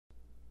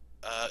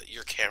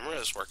Your camera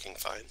is working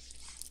fine.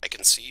 I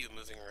can see you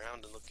moving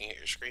around and looking at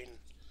your screen.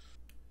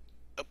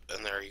 Oh,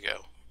 and there you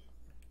go.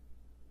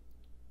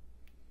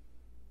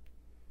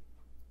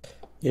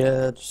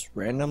 Yeah, just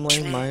randomly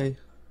Shmoo. my...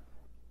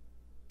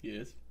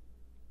 Yes.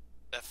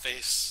 That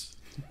face.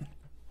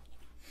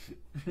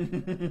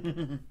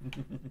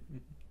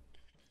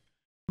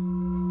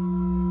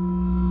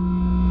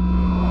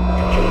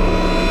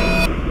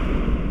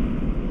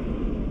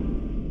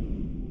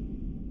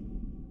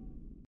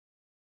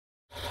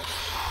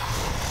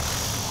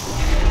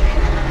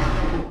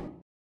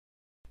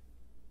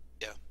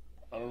 Yeah,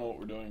 I don't know what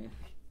we're doing.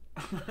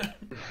 I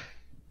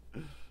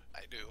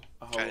do.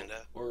 How,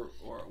 Kinda. or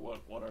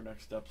what our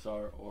next steps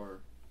are, or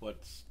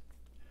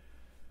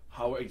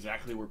how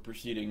exactly we're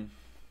proceeding.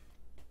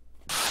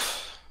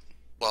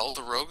 Well,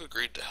 the rogue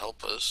agreed to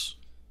help us,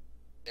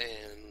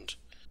 and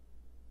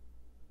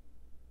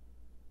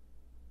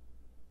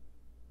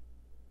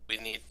we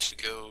need to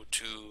go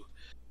to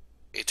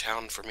a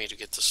town for me to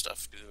get the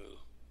stuff to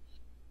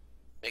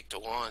make the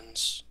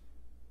wands.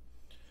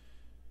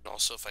 And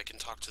also, if I can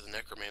talk to the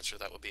necromancer,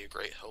 that would be a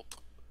great help.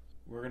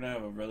 We're gonna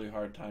have a really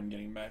hard time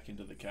getting back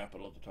into the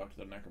capital to talk to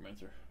the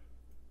necromancer.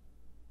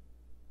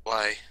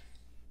 Why?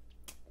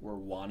 We're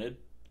wanted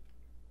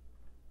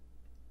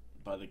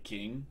by the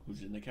king,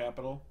 who's in the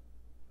capital,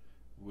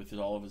 with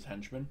all of his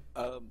henchmen.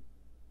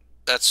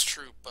 That's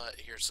true, but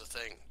here's the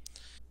thing.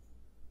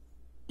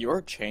 You're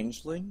a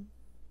changeling?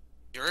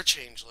 You're a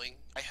changeling.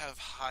 I have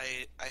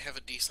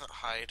a decent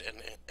hide,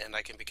 and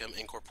I can become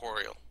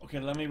incorporeal. Okay,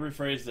 let me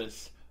rephrase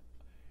this.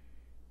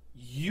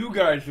 You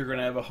guys are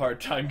gonna have a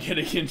hard time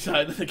getting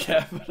inside the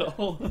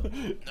capital.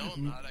 No,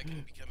 I'm not. I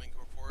can become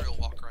incorporeal,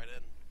 walk right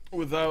in.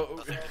 Without...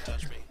 Nothing can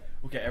touch me.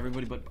 Okay,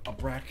 everybody but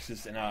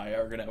Abraxas and I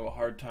are gonna have a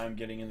hard time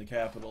getting in the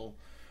capital.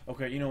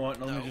 Okay, you know what?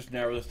 Let me just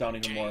narrow this down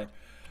even more.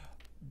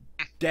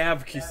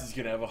 Davkis is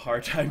gonna have a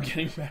hard time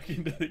getting back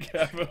into the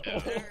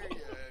capital.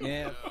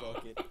 Yeah,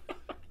 fuck it.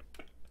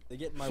 They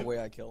get in my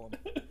way, I kill them.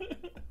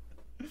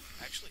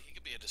 Actually, he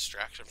could be a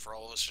distraction for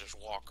all of us to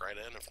just walk right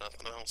in, if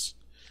nothing else.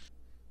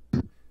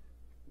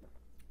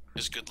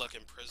 Just good luck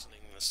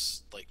imprisoning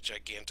this, like,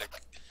 gigantic,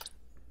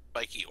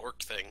 spiky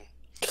orc thing.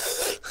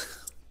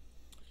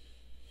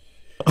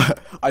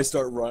 I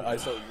start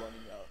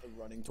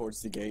running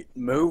towards the gate.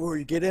 Move or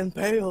you get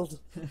impaled.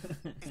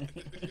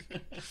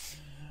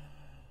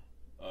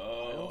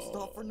 Oh, I don't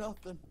stop for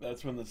nothing.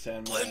 That's when the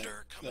Sandman.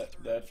 Blender, coming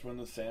through. That's when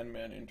the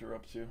Sandman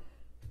interrupts you.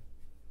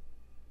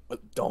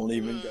 But don't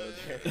even go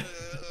there.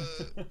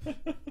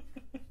 I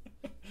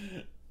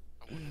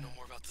want to know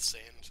more about the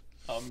sand.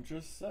 I'm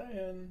just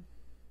saying.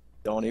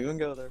 Don't even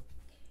go there.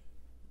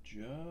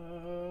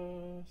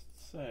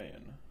 Just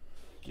saying.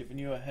 Giving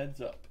you a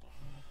heads up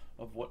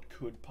of what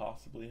could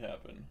possibly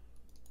happen.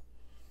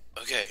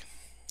 Okay.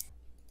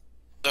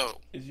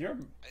 So, Is your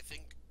I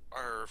think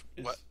our...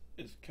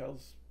 is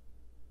Kel's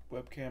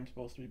webcam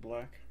supposed to be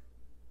black?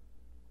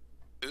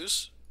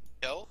 Who's?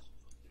 Kel?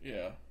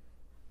 Yeah.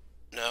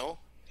 No,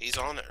 he's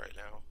on it right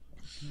now.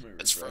 Let me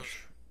It's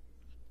refresh.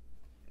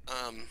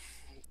 frozen.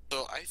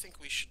 So I think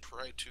we should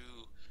try to...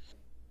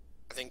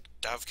 I think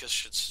Davkas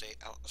should stay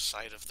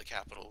outside of the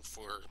capital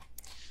for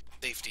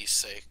safety's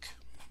sake.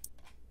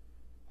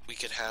 We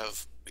could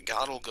have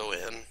God'll go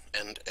in,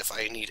 and if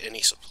I need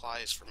any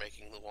supplies for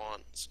making the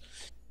wands,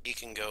 he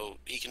can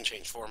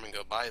change form and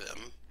go buy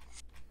them.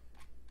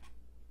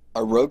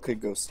 A rogue could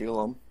go steal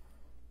them.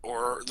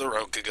 Or the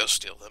rogue could go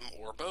steal them,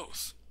 or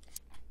both.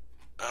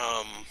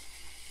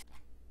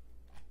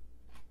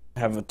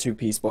 Have a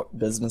two-piece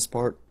business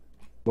part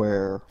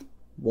where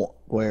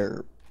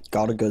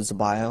Gotta goes to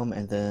buy them,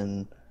 and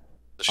then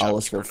The shopkeeper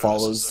Alistair notices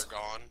follows. they're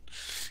gone.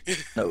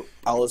 No,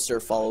 Alistair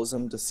follows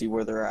them to see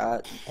where they're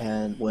at,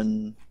 and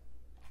when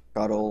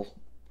Gotta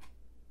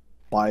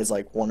buys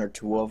like one or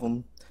two of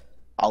them,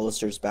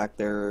 Alistair's back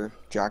there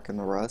jacking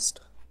the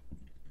rest.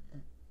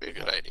 Be a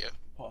good idea.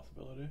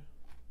 Possibility.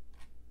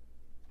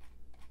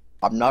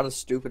 I'm not as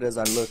stupid as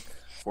I look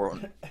for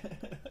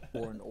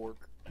an orc.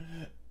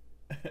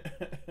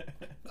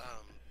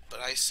 But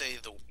I say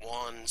the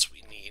wands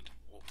we need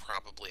will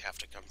probably have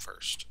to come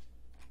first,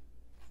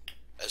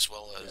 as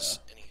well as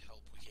any help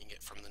we can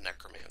get from the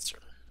necromancer.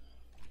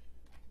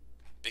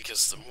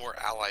 Because the more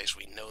allies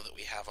we know that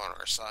we have on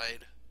our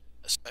side,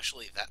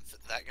 especially that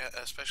guy,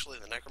 especially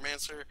the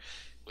necromancer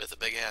with a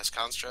big ass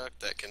construct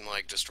that can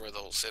like destroy the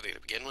whole city to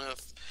begin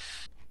with.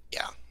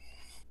 Yeah.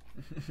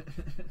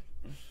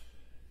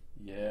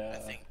 Yeah.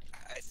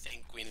 I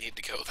think we need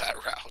to go that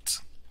route.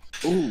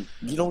 Ooh,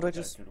 you know what I That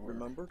just could work.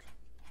 remembered?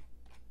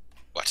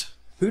 What?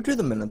 Who do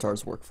the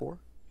Minotaurs work for?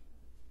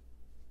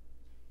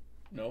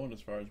 No one,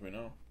 as far as we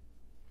know.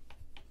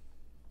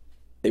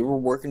 They were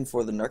working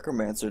for the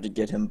Necromancer to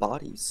get him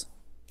bodies.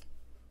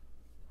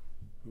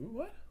 Who?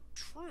 What?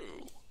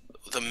 True.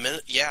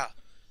 Yeah.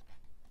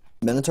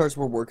 Minotaurs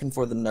were working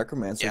for the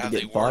Necromancer Yeah, to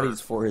they get were.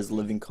 bodies for his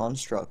living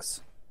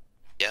constructs.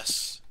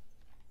 Yes.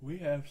 We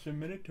have some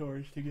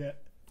minotaurs to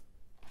get.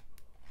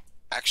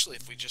 Actually,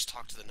 if we just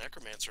talk to the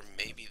necromancer,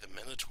 maybe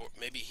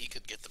he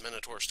could get the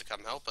minotaurs to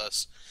come help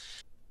us.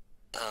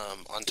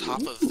 On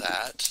top of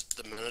that,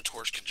 the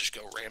Minotaurs could just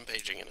go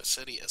rampaging in a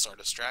city as our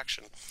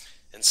distraction,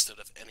 instead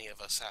of any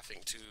of us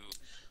having to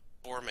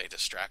form a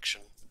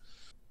distraction.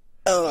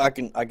 Oh, I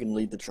can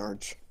lead the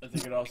charge. I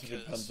think it also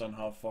Because depends on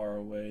how far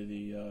away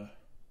the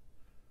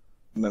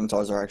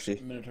Minotaurs are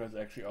actually. Minotaurs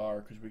actually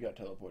are, because we got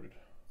teleported.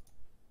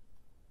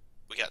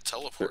 we got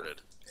teleported.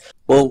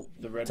 Well,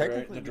 The red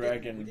technically, the we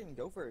dragon didn't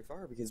go very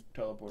far because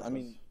teleported I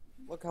mean,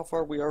 us. look how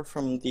far we are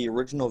from the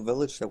original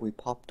village that we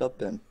popped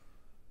up in.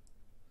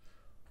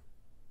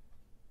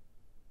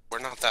 We're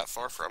not that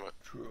far from it.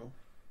 True.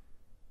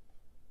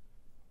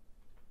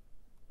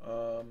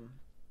 Oh,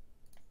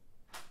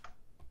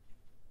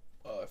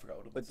 I forgot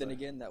what it was. But then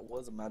again, that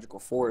was a magical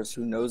forest.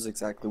 Who knows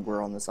exactly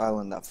where on this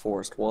island that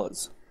forest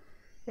was?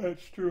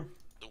 That's true.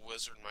 The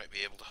wizard might be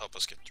able to help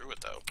us get through it,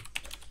 though.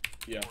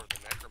 Yeah. Or the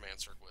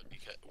necromancer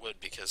would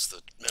because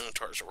the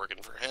Minotaurs are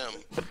working for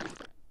him.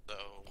 So.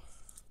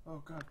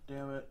 Oh, god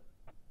damn it.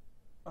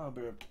 I'll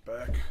be right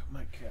back.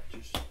 My cat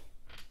just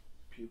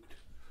puked.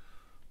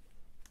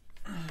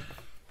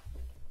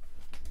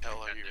 Hell,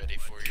 are you ready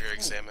for your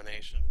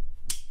examination?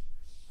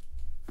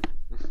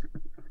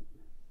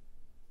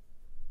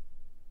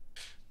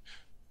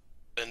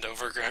 Bend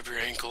over, grab your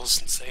ankles,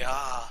 and say,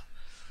 ah.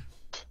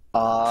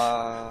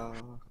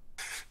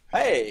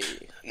 Hey!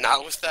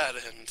 Not with that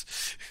end.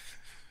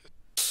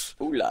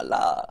 Ooh la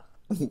la.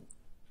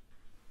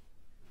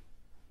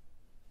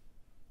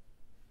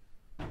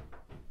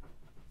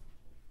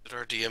 Did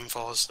our DM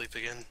fall asleep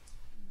again?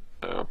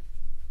 No.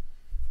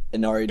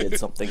 Inari did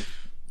something.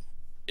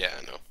 Yeah,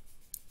 I know.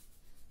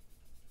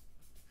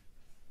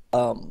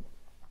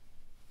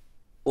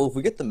 Well, if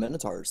we get the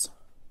Minotaurs,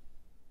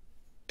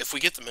 If we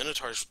get the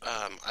Minotaurs,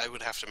 I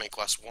would have to make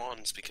less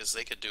wands because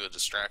they could do a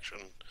distraction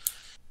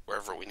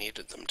wherever we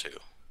needed them to.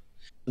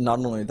 not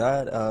only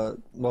that,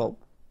 well,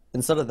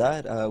 instead of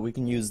that, we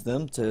can use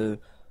them to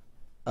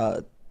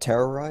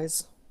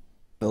terrorize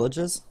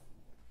villages.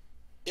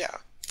 Yeah,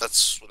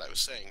 that's what I was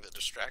saying, the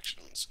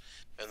distractions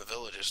and the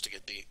villages to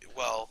get the...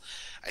 Well,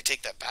 I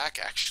take that back,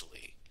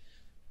 actually.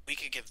 We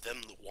could give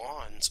them the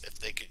wands if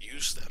they could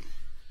use them.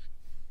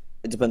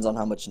 It depends on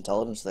how much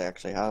intelligence they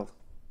actually have.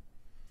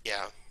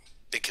 Yeah,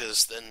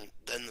 because then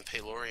the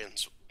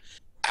Pelorians...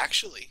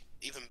 Actually,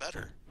 even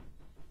better.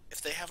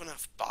 If they have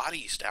enough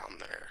bodies down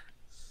there,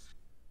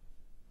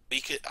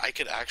 I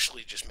could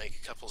actually just make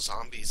a couple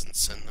zombies and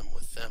send them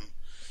with them.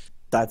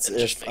 That's And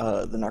just if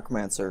make- the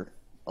Necromancer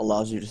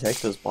allows you to take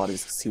those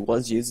bodies, because he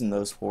was using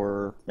those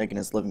for making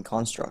his living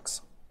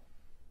constructs.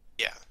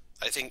 Yeah,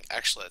 I think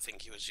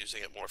he was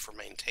using it more for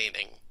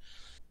maintaining.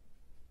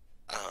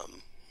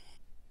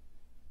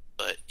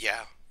 But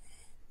yeah,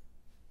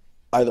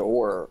 Either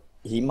or,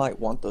 he might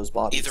want those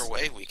bodies. either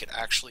way, we could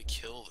actually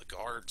kill the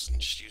guards and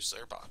just use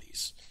their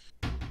bodies.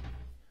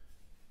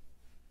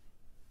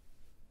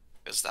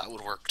 Because that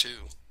would work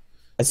too.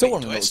 I still Wait,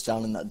 want to do know I what's still-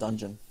 down in that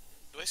dungeon.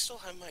 Do I still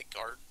have my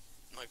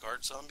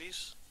guard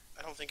zombies?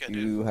 I don't think I do.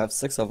 You have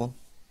 6 of them.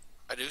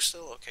 I do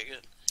still? Okay,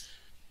 good.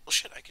 Well,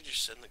 shit, I could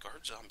just send the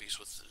guard zombies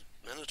with the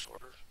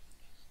Minotaur.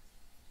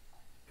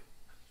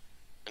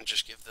 And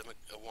just give them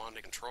a wand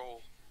of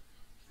control.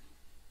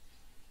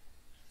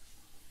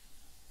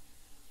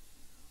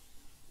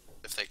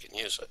 If they can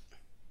use it.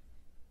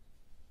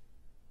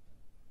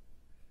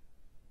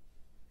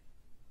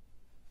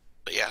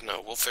 But yeah,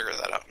 no, we'll figure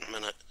that out in a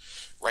minute.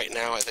 Right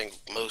now, I think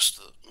most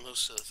of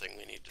the thing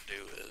we need to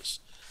do is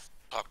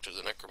talk to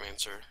the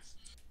necromancer.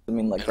 I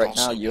mean, like, And right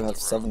also now you get have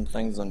the 7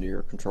 things under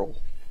your control.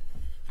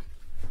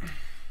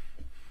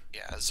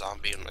 Yeah, a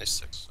zombie and my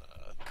 6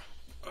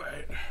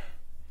 Alright.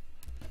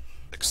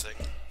 6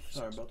 thing.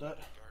 Sorry about that.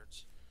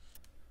 Guards.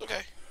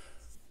 Okay.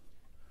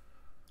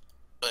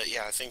 But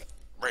yeah, I think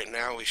right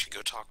now we should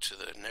go talk to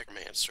the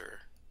necromancer.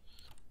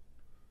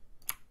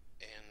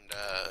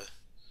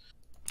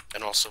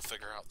 And also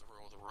figure out the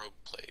role the rogue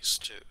plays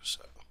too,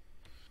 so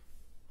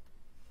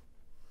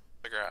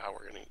figure out how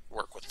we're gonna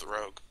work with the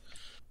rogue.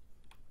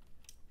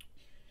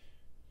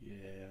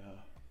 Yeah.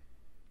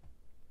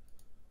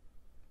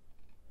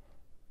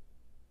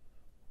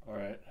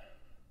 Alright.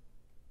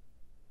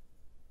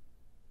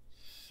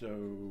 So...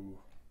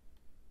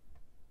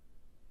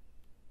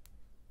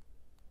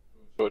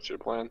 So what's your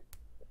plan?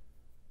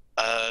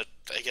 I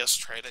guess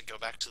try to go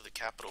back to the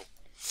capital.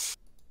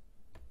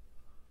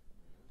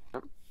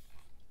 Yep.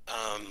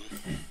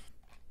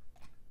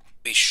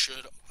 We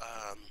should,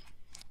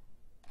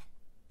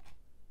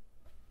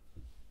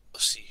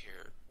 let's see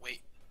here.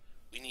 Wait,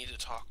 we need to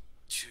talk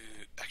to,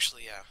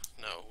 actually, yeah,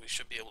 no, we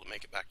should be able to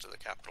make it back to the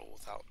capital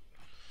without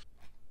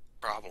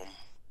problem,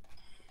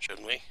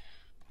 shouldn't we?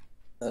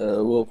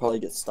 We'll probably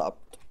get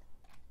stopped.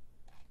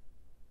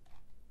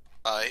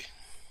 Aye.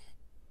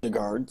 The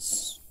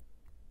guards.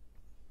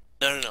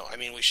 No, I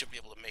mean, we should be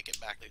able to make it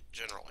back to the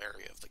general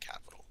area of the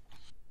capital.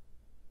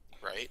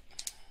 Right?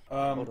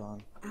 Hold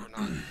on.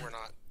 We're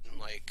not in,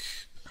 like,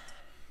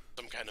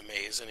 some kind of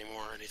maze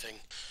anymore or anything.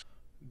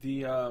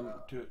 The,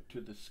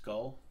 to the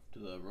skull, to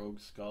the rogue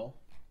skull,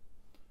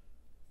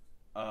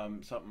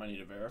 something I need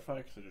to verify,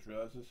 because I just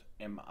realized this.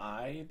 Am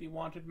I the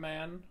wanted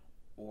man,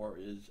 or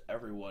is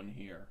everyone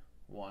here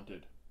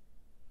wanted?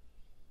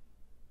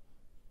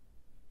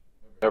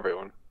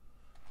 Everyone.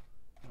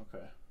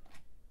 Okay.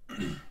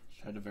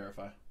 Just had to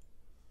verify.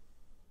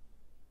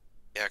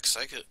 Yeah, 'cause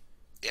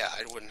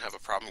I wouldn't have a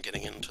problem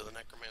getting into the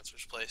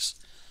necromancer's place.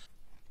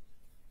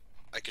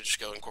 I could just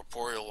go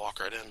incorporeal, walk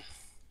right in.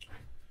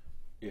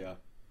 Yeah.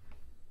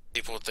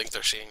 People would think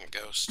they're seeing a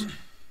ghost.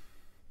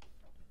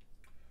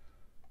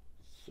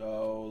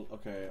 So,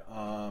 okay,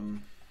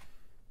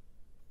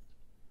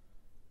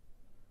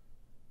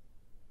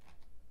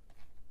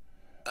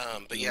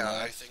 But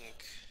yeah, I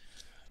think...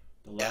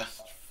 the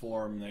last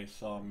form they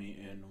saw me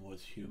in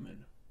was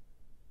human.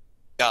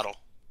 Gattle.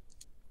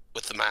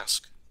 With the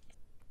mask.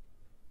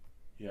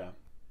 Yeah.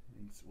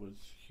 It was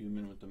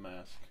human with the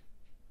mask.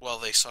 Well,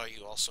 they saw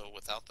you also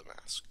without the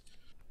mask.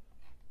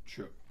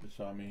 True. They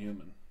saw me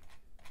human.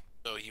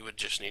 So you would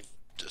just need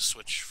to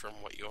switch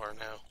from what you are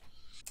now.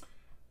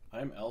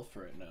 I'm elf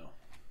right now.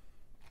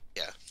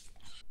 Yeah.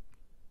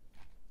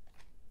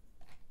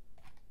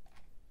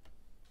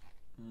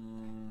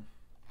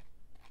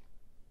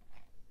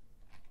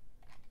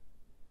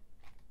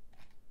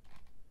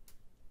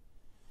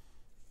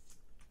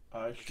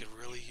 I could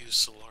really use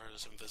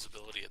Solara's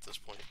invisibility at this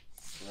point.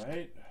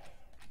 Right?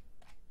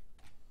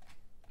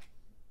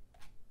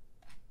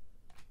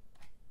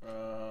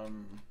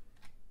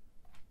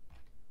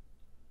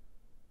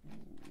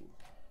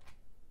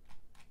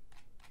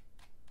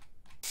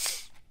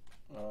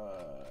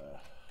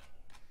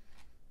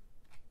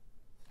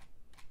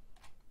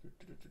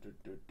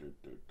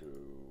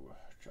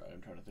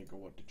 I'm trying to think of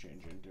what to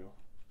change into.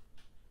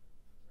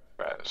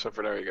 Right, so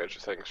for now you guys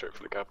just taking straight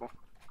for the capital?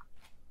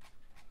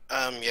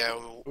 Yeah.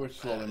 We're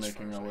slowly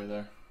making our way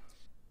there.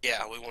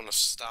 Yeah, we want to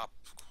stop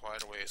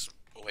quite a ways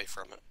away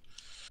from it.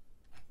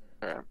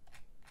 Alright.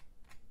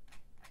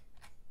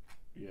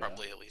 Yeah.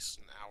 Probably at least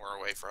an hour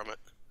away from it.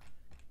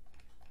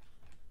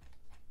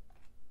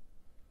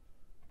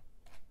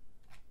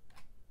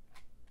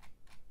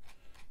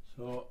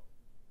 So...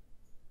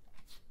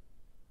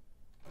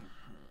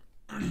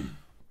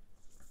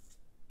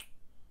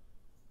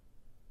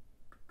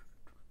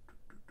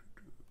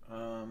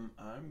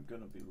 I'm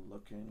gonna be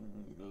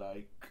looking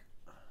like...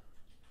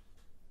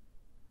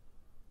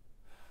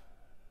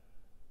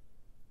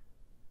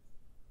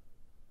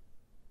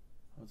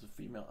 I was a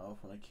female elf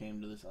when I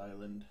came to this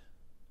island.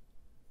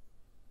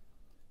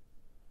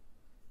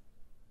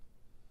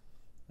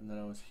 And then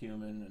I was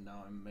human, and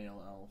now I'm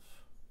male elf.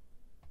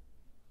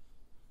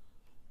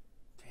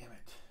 Damn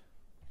it.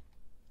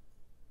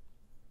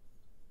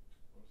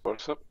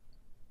 What's up?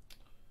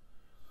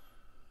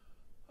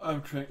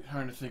 I'm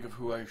trying to think of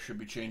who I should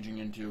be changing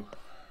into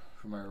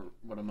for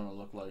what I'm gonna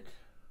look like.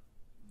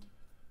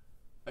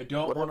 I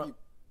don't want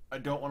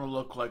to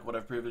look like what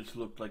I've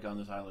previously looked like on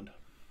this island.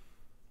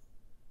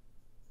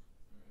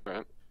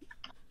 Right.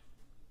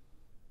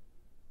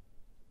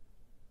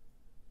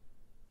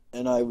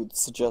 And I would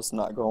suggest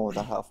not going with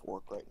a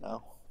half-orc right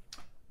now.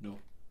 No.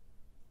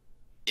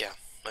 Yeah,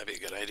 might be a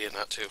good idea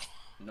not to.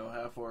 No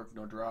half-orc,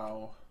 no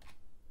drow.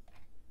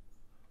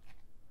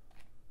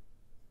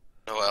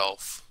 No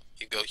elf.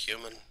 You go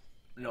human.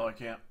 No, I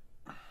can't.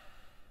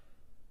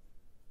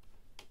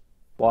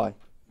 Why?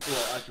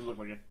 Well, I could look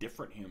like a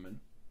different human.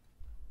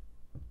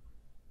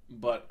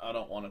 But I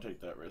don't want to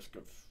take that risk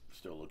of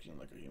still looking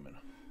like a human.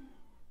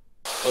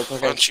 Look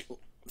like Why don't you,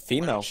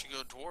 female. Why don't you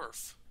go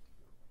dwarf?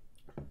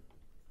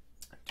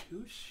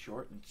 Too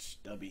short and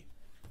stubby.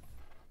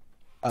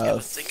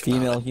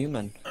 Female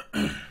human.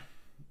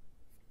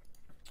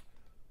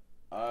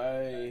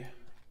 Oh,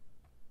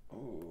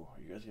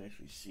 you guys can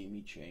actually see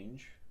me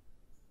change?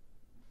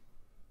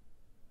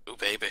 Ooh,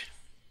 baby.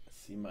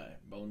 See my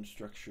bone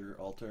structure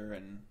alter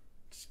and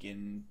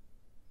skin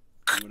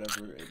do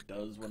whatever it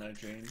does when I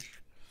change?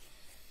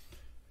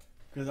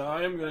 Because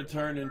I am going to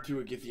turn into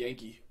a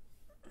Githyanki.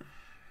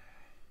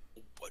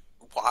 What?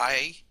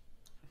 Why?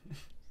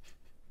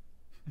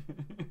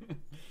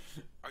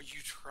 Are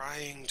you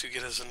trying to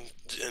get us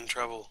in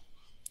trouble?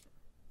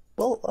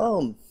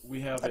 Well,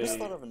 we have I just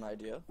thought of an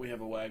idea. We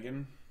have a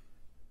wagon.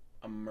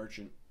 I'm a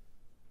merchant.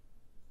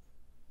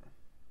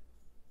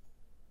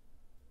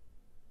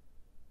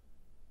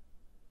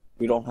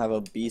 We don't have a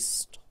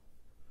beast.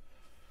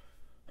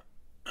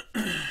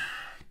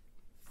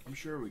 I'm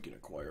sure we can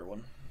acquire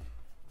one.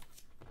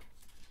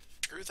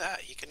 Screw that.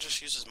 He can just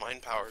use his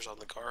mind powers on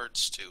the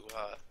cards to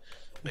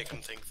make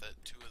him think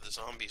that two of the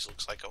zombies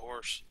looks like a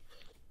horse.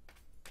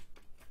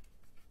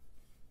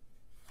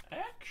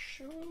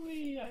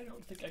 Actually, I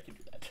don't think I can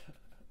do that.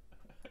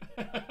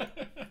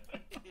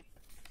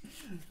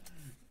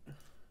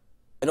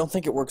 I don't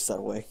think it works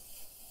that way.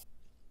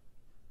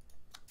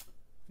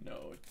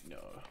 No.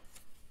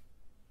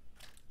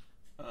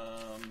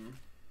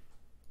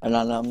 And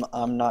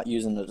I'm not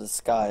using the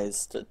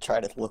disguise to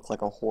try to look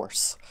like a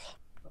horse.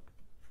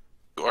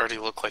 You already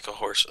look like a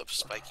horse, a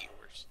spiky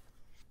horse.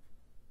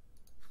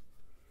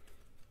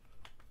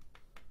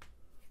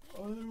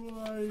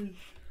 Otherwise...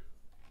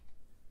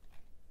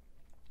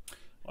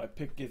 I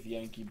picked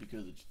Githyanki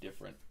because it's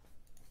different.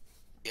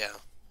 Yeah.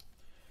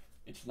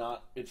 It's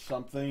not. It's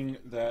something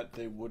that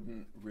they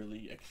wouldn't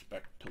really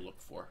expect to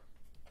look for,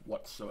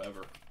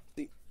 whatsoever.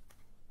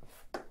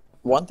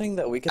 One thing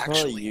that we could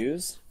probably Actually,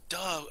 use.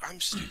 Duh, I'm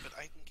stupid.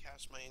 I can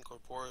cast my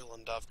Incorporeal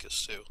on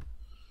Dovkus too.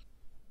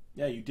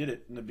 Yeah, you did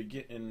it in the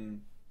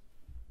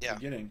Yeah.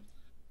 beginning.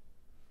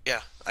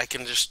 Yeah, I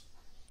can just.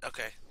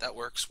 Okay, that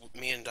works.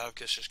 Me and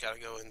Dovkus just gotta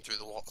go in through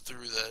the wall,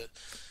 through the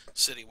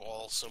city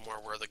wall, somewhere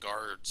where the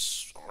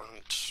guards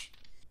aren't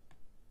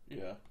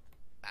Yeah.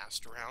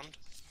 massed around.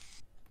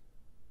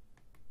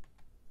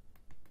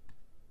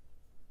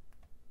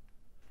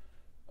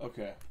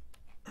 Okay.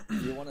 Do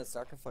you want to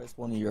sacrifice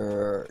one of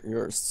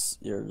your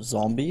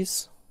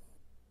zombies?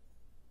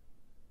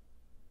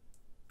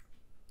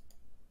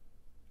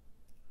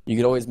 You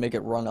could always make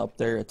it run up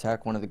there,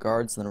 attack one of the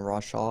guards, then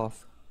rush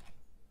off.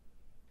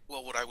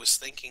 Well, what I was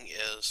thinking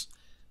is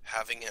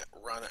having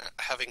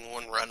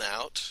one run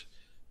out,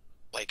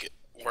 like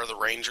where the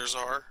rangers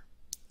are,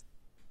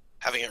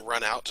 having it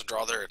run out to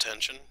draw their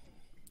attention,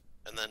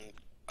 and then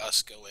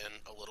us go in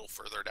a little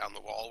further down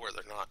the wall where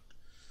they're not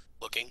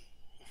looking.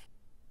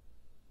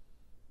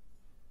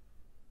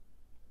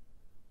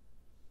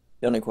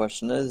 The only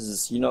question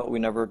is, you know what we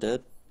never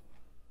did?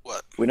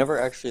 What? We never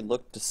actually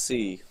looked to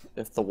see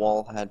if the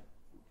wall had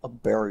a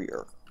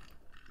barrier.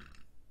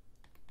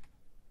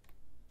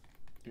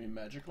 You mean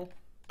magical?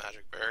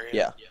 Magic barrier?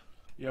 Yeah.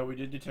 Yeah, we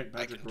did detect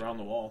magic around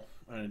the wall,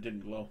 and it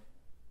didn't glow.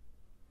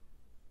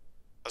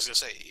 I was gonna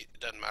say, it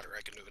doesn't matter,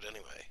 I can do it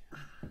anyway.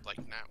 Like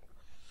now.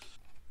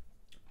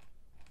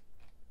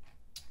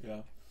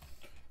 Yeah.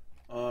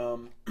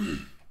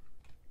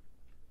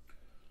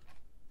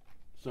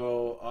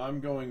 So I'm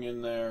going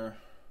in there.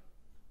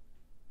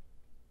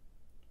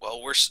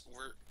 Well, we're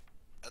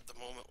at the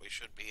moment we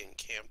should be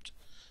encamped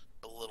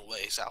a little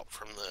ways out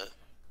from the.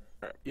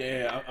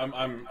 Yeah,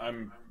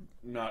 I'm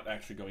not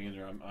actually going in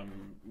there.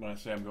 I'm when I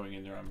say I'm going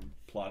in there, I'm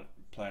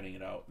planning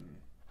it out and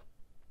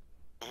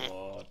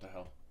what the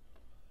hell.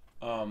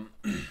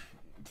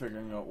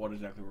 Figuring out what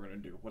exactly we're gonna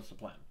do. What's the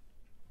plan?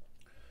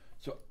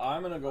 So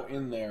I'm gonna go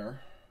in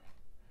there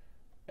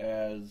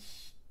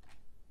as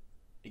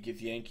a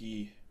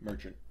Githyanki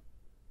merchant.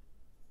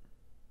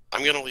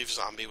 I'm gonna leave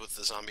Zombie with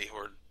the zombie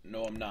horde.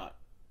 No, I'm not.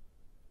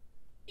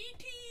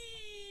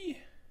 E.T.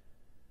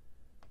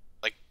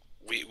 Like,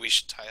 we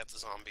should tie up the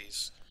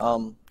zombies.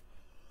 I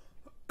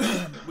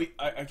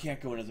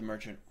can't go in as a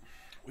merchant.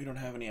 We don't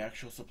have any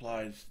actual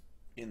supplies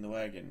in the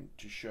wagon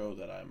to show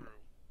that I'm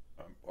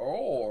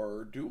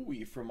or do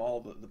we from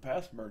all the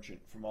past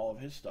merchant from all of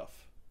his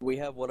stuff? We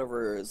have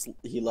whatever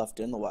he left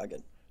in the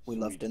wagon. We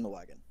So left in the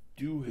wagon.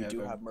 We do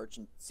have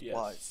merchant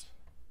supplies. Yes.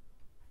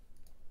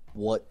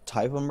 What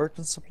type of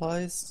merchant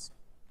supplies?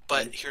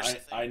 But here's the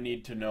thing. I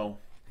need to know.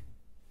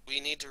 We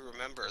need to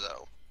remember,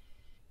 though,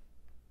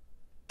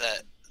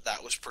 that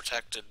that was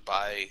protected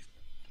by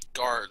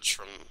guards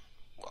from,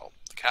 well,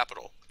 the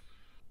capital,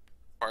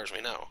 as far as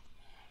we know.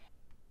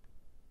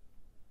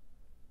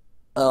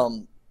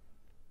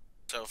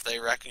 So if they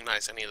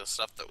recognize any of the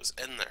stuff that was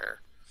in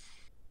there,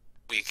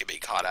 we could be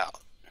caught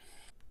out.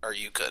 Or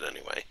you could,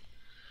 anyway.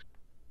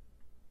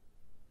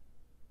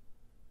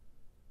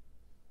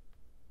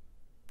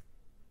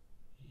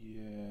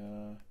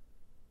 Yeah.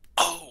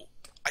 Oh!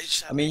 I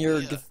just had I mean, an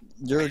idea.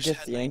 you're I a just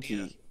had an idea.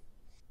 Githyanki.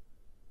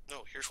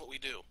 No, here's what we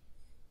do.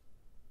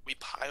 We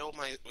pile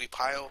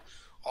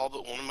all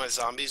but one of my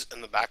zombies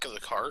in the back of the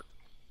cart,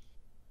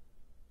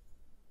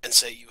 and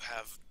say that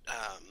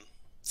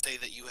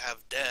you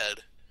have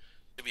dead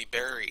to be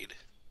buried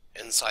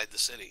inside the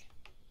city.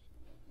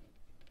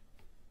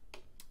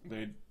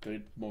 They'd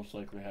most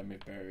likely have me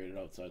buried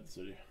outside the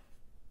city.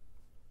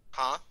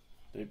 Huh?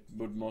 They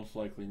would most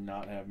likely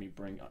not have me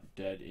bring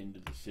dead into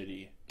the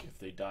city if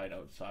they died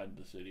outside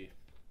the city.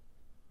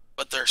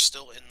 But they're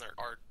still in their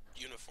art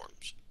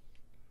uniforms.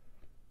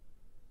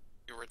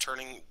 You're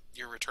returning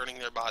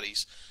their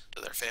bodies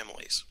to their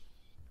families.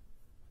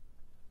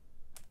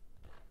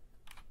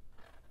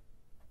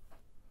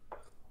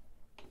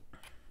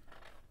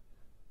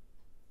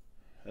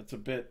 That's a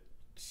bit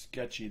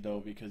sketchy though,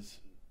 because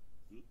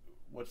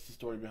what's the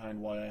story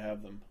behind why I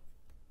have them?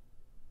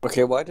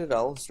 Okay, why did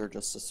Alistair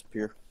just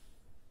disappear?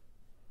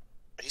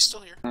 He's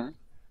still here.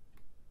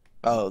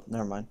 Oh,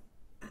 never mind.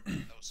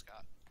 That was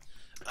Scott.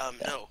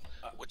 No.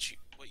 What you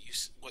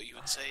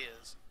would say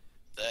is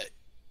that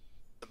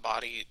the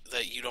body,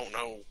 that you don't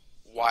know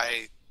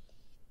why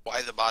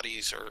the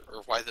bodies or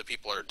why the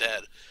people are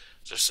dead,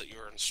 just that you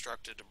were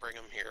instructed to bring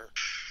them here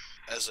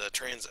as a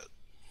transit.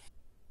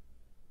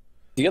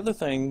 The other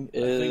thing I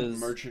is, think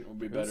merchant would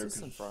be better in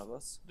front because of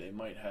us. they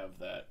might have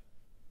that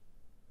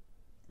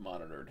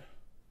monitored.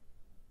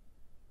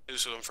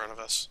 Who's who in front of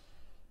us?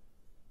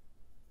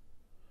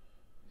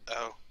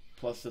 Oh.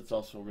 Plus, it's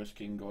also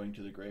risking going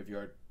to the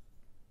graveyard,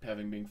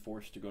 being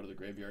forced to go to the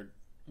graveyard.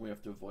 We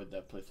have to avoid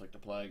that place like the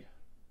plague.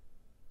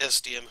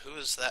 SDM, who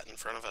is that in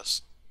front of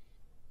us?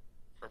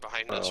 Or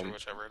behind us, or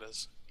whichever it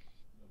is.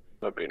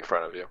 That'd be in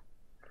front of you.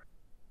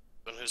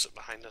 And who's it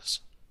behind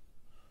us?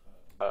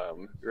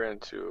 You ran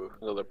into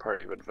another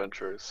party of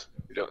adventurers.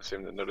 You don't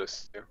seem to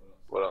notice you.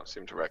 Well, don't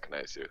seem to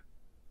recognize you.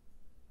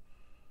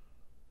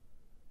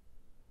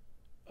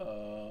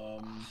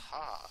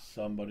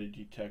 somebody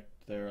detect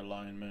their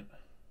alignment.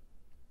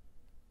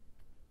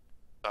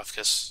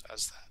 Dovkis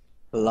as that.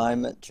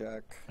 Alignment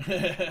check.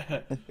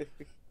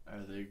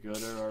 Are they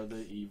good or are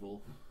they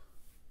evil?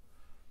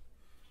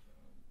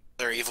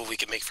 They're evil, we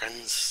can make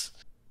friends.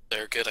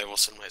 They're good, I will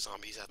send my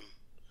zombies at them.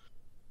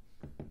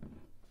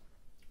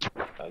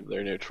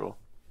 They're neutral.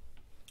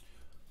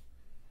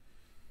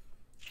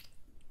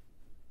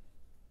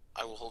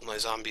 I will hold my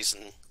zombies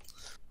and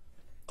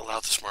allow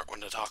the smart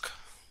one to talk.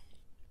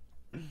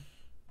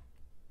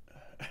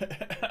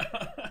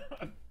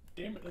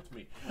 Damn it, that's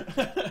me.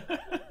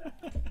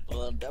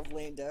 Well, it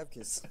definitely ain't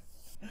Davkis.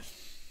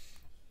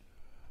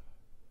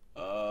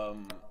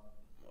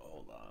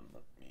 Hold on,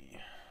 let me...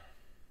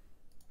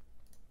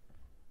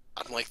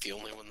 I'm like the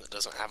only one that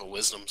doesn't have a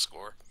wisdom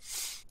score.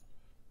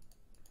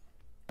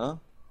 Huh?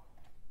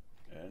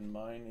 And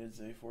mine is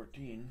a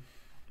 14.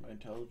 My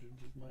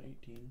intelligence is my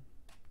 18.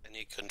 I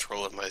need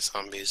control of my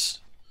zombies.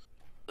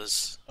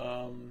 Sorry,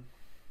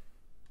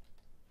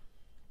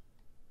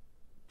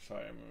 I'm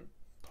gonna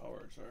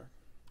power, sir.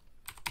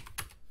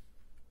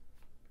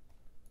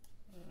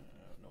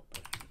 Nope,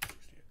 that's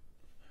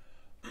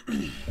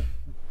 68.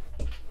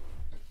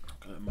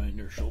 Got my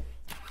initial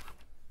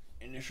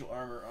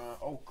armor.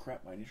 Oh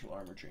crap, my initial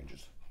armor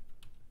changes.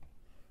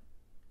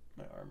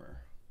 My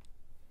armor,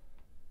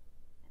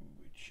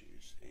 which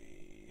is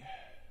a...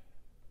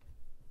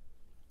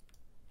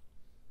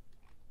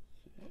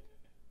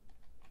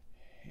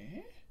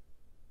 Huh?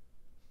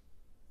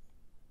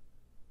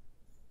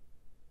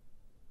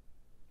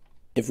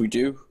 If we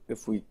do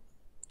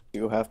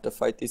have to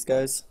fight these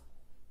guys,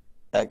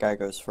 that guy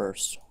goes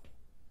first.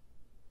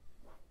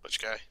 Which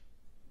guy?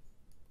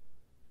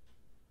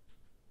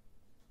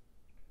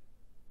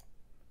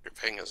 Your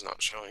ping is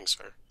not showing,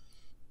 sir.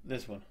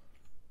 This one.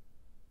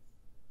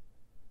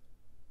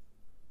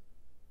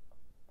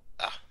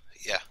 Ah,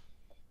 yeah.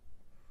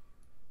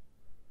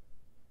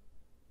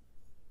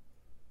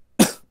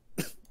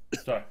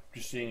 Sorry,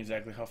 just seeing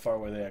exactly how far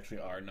away they actually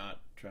are, not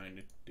trying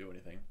to do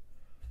anything.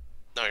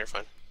 No, you're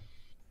fine.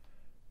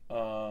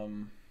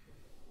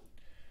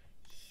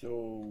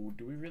 So,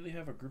 do we really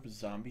have a group of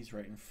zombies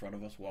right in front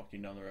of us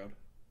walking down the road?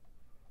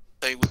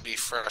 They would be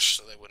fresh,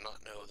 so they would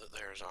not know that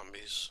they're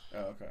zombies.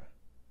 Oh, okay.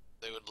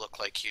 They would look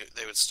like you.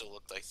 They would still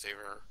look like they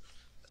were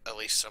at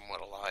least somewhat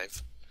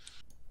alive.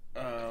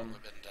 They've only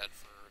been dead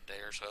for a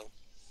day or so.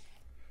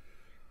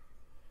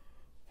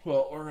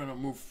 Well, we're gonna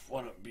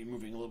want to be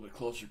moving a little bit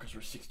closer because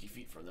we're 60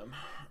 feet from them.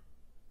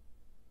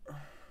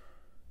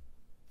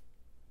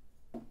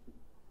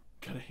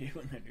 Gotta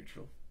heal in that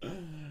neutral.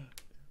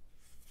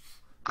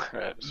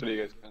 Alright, so what are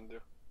you guys gonna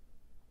do?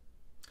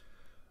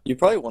 You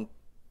probably want.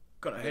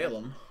 Gonna hail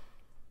them.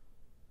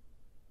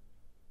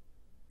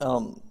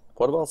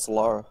 What about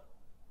Solara?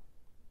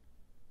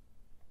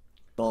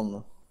 On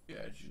the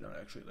Yeah, she's not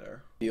actually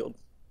there. field.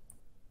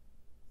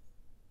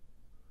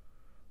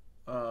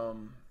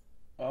 I'm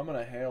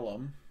gonna hail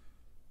them.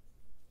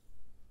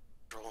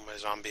 Roll my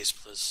zombies,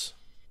 please.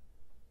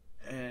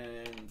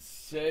 And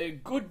say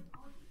good.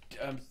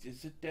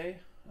 Is it day?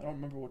 I don't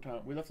remember what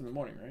time. We left in the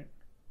morning, right?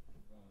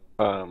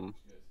 You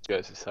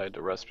guys decided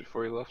to rest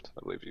before you left?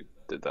 I believe you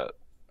did that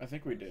I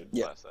think we did.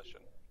 Yeah. last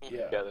session.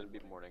 Yeah. Yeah, that'd be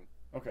morning.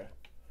 Okay.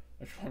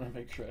 I just want to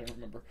make sure I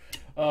remember.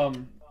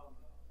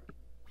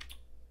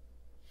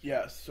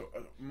 Yeah. So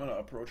I'm gonna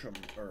approach them,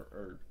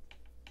 or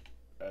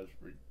as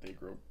they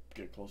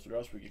get closer to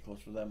us, we get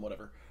closer to them.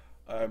 Whatever.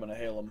 I'm gonna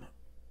hail them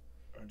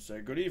and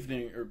say good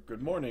evening or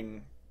good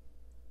morning,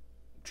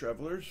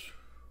 travelers.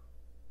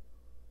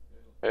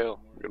 Hail,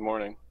 good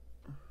morning.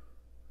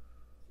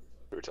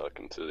 We were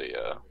talking to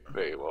the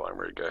very well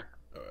armored guy.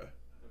 Okay.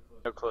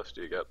 How close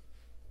do you get?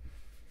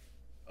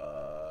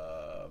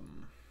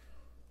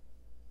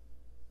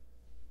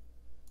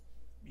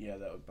 Yeah,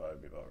 that would probably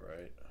be about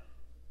right.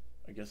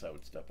 I guess I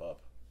would step up.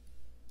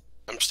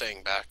 I'm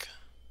staying back.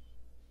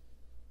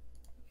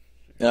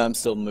 Yeah, I'm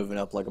still moving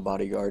up like a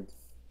bodyguard.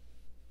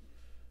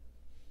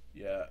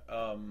 Yeah,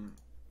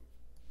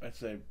 I'd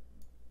say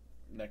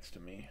next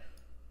to me.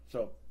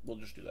 So we'll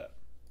just do that.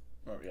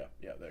 Oh yeah,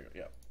 there you go.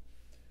 Yeah.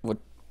 What?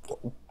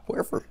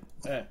 Wherever.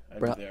 I'd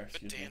Bro. be there.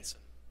 Good Excuse me.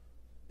 dancing.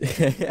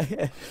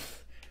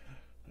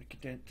 I can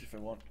dance if I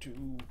want to.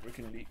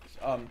 Freaking leaks.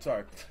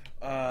 Sorry.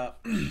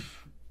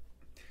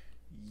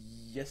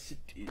 Yes, it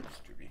is,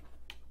 Derby.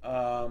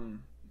 I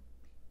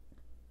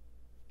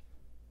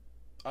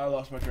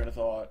lost my train of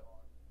thought.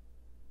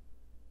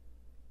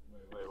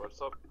 Wait,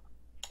 what's up?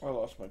 I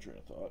lost my train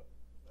of thought.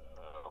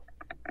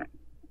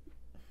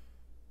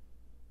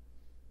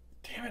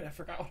 Damn it! I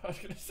forgot what I was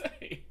gonna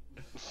say.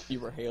 You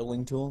were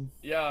hailing to him?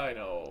 Yeah, I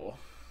know.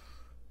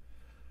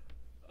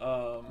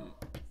 Wow,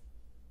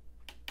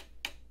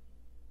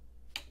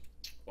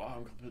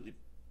 I'm completely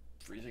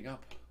freezing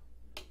up.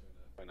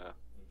 I know.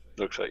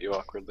 Looks at you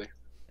awkwardly.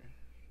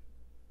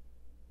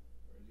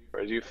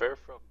 Where do you fare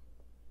from?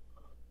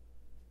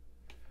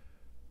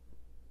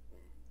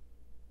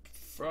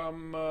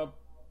 From,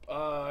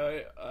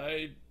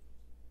 I...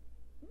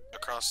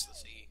 Across the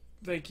sea.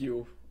 Thank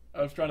you.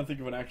 I was trying to think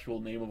of an actual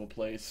name of a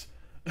place.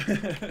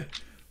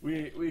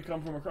 We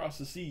come from across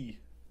the sea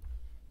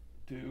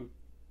to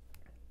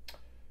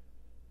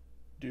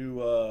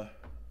do oh,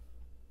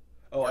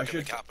 I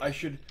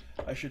should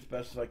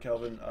specify,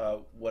 Kelvin.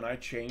 When I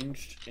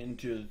changed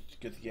into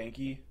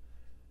Githyanki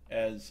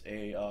as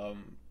a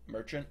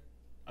merchant,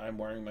 I'm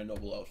wearing my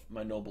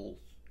noble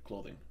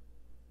clothing.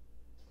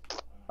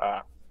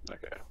 Ah,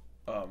 okay.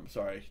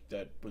 Sorry,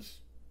 that was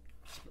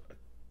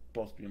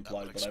supposed to be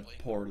implied, but I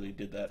poorly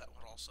did that. That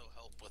would also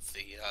help with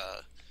the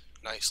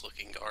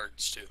nice-looking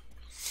guards too.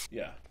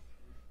 Yeah.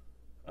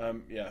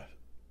 Yeah.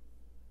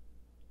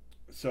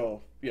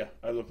 So yeah,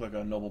 I look like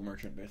a noble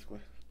merchant basically.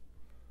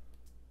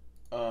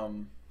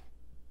 I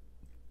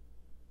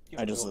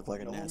just look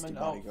like a nasty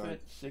bodyguard.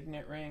 Outfit,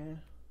 signet ring.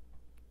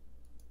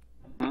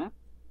 Hmm?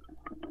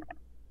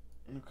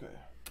 Okay.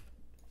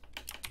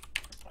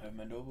 I have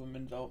my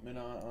nobleman's outfit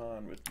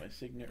on with my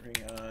signet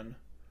ring on.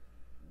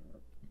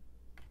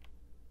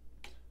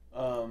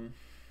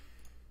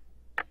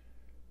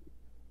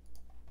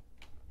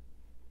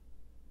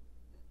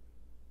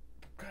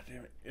 God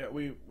damn it! Yeah,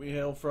 we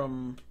hail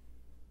from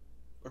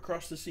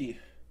across the sea.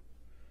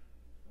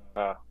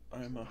 I'm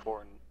a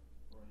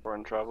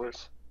foreign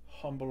travelers.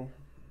 humble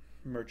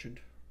merchant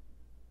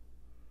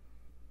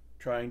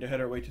trying to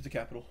head our way to the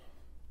capital.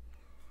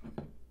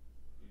 Do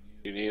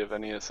you need of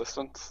any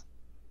assistance?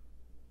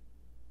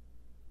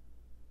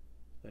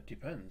 That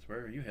depends.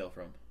 Where you hail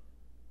from?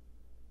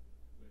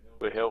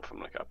 We hail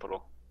from the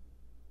capital.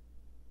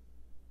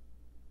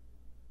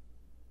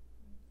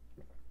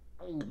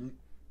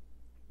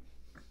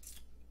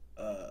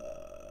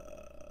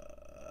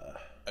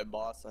 Hey,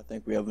 boss, I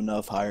think we have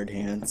enough hired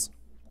hands.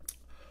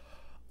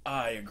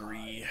 I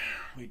agree.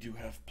 We do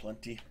have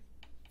plenty.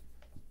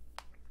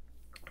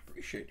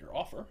 Appreciate your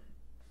offer,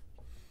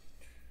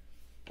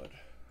 but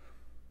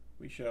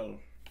we shall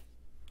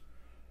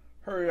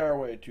hurry our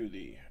way to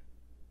the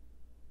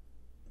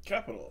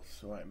capital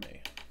so I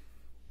may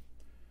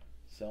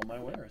sell my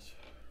wares.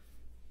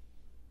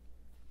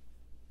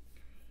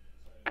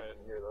 I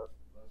didn't hear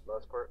that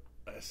last part.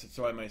 I said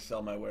so I may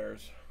sell my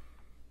wares.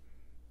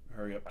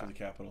 Hurry up to the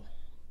capital.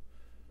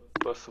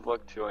 Best of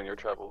luck to you on your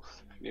travels.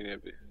 If you need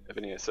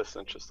any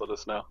assistance, just let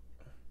us know.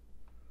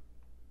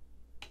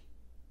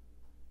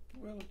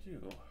 Will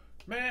do.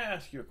 May I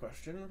ask you a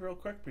question real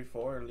quick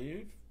before I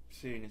leave,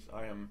 seeing as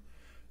I am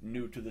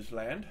new to this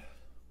land?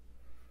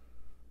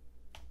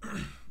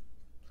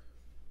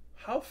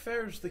 How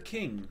fares the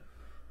king?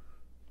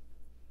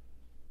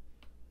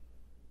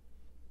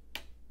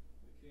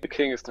 The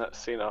king is not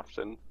seen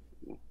often,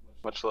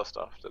 much less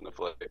often of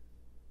late.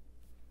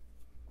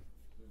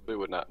 We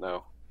would not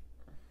know.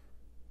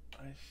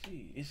 I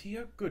see. Is he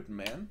a good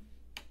man?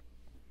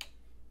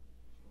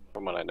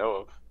 From what I know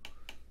of,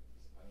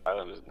 the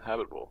island is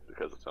inhabitable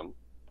because of him.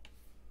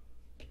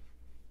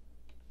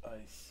 I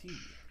see.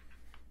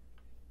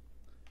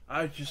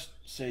 I just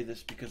say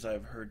this because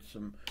I've heard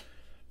some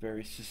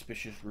very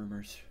suspicious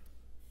rumors.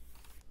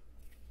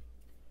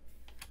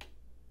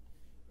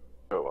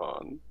 Go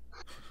on.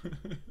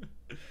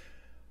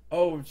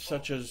 Oh,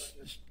 such as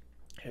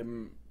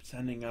him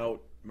sending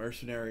out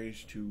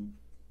mercenaries to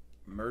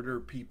murder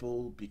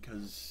people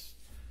because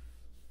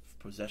of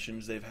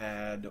possessions they've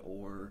had,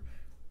 or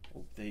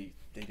they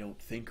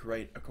don't think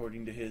right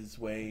according to his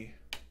way.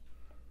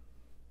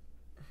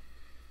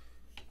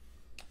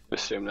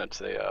 Assume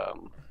that's a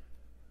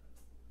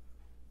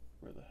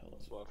Where the hell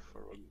is it? Left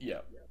for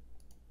Yeah.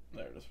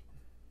 There it is.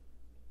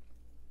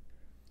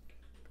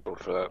 go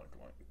for that.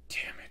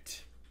 Damn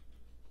it.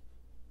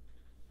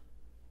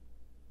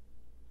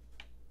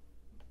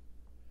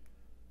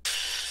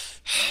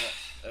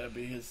 That'd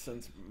be his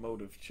sense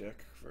motive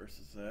check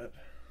versus that.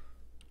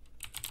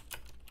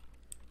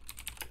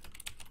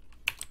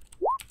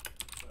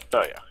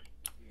 Oh yeah,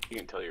 you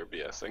can tell you're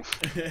BSing.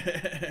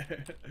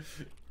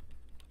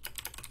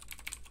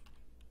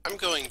 I'm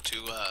going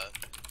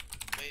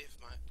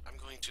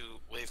to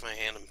wave my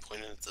hand and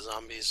point it at the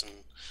zombies and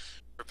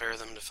prepare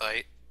them to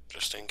fight,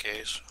 just in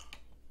case.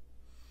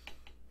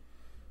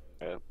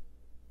 Yeah.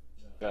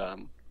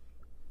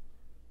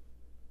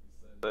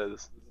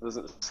 This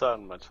doesn't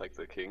sound much like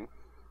the king.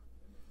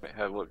 I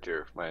have lived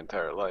here my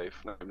entire life,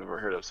 and I've never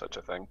heard of such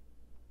a thing.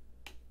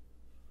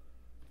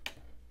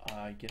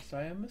 I guess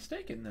I am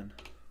mistaken then.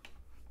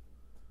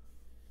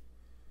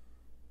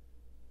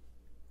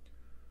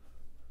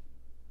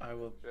 I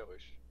will. Yeah, we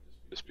should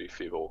just be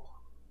feeble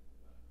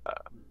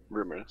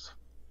rumors.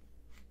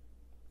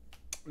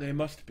 They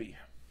must be.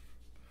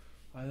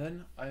 Why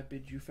then, I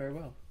bid you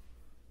farewell.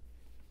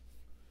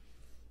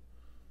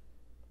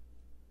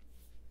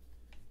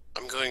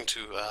 I'm going to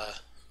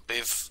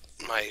wave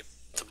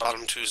the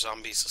bottom two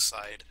zombies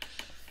aside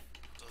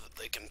so that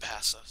they can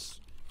pass us.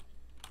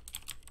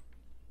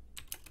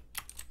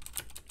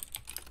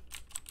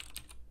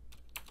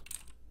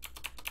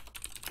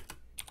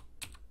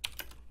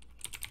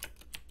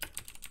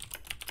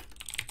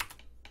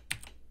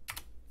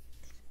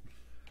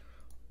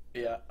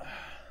 Yeah.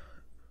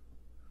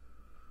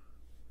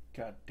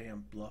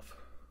 Goddamn bluff.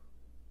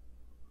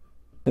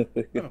 I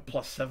have a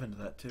 +7 to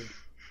that too.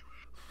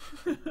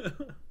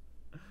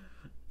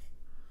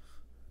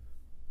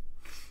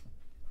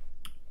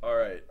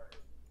 Alright,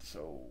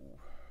 so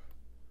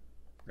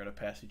we're gonna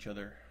pass each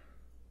other.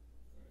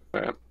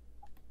 Alright.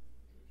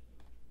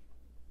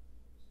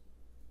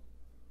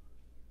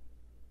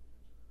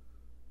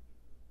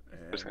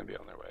 They're just gonna be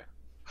on their way.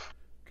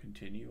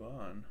 Continue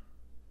on.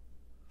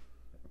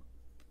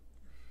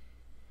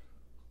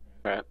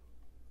 Alright.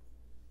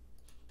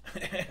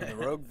 And the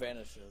rogue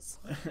vanishes.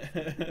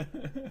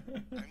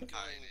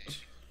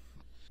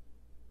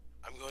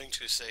 I'm going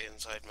to say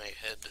inside my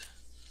head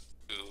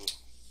to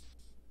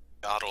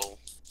Goddle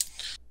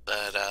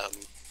that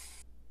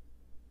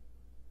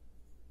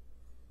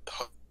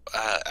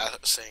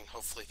saying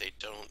hopefully they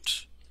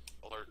don't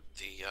alert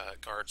the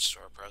guards to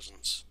our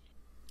presence.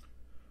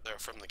 They're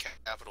from the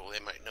capital. They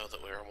might know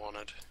that we are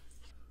wanted.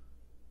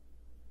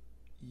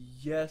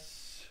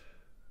 Yes,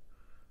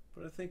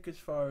 but I think as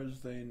far as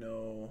they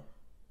know,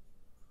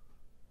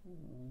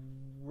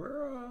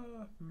 we're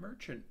a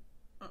merchant.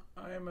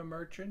 I am a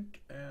merchant,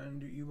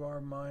 and you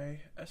are my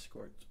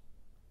escort.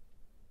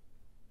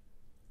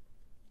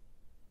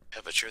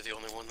 Yeah, but you're the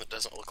only one that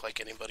doesn't look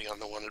like anybody on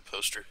the wanted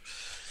poster.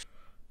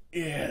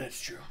 Yeah, that's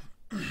true.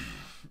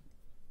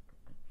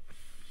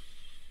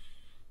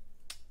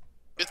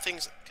 Good thing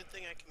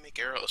I can make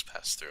arrows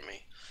pass through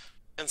me,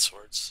 and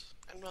swords,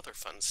 and other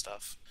fun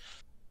stuff.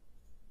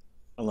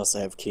 Unless I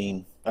have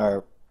keen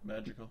or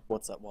Magical.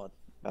 what's that one?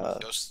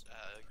 Ghost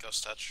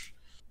touch.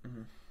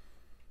 Mm-hmm.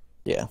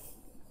 Yeah.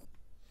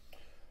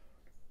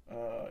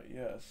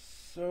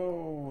 Yes.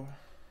 So.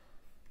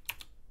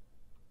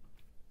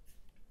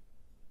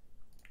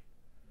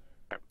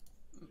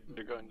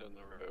 You're going down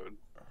the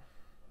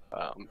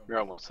road. You're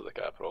almost to the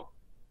capital.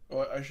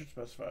 Oh, I should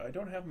specify. I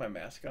don't have my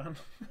mask on.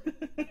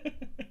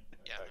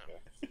 Yeah,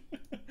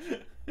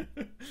 Okay.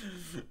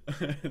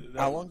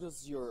 How long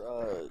does your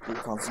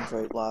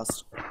concentrate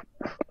last?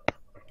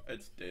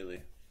 It's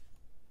daily.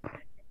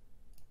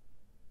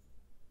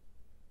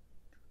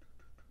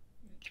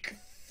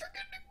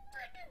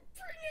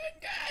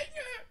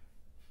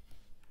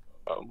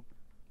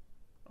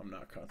 I'm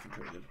not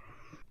concentrated.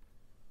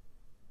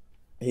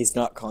 He's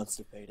not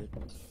constipated.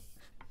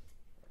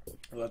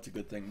 Well, that's a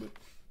good thing, but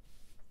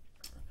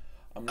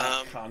I'm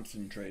not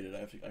concentrated.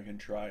 I can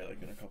try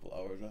like in a couple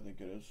hours. I think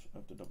it is. I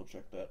have to double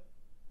check that.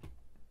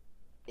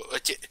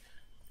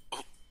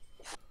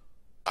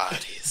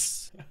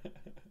 Bodies.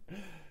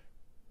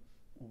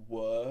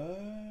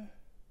 What?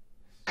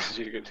 As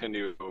you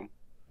continue,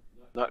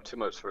 not too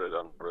much further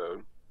down the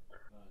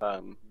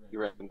road, you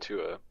ran into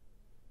a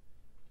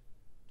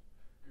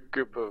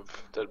group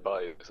of dead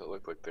bodies that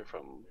look like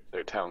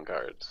they're town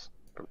guards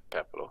from the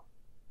capital.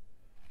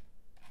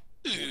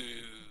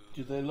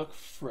 Do they look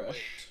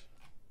fresh?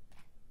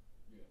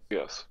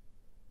 Yes.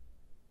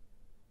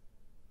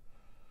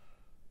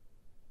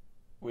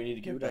 We need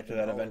to get Dude, back I to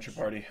that know. adventure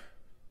party.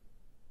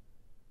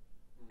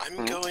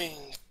 I'm going.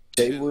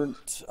 They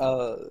weren't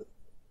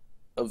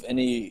of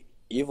any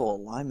evil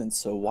alignment,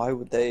 so why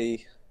would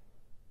they?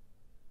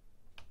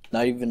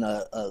 Not even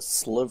a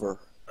sliver.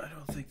 I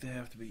don't think they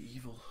have to be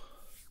evil.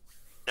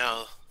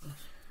 No,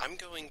 I'm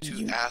going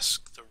to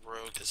ask the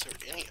rogue. Is there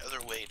any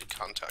other way to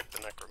contact the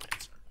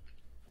necromancer?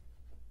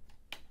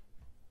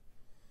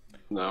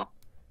 No.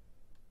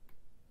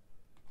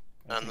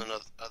 None other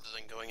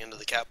than going into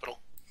the capital.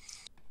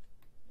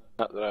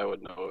 Not that I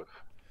would know of.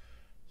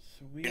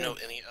 So we Do you know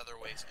have- any other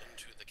ways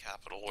into the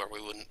capital where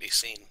we wouldn't be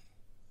seen?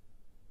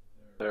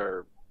 There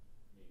are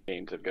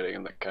means of getting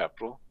in the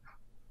capital.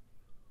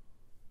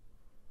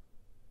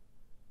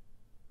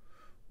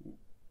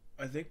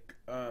 I think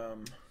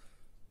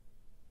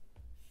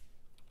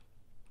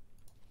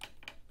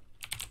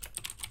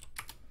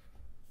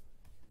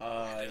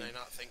Why did I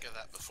not think of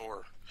that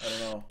before? I don't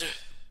know.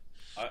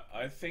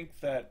 I think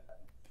that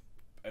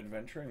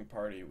adventuring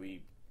party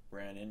we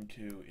ran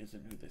into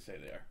isn't who they say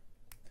they are.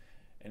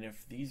 And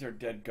if these are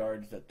dead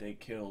guards that they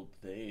killed,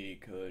 they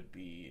could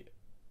be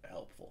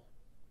helpful.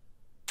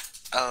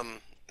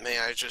 May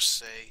I just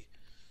say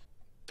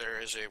there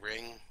is a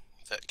ring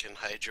that can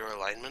hide your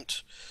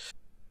alignment,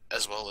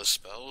 as well as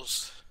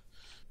spells.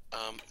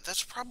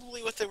 That's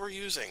probably what they were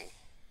using.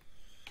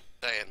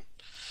 Diane.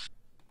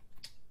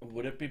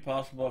 Would it be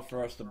possible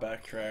for us to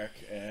backtrack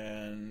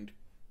and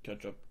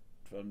catch up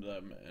from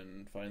them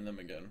and find them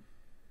again?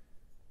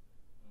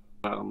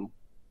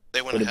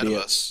 They went Would it ahead be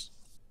of a- us.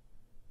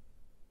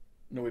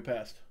 No, we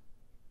passed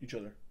each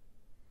other.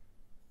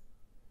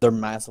 They're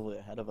massively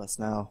ahead of us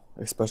now,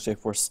 especially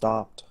if we're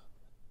stopped.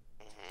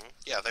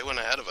 Yeah, they went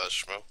ahead of us,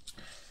 Shmoo.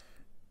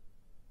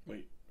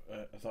 Wait,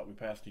 I thought we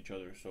passed each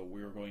other, so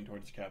we were going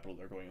towards the capital.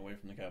 They're going away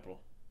from the capital.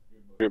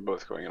 You're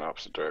both going in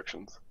opposite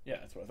directions. Yeah,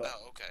 that's what I thought.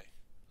 Oh, okay.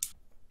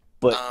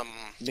 But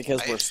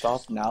because I- we're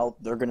stopped now,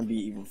 they're going to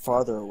be even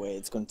farther away.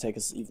 It's going to take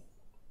us even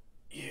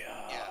Yeah,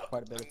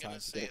 quite a bit I'm of time gonna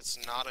to say get.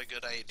 it's not a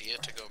good idea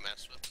to go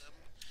mess with them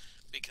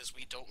because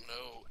we don't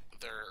know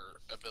their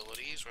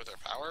abilities or their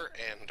power,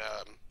 and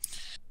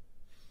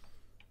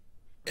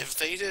if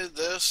they did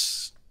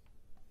this,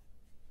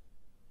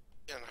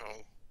 you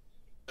know,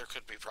 there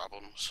could be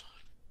problems.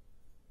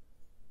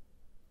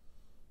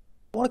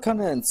 I want to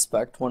kind of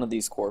inspect one of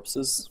these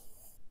corpses.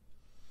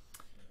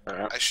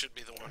 Alright. I should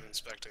be the one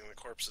inspecting the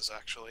corpses,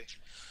 actually.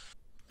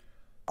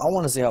 I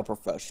want to see how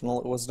professional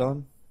it was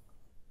done.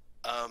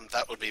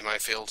 That would be my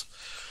field.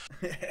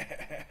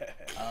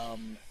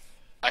 Um,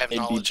 I have it'd be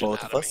knowledge both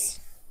of anatomy. us.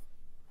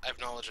 I have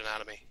knowledge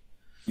anatomy.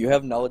 You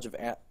have knowledge of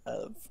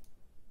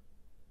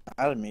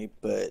anatomy,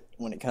 but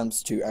when it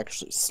comes to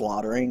actually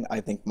slaughtering,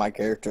 I think my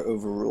character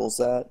overrules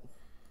that.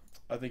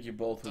 I think you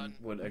both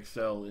would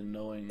excel in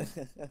knowing.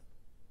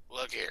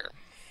 Look here.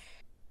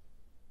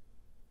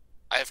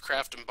 I have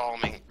craft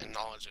embalming and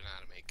knowledge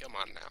anatomy. Come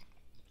on now.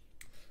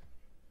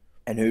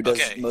 And who does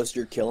Okay. most of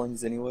your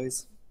killings,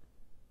 anyways?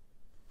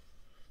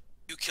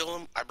 You kill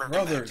him, I bring him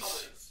back to Brothers,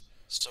 life.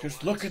 So just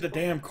what? look at the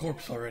damn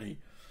corpse already.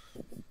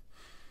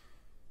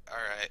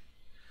 Alright.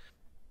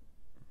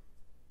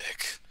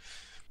 Dick.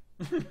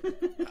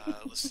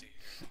 Let's see.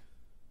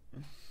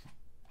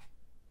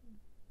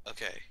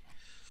 Okay.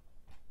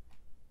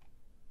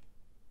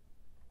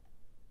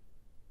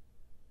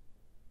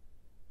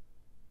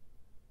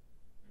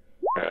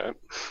 Alright.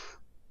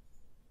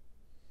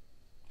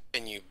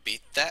 Can you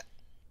beat that?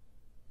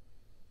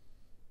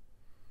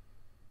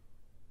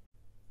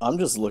 I'm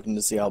just looking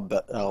to see how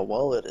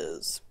well it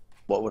is.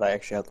 What would I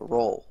actually have to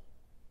roll?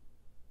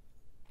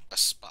 A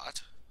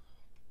spot?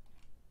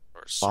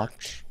 Or a Spot?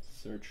 search?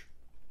 Search.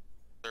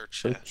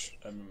 Search,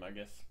 yeah. I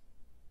guess.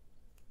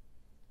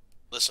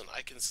 Listen,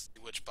 I can see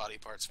which body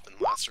parts have been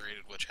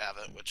lacerated, which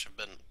haven't, which have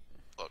been...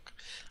 Look,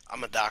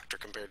 I'm a doctor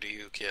compared to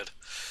you, kid.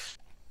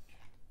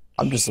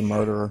 I'm just a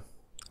murderer.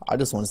 I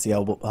just want to see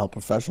how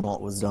professional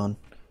it was done.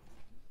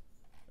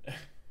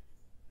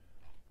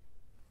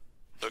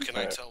 So can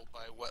I Right. tell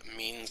by what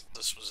means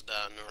this was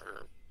done,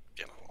 or,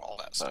 you know, all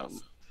that stuff?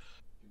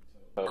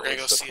 Oh, We're gonna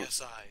go it's definitely-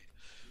 CSI.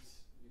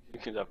 You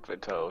can definitely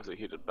tell it was a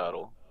heated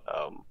battle.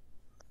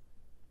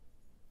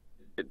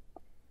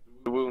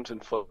 The wounds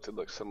inflicted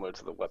look similar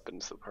to the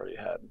weapons the party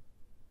had.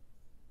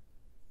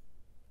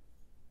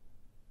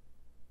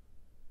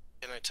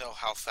 Can I tell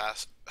how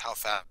fast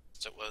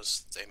it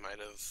was they might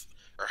have,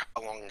 or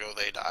how long ago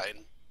they died?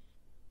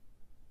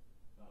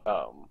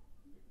 I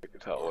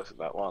could tell it wasn't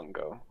that long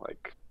ago,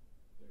 like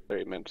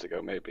 30 minutes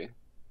ago, maybe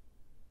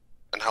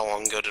And how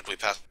long ago did we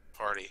pass the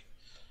party?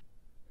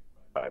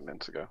 5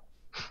 minutes ago.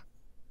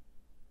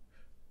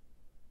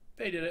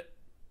 They did it.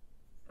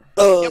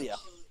 Oh, Yep. yeah.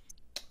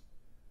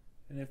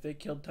 And if they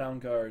killed town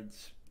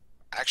guards,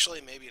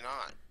 Actually, maybe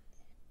not.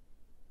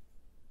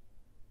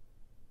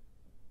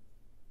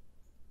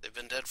 They've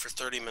been dead for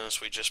 30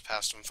 minutes, we just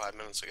passed them 5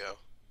 minutes ago.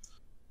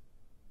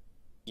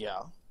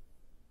 Yeah.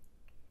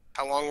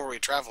 How long were we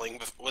traveling?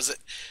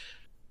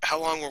 How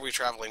long were we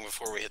traveling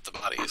before we hit the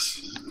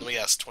bodies? Let me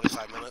guess,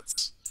 25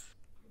 minutes?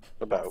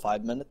 About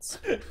 5 minutes?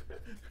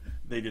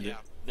 they did Yeah.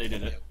 it. They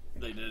did it. Yep.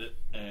 They did it.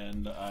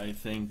 And I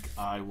think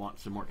I want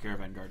some more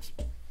caravan guards.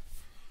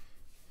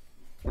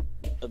 I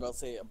was about to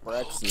say,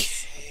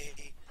 Abraxas.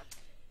 Okay.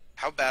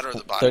 How bad are the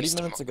 30 bodies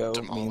minutes ago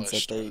means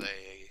that demolished?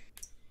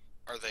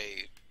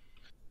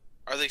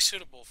 Are they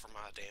suitable for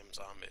my damn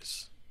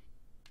zombies?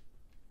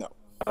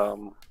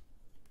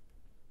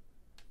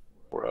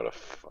 We're out of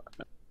 5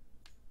 minutes.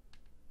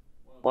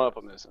 One of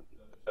them isn't.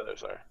 The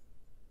others are.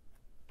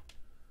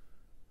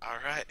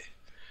 Alright.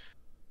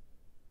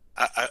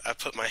 I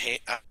put my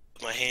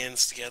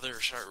hands together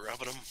and start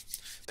rubbing them.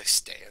 They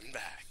stand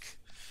back.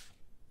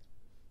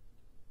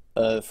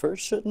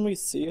 First, shouldn't we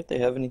see if they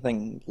have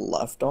anything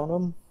left on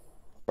them?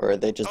 Or are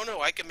they just Oh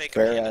no, I can make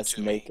them bare hand it ass to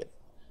me. naked?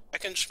 I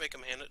can just make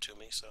them hand it to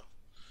me, so.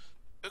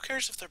 Who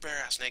cares if they're bare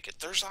ass naked?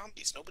 They're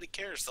zombies. Nobody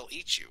cares. They'll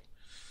eat you.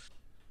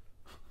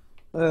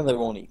 They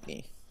won't eat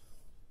me.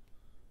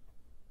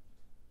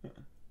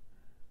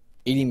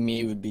 Eating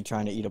me would be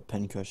trying to eat a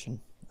pincushion.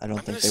 I don't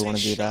I'm think gonna they say want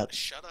to do that.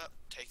 Shut up,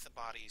 take the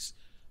bodies,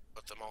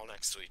 put them all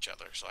next to each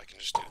other so I can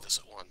just do this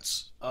at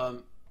once.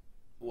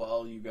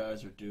 While you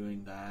guys are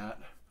doing that,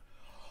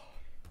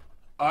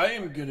 I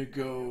am gonna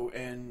go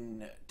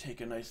and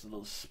take a nice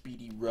little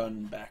speedy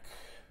run back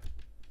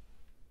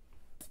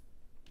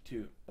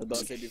to. I was about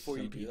to say, before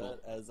you some do people.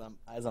 that,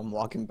 as I'm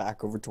walking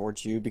back over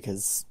towards you,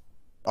 because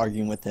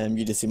arguing with him,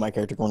 you just see my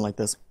character going like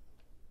this.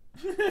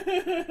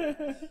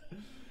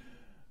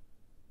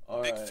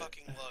 All Big right.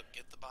 fucking lug,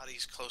 get the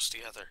bodies close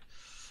together.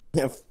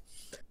 Yep.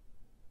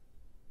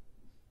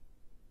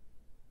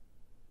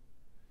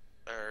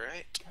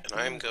 Alright, and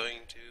I'm going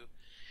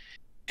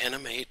to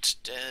animate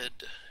dead.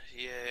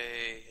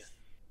 Yay.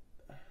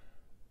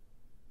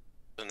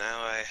 So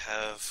now I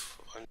have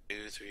 1,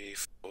 2, 3,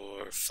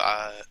 4,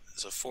 5.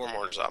 So 4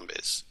 more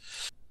zombies.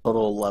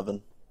 Total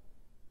 11.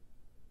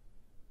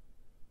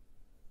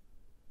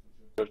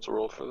 There's a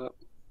roll for that.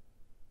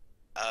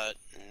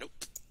 Nope.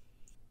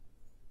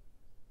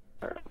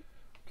 Okay.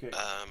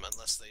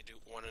 Unless they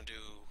want to do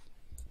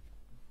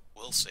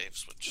will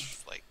saves, which,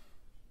 like,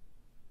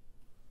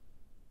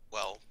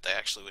 well, they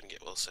actually wouldn't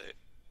get will saves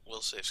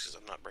because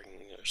I'm not bringing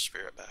their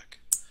spirit back.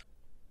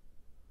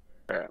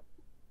 Alright.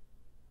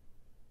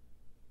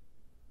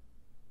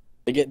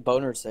 They get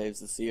boner saves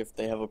to see if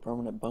they have a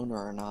permanent boner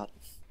or not.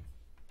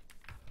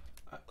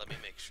 Let me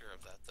make sure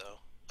of that,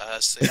 though.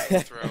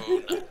 Saving throw.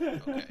 No.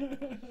 Okay.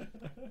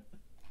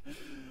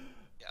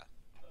 Yeah.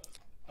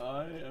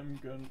 I am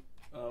gonna.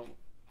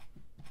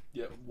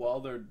 Yeah. While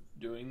they're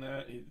doing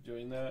that, he's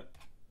doing that.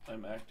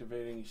 I'm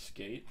activating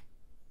skate,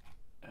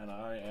 and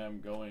I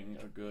am going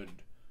a good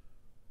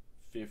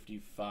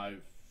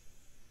 55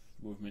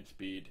 movement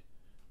speed.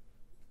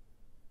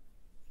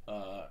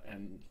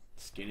 And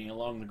skating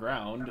along the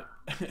ground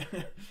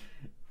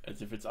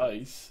as if it's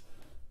ice.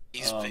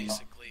 He's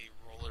basically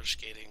roller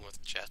skating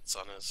with jets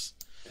on his.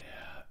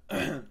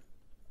 Yeah.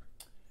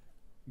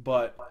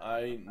 But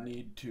I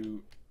need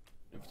to,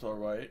 if it's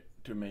alright,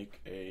 to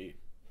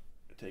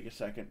take a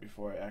second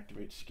before I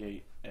activate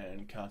skate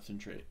and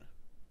concentrate.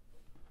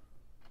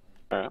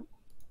 Alright.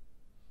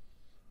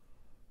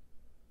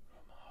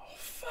 Oh,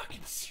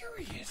 fucking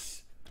serious.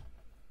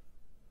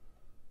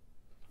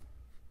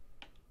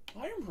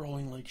 I'm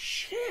rolling like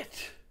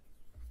shit.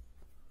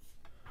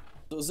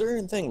 So is there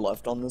anything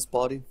left on this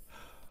body?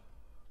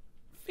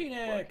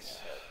 Phoenix.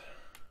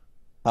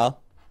 Huh?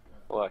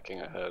 Lacking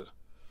ahead.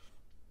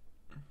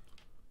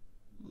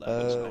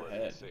 Lacking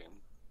ahead.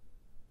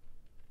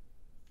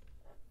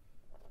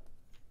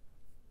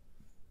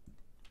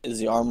 Is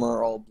the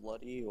armor all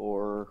bloody,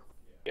 or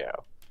Yeah.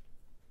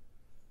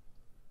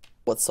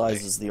 what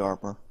size is the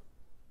armor?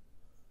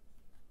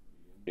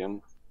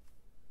 Medium.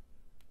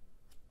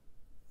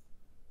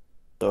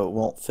 So it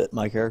won't fit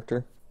my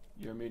character?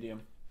 You're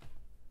medium.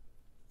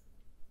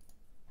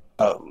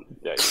 Oh.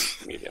 Yeah,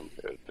 medium.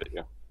 It would fit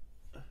you.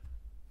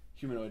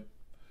 Humanoid.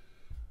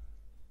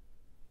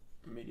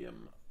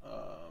 Medium.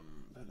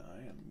 Then I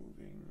am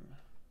moving.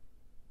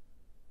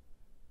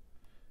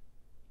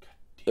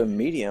 The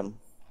medium?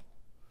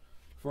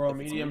 For a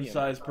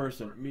medium-sized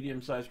person,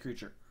 medium-sized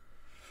creature.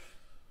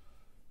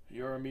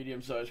 You're a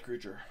medium-sized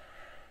creature.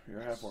 You're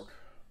a half-orc.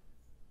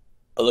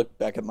 I look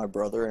back at my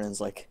brother and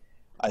it's like,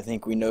 I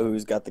think we know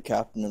who's got the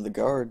captain of the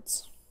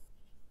guards.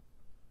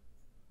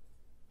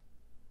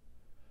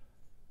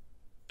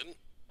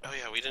 Oh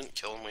yeah, we didn't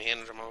kill him. We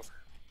handed him over.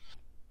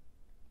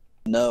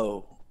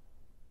 No.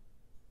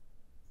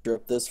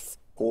 Strip this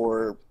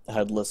poor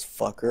headless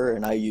fucker,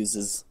 and I use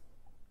his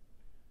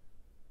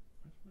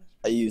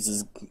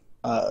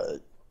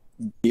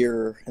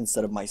gear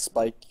instead of my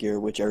spike gear,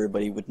 which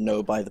everybody would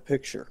know by the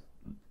picture.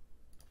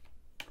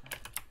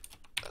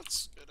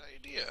 That's a good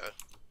idea.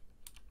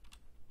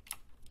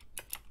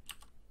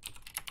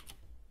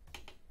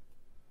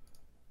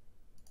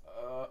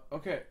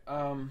 Okay,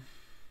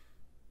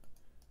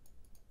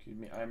 excuse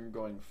me, I'm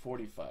going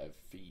 45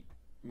 feet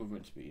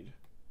movement speed,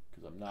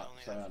 because I'm not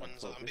only have one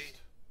psionic zombie?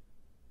 focused.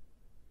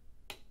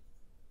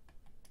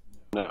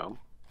 No.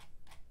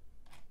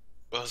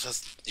 Well,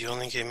 you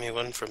only gave me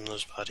one from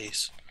those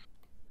bodies.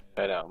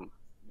 And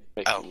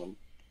making Oh. them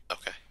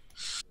Okay.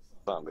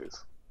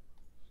 zombies.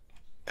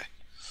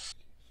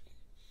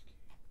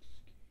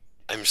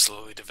 I'm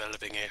slowly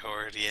developing a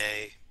horde,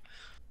 yay.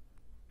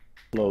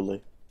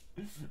 Slowly.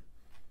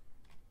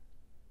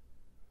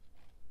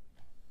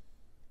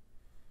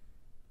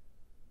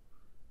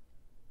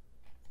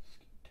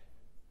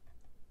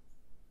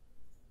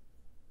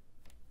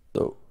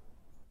 So,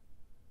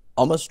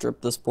 I'm gonna strip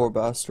this poor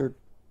bastard.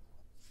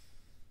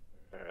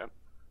 Alright. You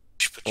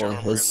should put your Or armor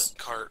in his- the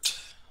cart.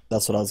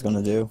 That's what I was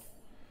gonna do.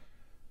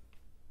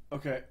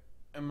 Okay,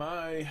 am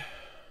I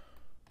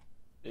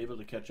able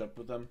to catch up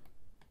with them?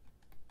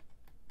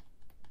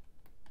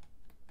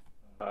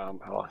 How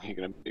long are you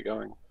gonna be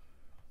going?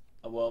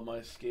 Well,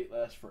 my skate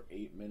lasts for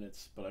 8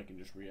 minutes, but I can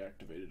just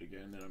reactivate it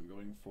again, and I'm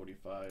going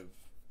 45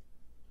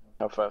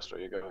 How fast are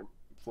you going?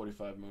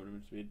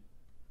 movement speed.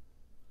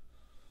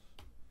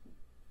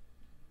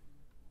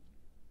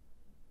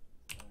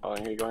 How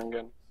long are you going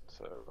again?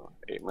 So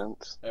 8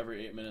 minutes.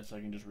 Every 8 minutes, I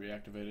can just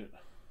reactivate it.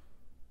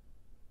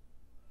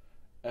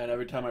 And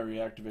every time I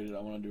reactivate it, I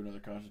want to do another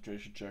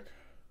concentration check.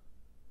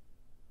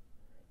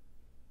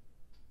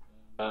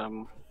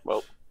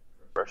 Well,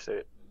 first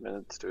 8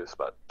 minutes, do a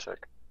spot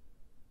check.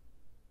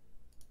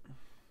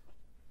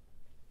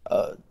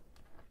 Do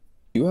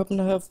you happen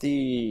to have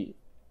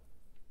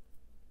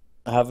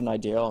an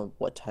idea on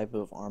what type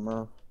of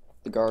armor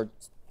that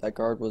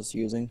guard was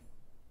using?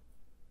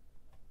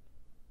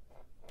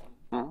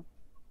 Hmm?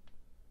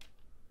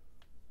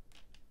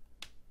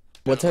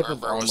 What type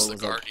of armor was the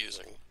was guard it?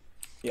 using?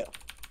 Yeah.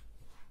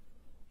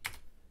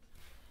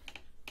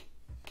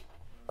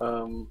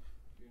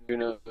 You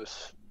know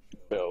this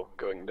bill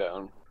going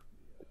down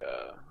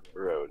the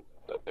road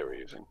that they were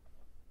using.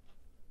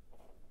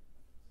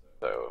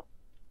 So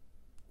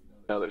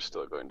now they're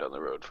still going down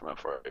the road from how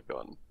far I've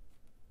gone.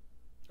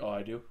 Oh,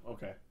 I do?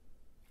 Okay.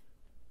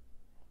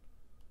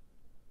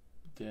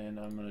 Then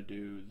I'm gonna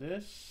do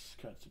this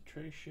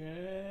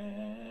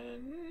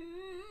concentration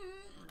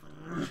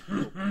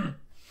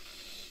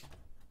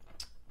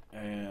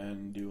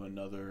and do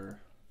another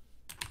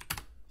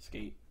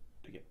skate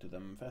to get to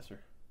them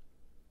faster.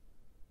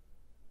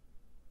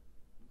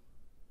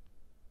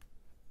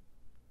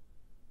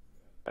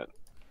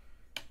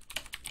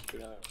 Do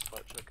another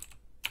spot check.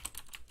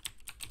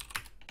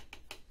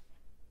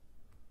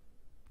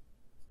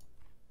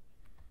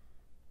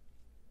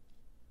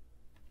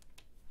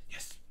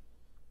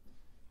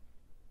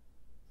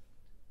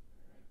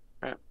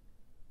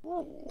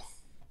 Ooh.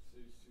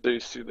 So you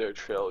see their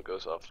trail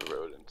goes off the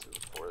road into the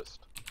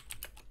forest.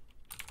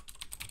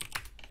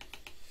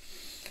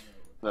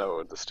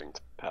 No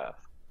distinct path.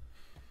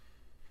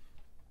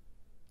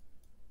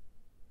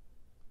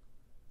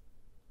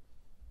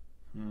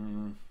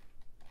 Hmm.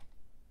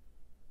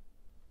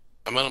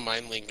 I'm gonna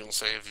mind link and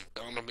say, have you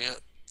found them yet?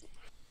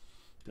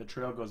 The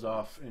trail goes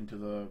off into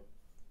the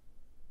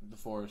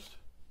forest.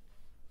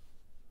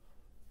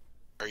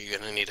 Are you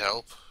gonna need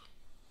help?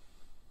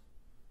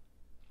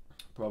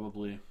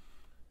 Probably.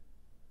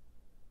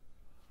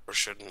 Or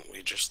shouldn't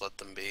we just let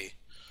them be?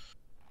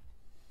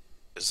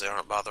 Because they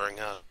aren't bothering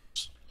us.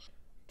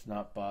 It's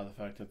not the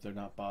fact that they're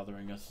not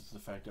bothering us. It's the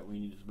fact that we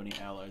need as many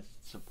allies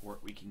and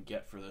support we can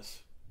get for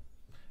this.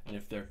 And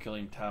if they're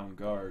killing town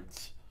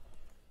guards,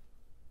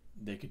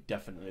 they could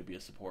definitely be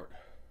a support.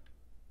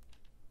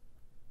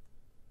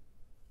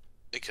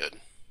 They could.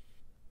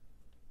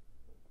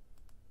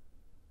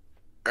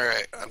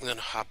 Alright, I'm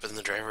gonna hop in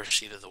the driver's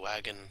seat of the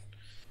wagon.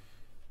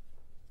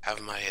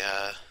 Have my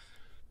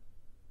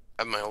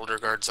older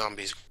guard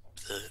zombies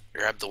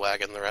grab the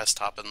wagon, the rest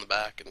hop in the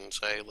back and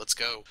say, let's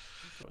go.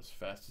 Go as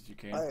fast as you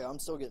can. Hey, I'm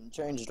still getting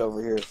changed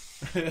over here.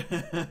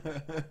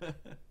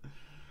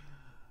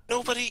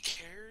 Nobody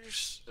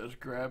cares. Just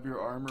grab your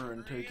armor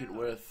and take it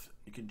with.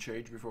 You can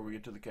change before we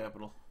get to the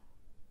capital.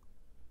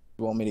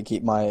 You want me to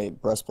keep my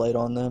breastplate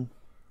on then?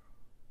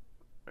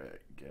 I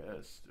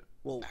guess.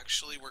 Well,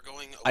 Actually, we're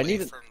going I away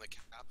need from the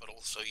capital,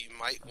 so you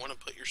might want to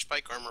put your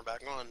spike armor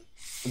back on.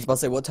 I was about to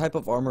say, what type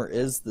of armor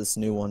is this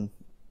new one?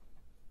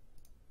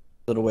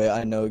 So the way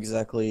I know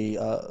exactly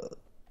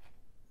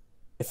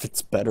if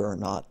it's better or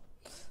not.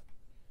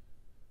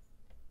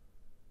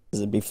 Because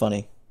it'd be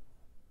funny.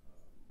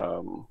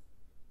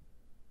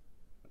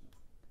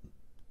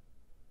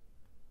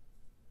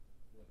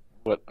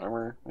 What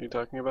armor are you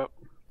talking about?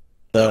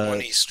 The one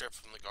he stripped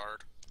from the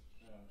guard.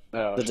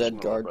 No, The it's just dead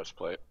normal guard.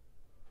 breastplate.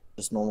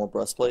 Just normal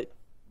breastplate.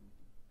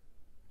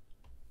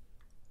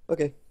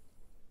 Okay.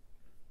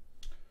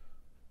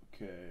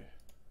 Okay.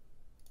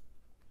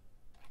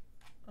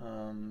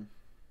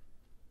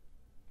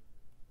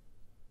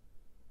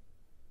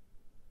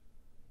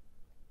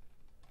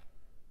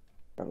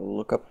 Gotta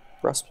look up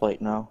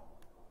breastplate now.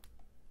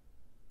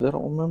 I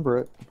don't remember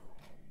it.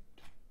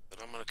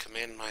 But I'm gonna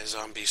command my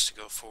zombies to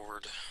go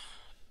forward.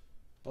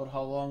 But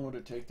how long would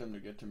it take them to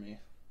get to me?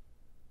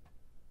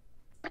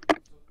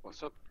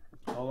 What's up?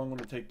 How long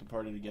would it take the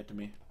party to get to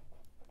me?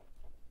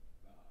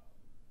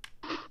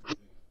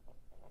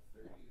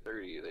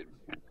 30, they'd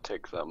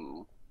take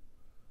them.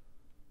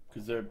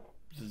 Because they're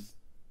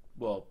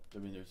well, I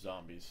mean, they're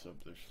zombies, so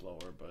they're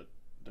slower, but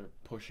they're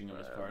pushing them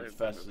as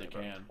fast as they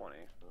can. 20.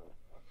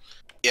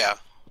 Yeah.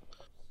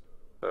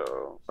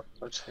 So,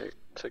 let's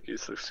take you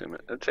through soon.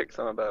 It takes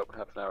them about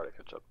half an hour to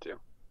catch up to you.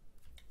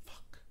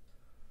 Fuck.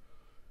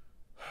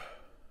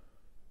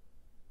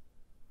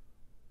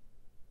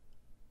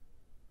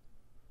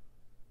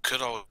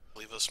 Could all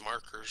leave us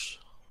markers.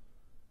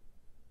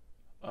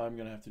 I'm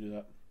gonna have to do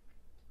that.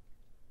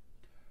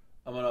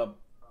 I'm gonna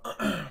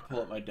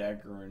pull up my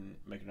dagger and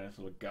make a nice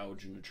little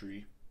gouge in the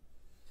tree.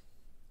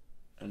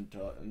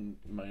 And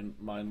my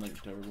mind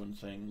link to everyone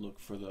saying, look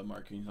for the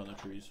markings on the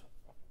trees.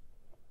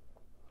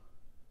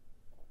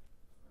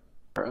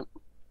 Alright.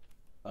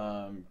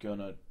 I'm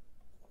gonna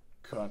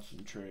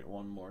concentrate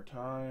one more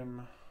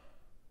time.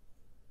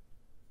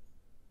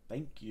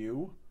 Thank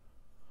you.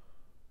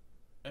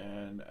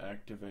 And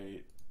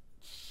activate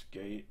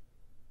skate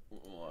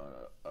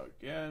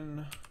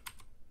again.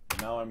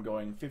 Now I'm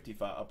going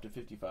 55 up to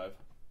 55.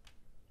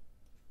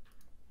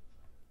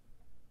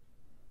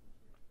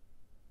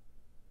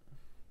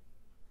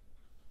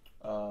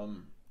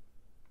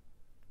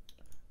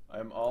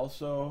 I'm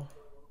also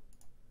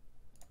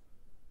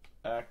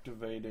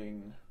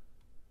activating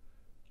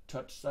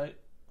touch sight,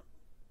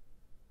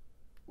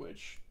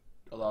 which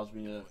allows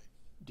me to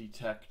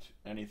detect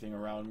anything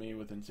around me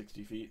within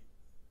 60 feet.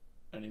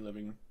 Any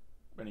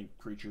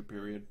creature,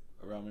 period,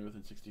 around me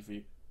within 60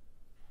 feet.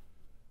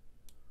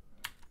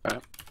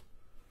 Alright.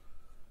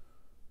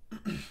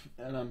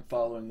 And I'm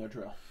following their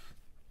trail.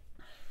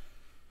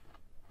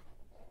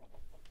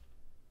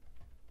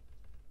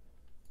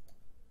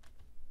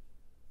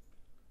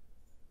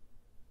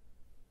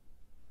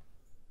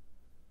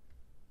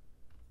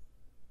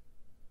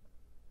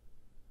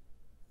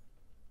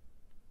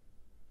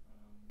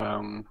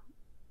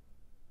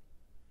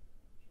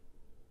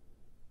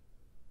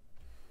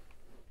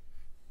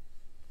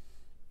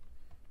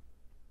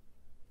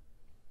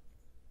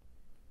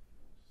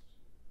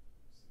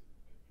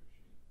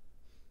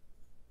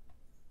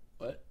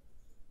 What?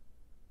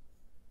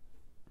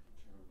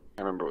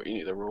 I remember what you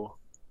need to roll.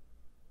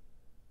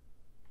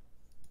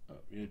 Oh,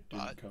 it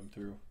didn't come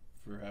through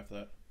for half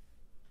that.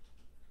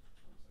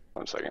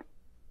 1 second.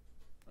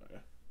 Okay.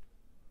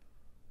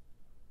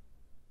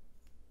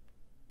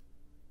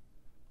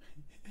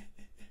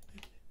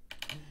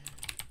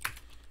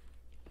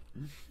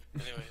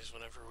 Anyways,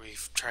 whenever we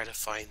try to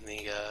find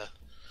the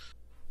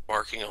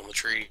marking on the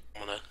tree,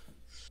 I'm gonna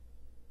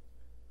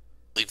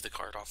leave the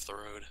cart off the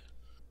road.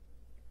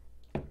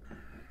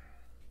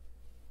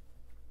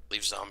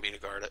 leave zombie to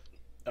guard it.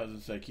 I was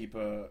gonna say keep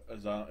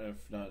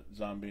if not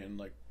zombie and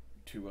like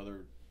 2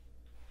 other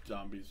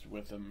zombies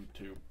with him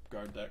to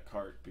guard that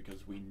cart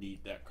because we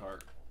need that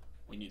cart.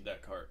 We need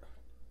that cart.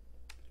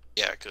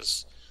 Yeah,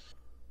 because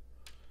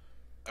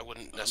I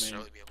wouldn't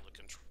necessarily be able to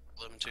control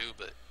them too,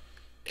 but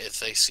if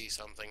they see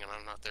something and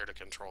I'm not there to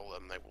control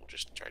them, they will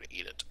just try to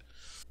eat it.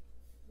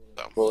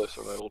 So. Roll a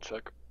survival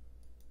check.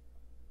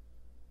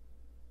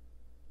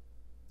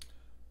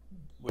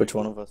 Which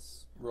one of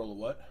us? Roll a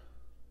what?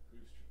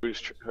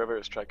 Whoever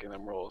is tracking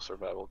them, roll a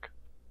survival.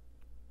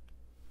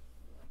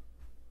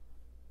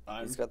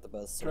 He's got the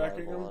best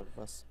tracking survival him? out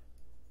of us.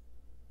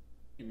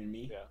 You mean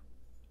me? Yeah.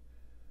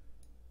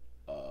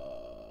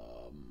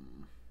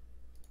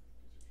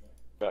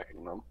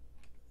 Tracking them.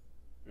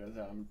 Because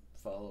I'm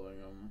following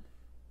them.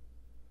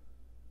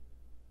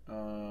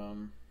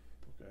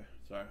 Okay.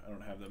 Sorry, I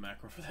don't have the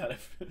macro for that. I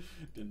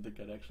didn't think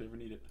I'd actually ever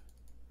need it.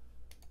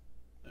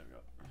 There we go.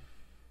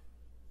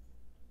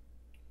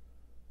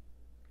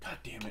 God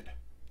damn it.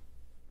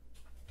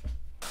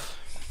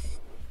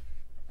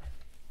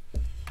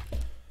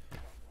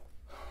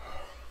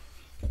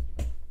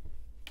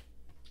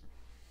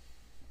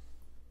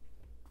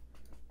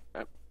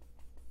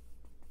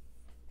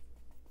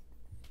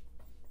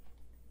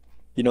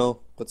 You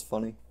know what's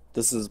funny?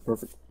 This is a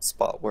perfect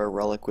spot where a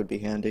relic would be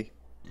handy.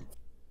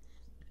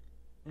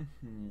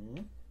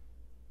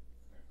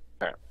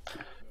 Alright.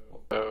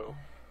 So,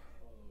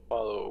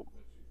 follow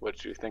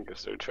what you think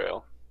is their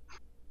trail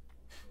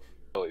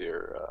until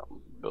your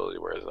ability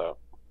wears out.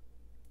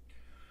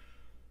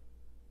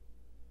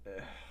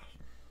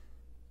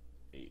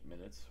 8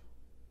 minutes.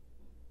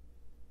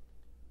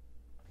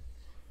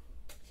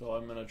 So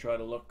I'm gonna try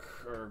to look,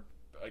 or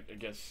I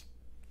guess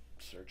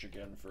search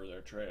again for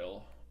their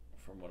trail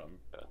from what I'm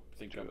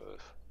thinking.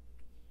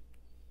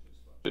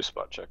 Do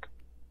spot check.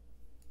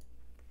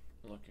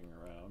 Looking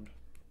around.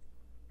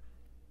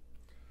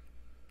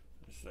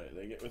 Just say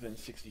they get within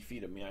 60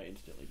 feet of me, I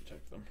instantly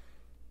detect them.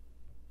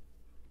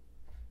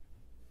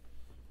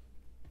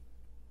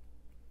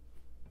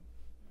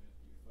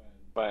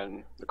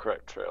 Find the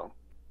correct trail.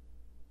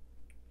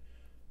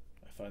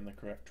 I find the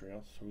correct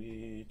trail.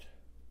 Sweet.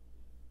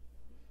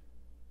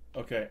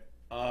 Okay.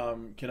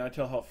 Can I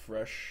tell how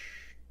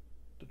fresh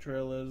the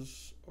trail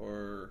is,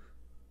 or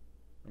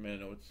I mean, I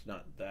know it's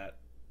not that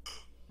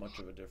much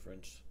of a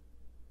difference.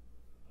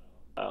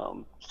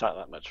 It's not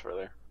that much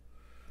further.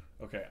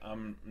 Okay,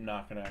 I'm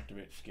not gonna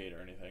activate skate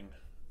or anything,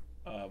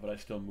 but I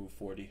still move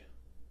 40.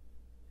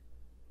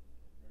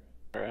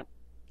 Alright.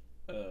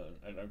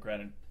 And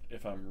granted,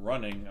 if I'm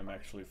running, I'm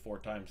actually 4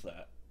 times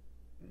that.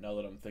 Now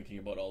that I'm thinking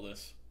about all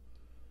this.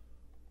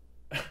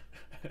 So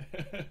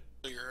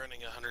you're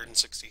running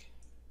 160.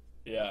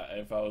 Yeah,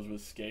 if I was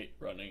with skate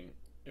running,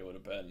 it would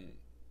have been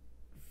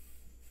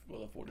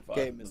a 45.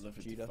 Okay, It was a Mr.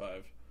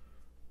 55.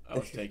 I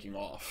was taking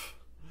off.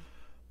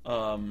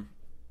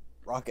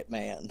 Rocket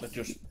Man. But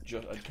just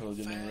I totally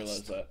didn't even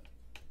realize that.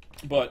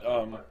 But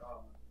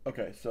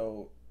okay,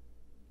 so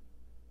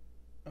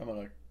I'm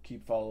gonna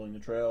keep following the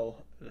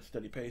trail at a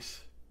steady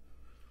pace.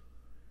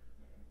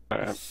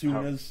 As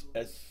soon as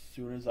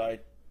I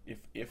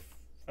if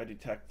I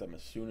detect them,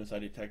 as soon as I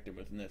detect them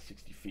within that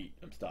 60 feet,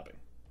 I'm stopping.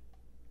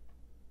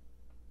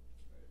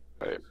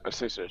 Right. As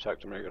soon as you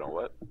detect them, you're gonna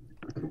what?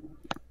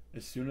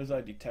 As soon as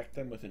I detect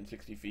them within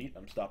 60 feet,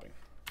 I'm stopping.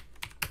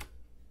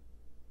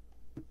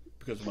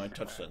 Because of my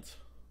touch sense.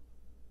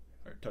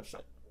 Or touch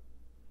set.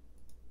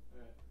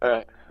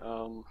 Alright,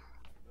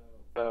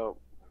 about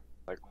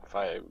like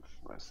 5.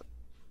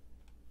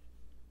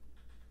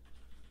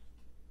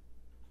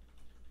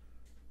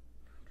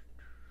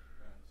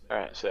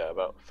 Alright, so yeah,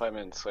 about 5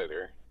 minutes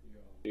later,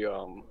 you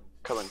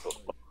come into a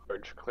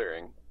large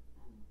clearing.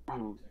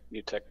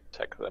 You tech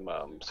them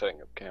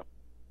setting up camp.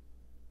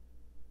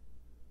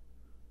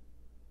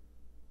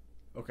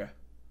 Okay.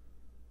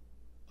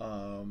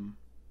 I'm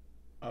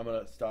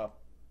gonna stop.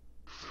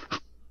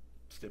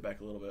 Step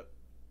back a little bit.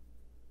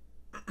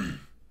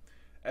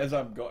 As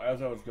I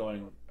was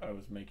going, I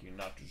was making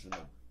notches in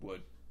the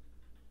wood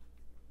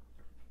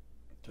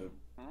to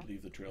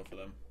leave the trail for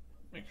them.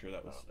 Make sure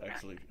that was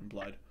actually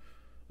implied.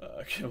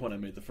 When I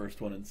made the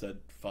first one and said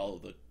follow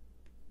the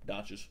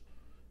notches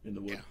in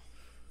the wood. Yeah.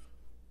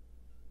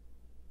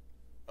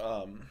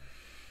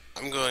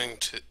 I'm going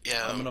to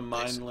I'm gonna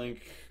mind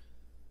link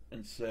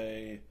and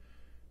say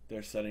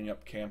they're setting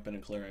up camp in a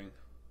clearing.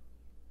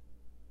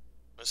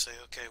 I say,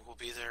 okay, we'll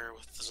be there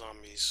with the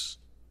zombies.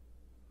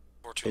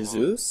 For too long.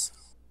 Jesus?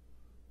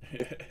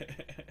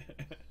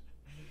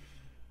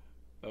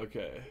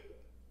 Okay.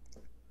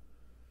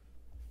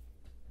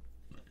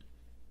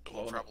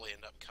 We'll probably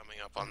end up coming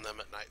up on them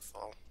at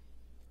nightfall.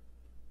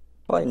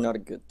 Probably not a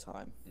good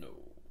time. No.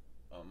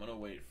 I'm gonna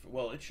wait for,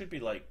 well, it should be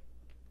like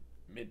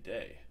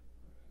midday.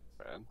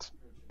 And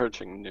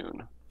approaching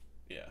noon.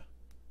 Yeah.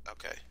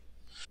 Okay.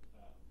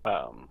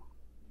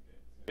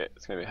 Yeah,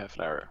 it's gonna be half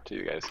an hour till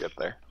you guys get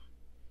there.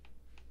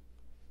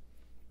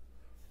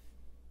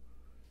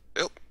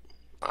 Yep.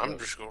 I'm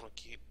just gonna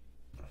keep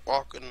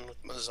walking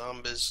with my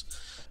zombies,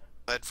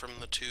 aside from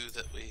the 2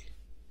 that we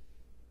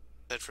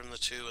aside from the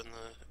two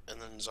and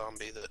then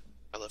zombie that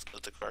I left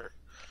with the cart.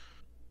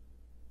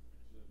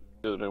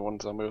 The other one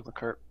zombie with the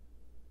cart.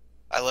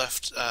 I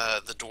left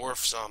the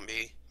dwarf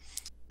zombie,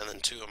 and then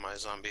two of my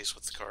zombies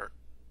with the cart.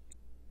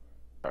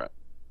 All right.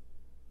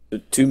 The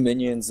 2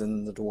 minions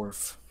and the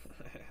dwarf.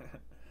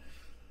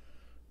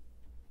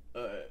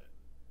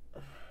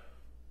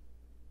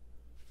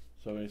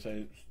 So I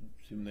say,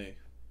 assume they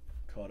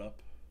caught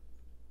up.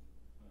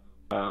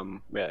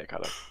 Yeah, I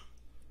caught up.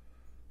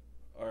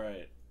 All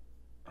right.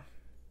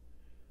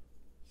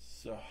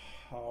 So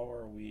how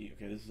are we?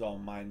 Okay, this is all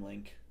mind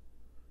link.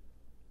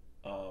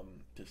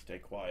 To stay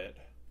quiet.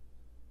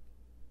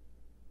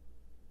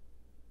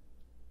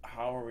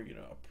 How are we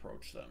gonna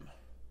approach them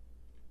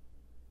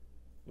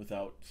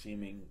without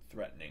seeming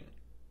threatening?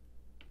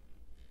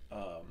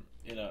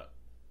 In a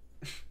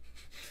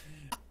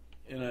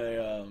in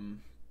a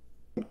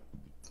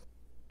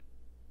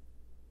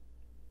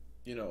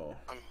you know.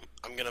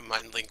 I'm gonna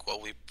mind link while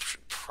we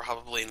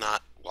probably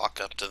not walk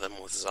up to them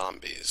with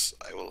zombies.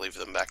 I will leave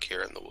them back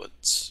here in the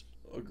woods.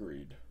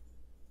 Agreed.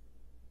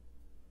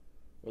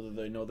 Whether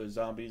they know they're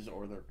zombies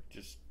or they're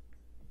just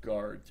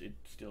guards, it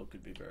still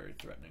could be very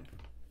threatening.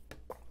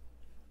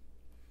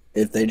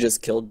 If they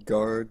just killed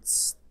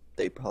guards,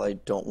 they probably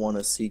don't want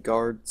to see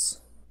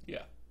guards.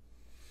 Yeah.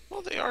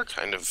 Well, they are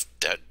kind of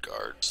dead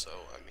guards, so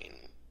I mean,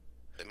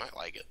 they might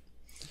like it.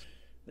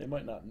 They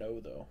might not know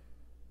though.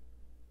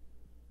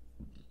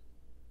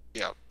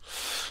 Yeah.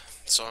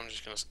 So I'm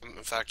just gonna.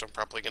 In fact, I'm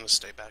probably gonna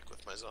stay back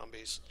with my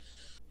zombies.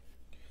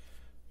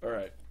 All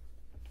right.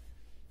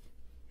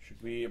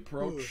 Should we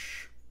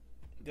approach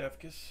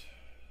Davkis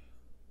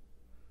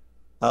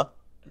Huh?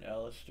 and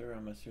Alistair?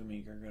 I'm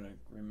assuming you're gonna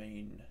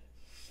remain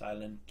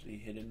silently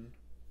hidden,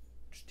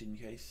 just in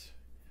case.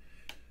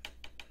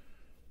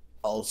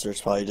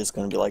 Alistair's probably just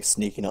going to be like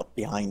sneaking up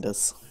behind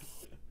us.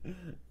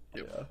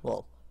 Yeah.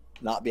 Well,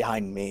 not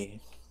behind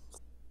me.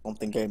 Don't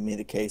think gave me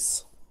the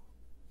case.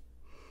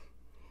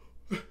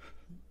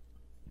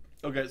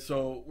 Okay,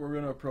 so we're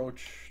gonna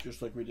approach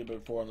just like we did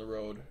before on the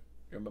road.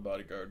 You're my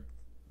bodyguard.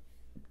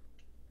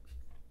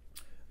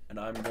 And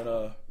I'm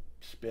gonna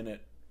spin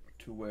it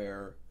to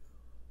where,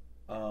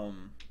 well,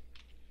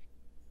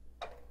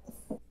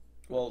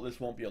 this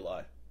won't be a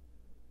lie.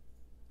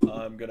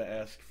 I'm gonna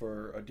ask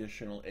for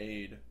additional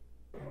aid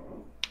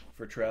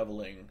for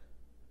traveling,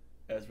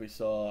 as we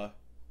saw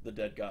the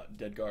dead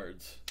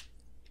guards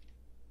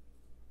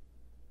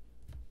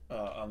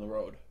on the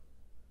road.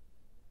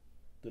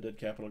 The dead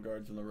Capitol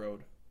guards on the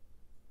road.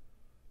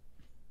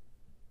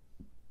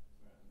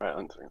 Right,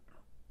 one second.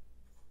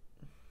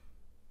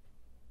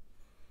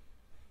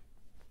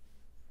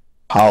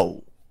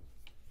 How?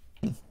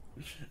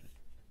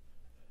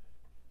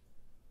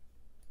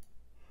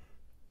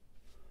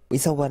 We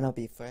still wanna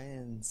be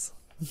friends.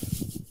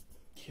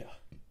 Yeah.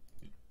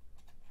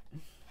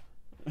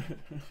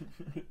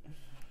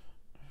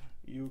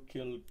 You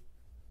kill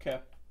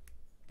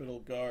Capitol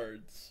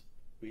guards.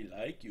 We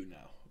like you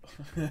now.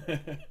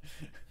 Right.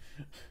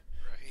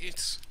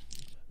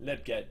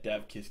 Let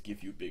Davkis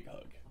give you big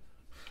hug.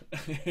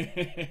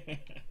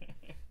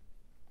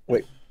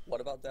 Wait,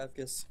 what about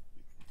Davkis?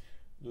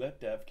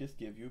 Let Davkis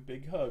give you a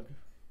big hug.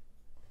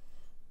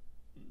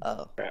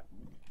 Oh,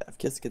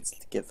 Davkis gets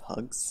to give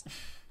hugs?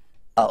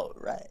 Oh,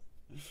 right.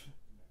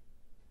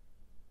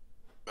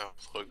 Oh,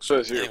 looks So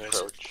as you anyways.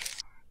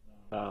 approach,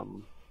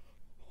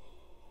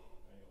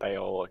 they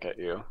all look at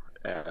you,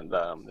 and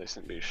they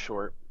seem to be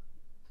short.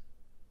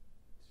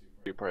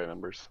 Few party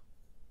members.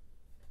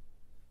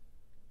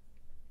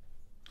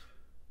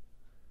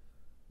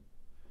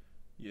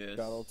 Yes.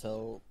 God'll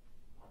tell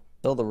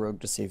the rogue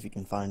to see if he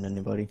can find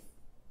anybody.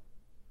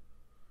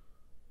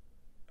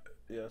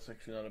 Yeah, that's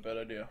actually not a bad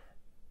idea.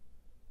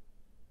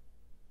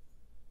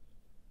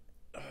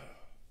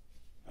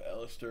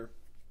 Alistair,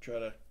 try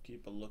to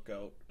keep a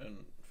lookout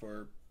and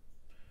for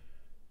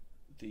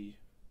the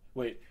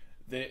wait.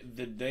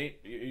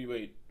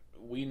 Wait.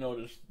 We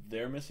noticed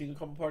they're missing a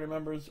couple party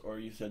members, or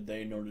you said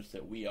they noticed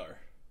that we are.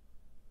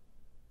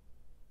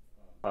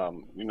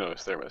 You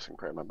notice they're missing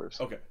party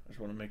members. Okay, I just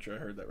want to make sure I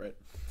heard that right.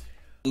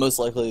 Most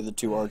likely the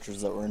 2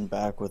 archers that were in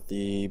back with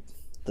the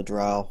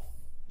drow.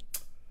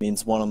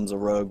 Means one of them's a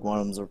rogue, one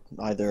of them's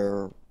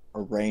either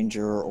a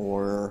ranger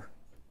or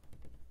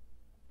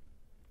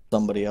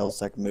somebody else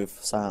that can move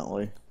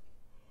silently.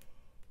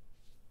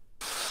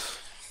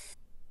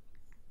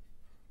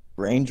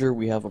 Ranger,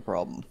 we have a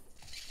problem.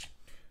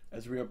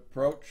 As we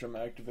approach, I'm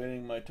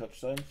activating my touch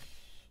sense.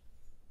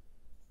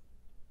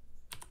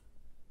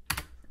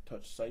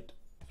 Touch sight,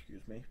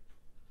 excuse me.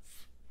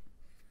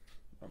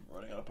 I'm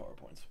running out of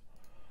PowerPoints.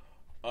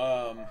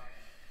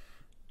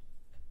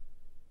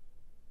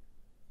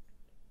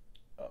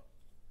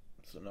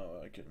 So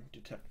now I can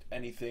detect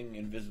anything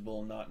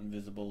invisible, not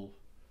invisible,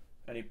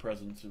 any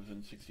presence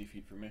within 60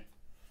 feet from me.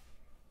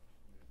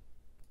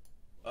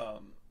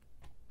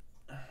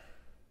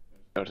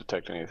 Don't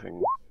detect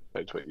anything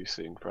besides what you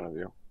see in front of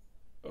you.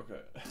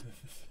 Okay.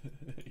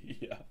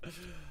 Yeah.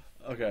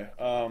 Okay.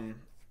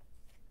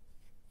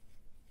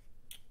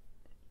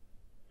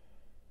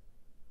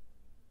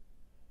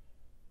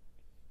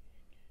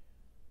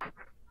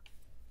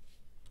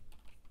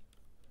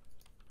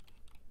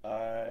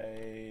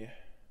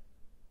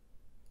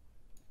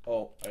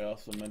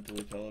 also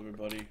mentally tell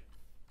everybody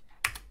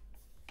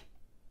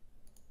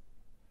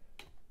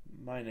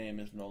my name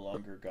is no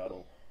longer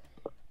Gottle.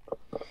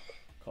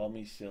 Call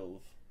me Sylv.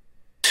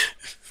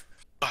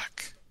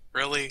 Fuck.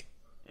 Really?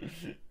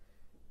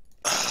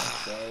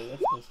 Sorry, that's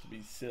supposed to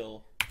be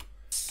Syl.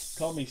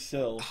 Call me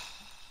Syl.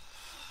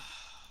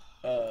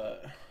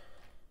 If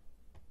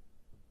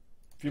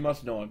you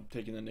must know, I'm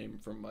taking the name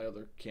from my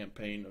other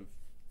campaign of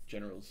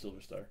General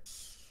Silverstar.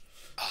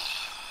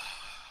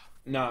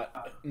 Not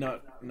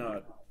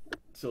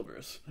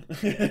Silverus.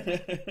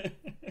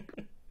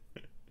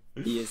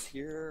 He is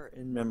here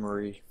in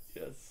memory.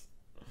 Yes.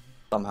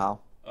 Somehow.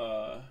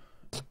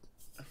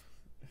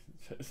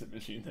 It's a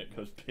machine that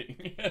goes ping.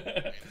 He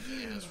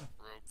has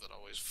rogue that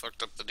always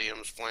fucked up the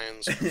DM's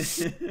plans.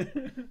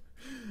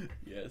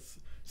 Yes.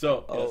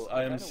 So, yes,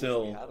 I am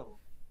Syl, Had him.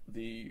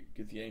 the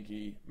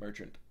Githyanki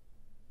merchant.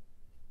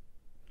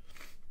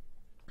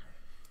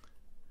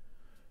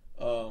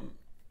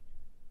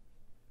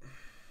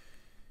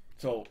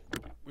 So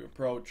we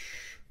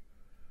approach,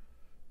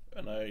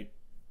 and I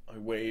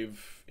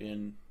wave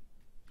in,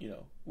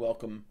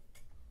 welcome,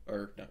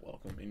 or not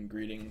welcome, in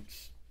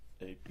greetings,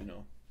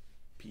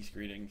 peace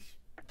greetings.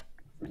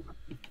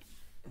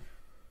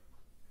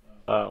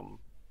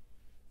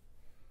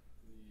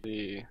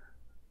 The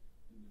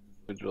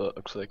individual that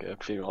looks like a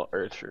female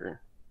archer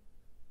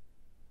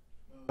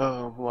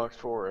walks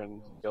forward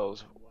and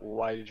yells,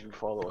 "Why did you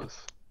follow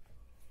us?"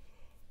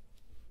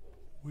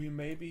 We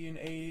may be in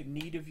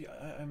need of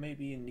I may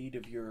be in need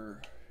of your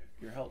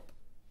help.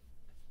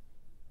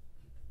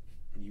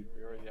 We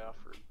already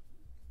offered.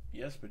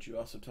 Yes, but you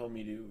also told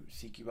me to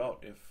seek you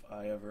out if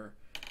I ever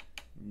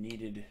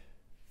needed,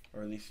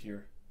 or at least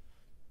your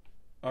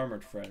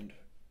armored friend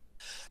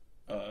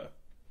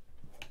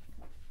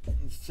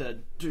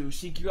said to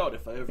seek you out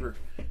if I ever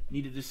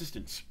needed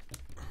assistance.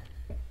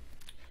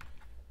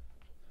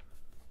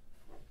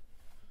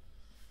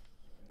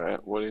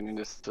 Alright, what do you need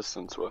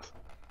assistance with?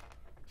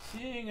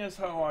 Seeing as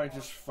how I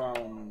just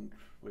found...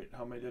 Wait,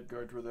 how many dead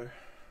guards were there?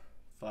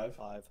 5?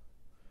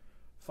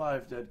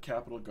 5 dead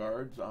Capitol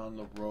guards on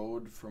the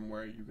road from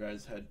where you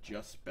guys had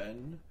just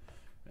been.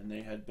 And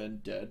they had been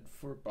dead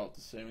for about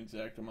the same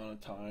exact amount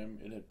of time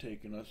it had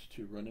taken us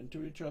to run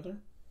into each other.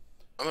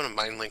 I'm gonna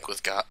mind link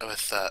with Syl and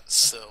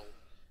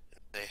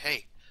say,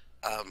 hey,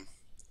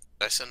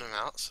 I sent him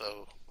out,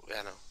 so,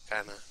 kind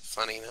of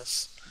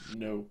funniness.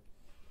 No.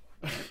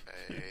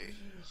 Hey.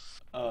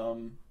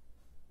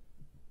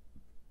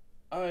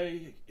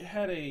 I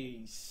had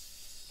a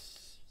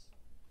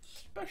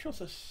special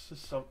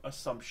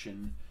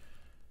assumption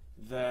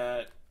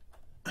that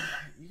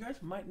you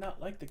guys might not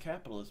like the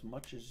Capitol as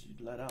much as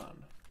you'd let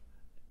on.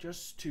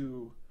 Just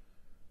to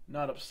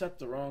not upset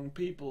the wrong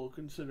people,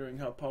 considering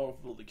how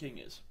powerful the king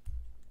is.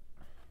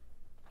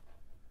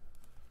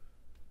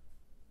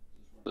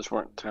 Those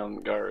weren't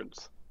town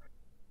guards.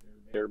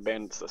 They were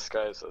bandits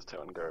disguised as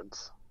town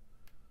guards.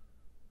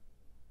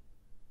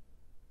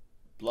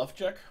 Bluff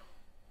check?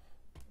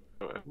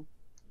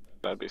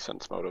 That'd be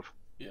sense motive.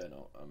 Yeah,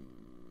 no,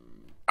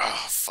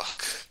 Oh,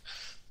 fuck.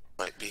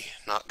 Might be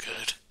not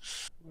good.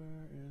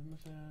 Where is my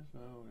sense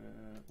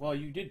motive? Well,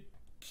 you did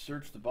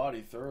search the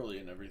body thoroughly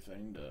and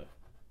everything to...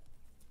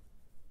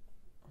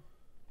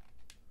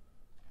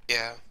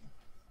 Yeah.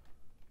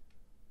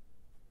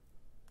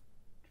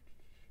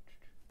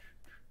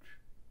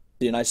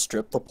 Didn't I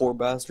strip the poor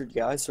bastard?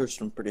 Yeah, I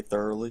searched him pretty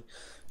thoroughly.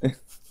 Yeah.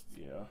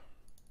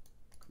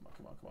 Come on,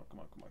 come on, come on, come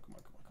on, come on, come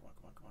on, come on,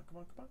 come on, come on, come on, come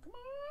on, come on, come on.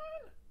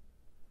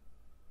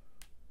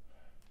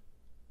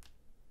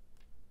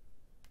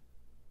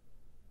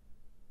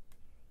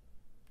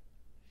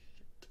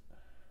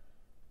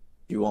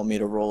 You want me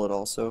to roll it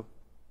also?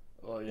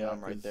 Well, yeah,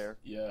 I'm right 'cause, there.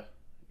 Yeah,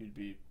 you'd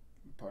be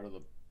part of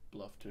the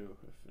bluff too,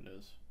 if it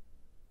is.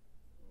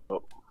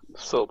 Oh,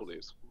 still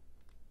believes.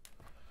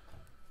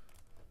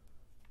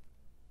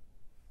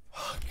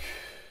 Fuck.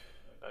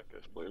 That guy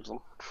believes him.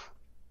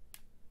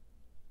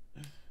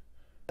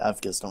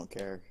 Avgis don't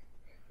care.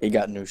 He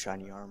got new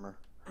shiny armor.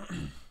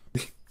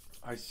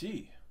 I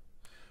see.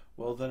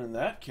 Well, then in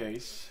that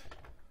case,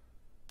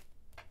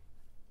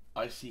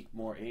 I seek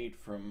more aid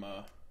from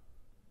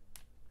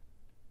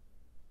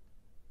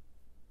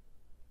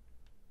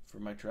for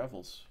my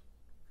travels,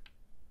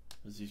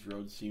 as these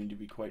roads seem to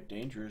be quite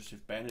dangerous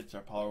if bandits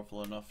are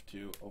powerful enough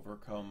to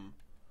overcome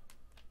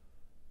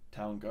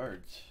town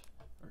guards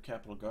or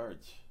capital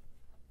guards.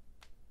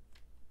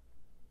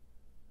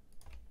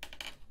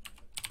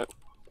 You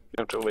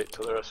have to wait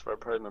till the rest of our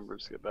party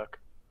members get back.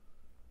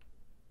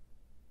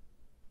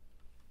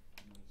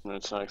 And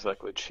it's not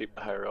exactly cheap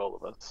to hire all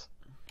of us.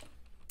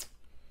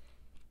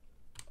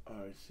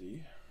 I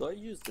see. Do I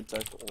use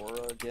detect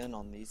aura again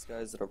on these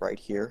guys that are right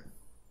here?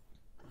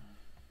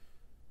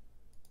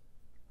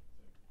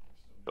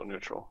 Still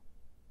neutral.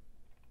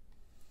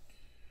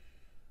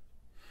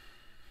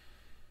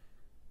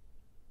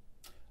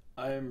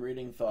 I am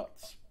reading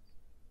thoughts.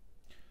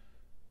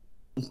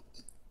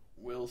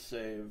 Will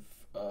save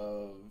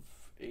of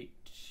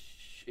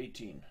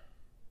 18.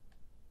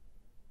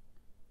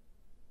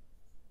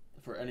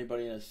 for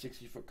anybody in a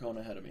 60-foot cone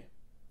ahead of me.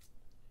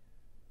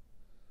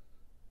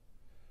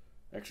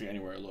 Actually,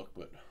 anywhere I look,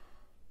 but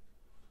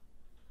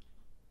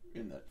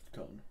in that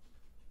cone.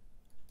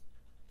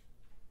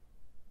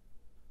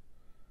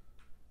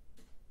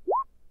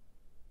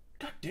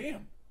 God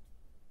damn!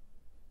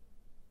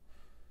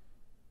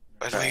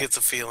 I think it's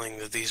a feeling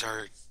that these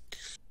are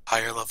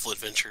higher level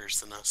adventurers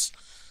than us.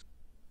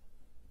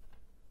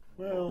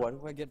 Well, Why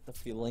do I get the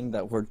feeling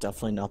that we're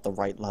definitely not the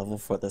right level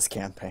for this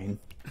campaign?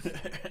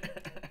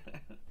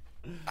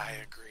 I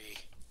agree.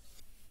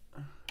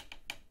 I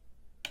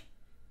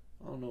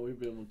don't know, we'd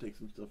be able to take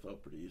some stuff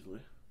out pretty easily.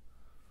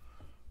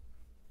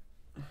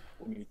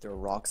 When you throw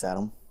rocks at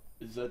them.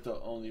 Is that the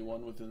only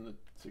one within the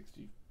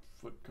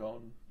 60-foot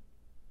cone?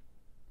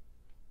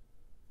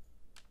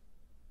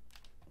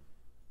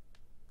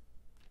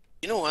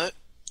 You know what?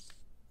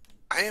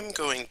 I am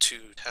going to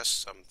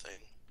test something.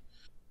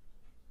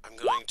 I'm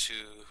going to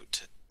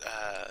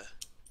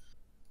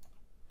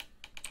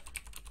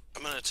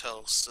I'm going to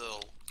tell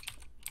Syl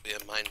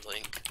via mind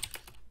link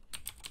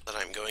that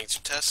I'm going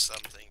to test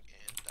something,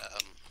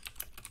 and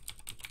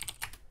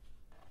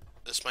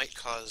this might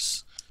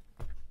cause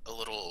a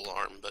little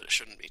alarm, but it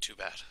shouldn't be too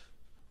bad.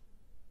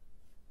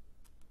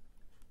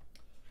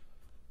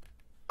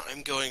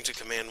 I'm going to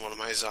command one of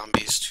my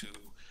zombies to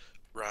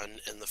run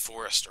in the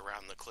forest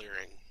around the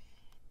clearing.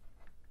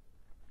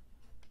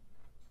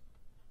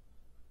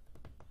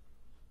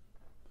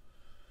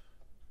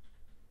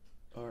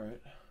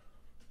 Alright.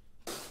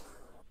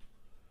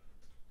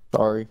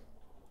 Sorry.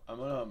 I'm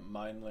gonna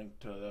mind link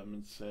to them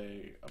and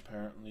say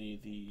apparently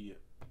the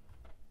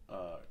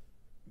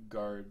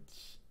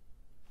guards,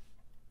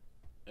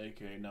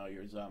 aka now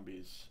your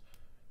zombies,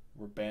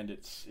 were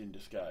bandits in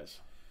disguise.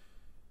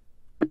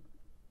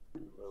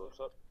 What's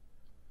up?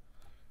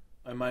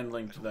 I mind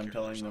linked to them You're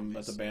telling them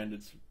that zombies. the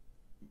bandits,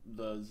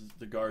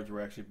 the guards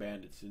were actually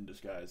bandits in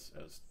disguise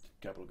as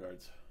Capitol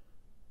guards.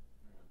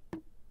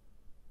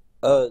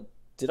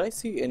 Did I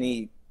see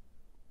any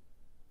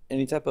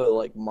type of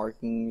like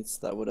markings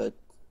that would have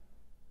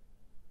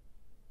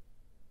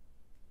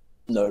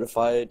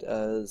notified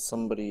as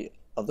somebody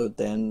other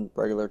than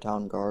regular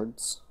town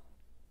guards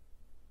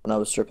when I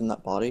was stripping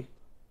that body?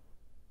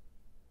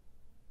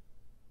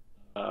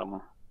 That's a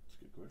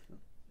good question.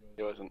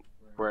 He wasn't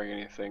wearing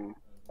anything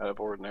out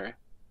of ordinary.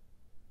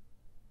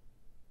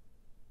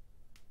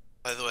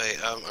 By the way,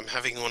 I'm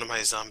having one of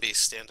my zombies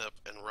stand up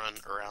and run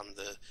around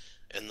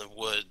in the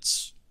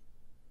woods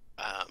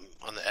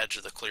on the edge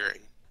of the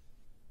clearing.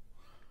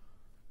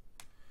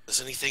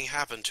 Does anything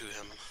happen to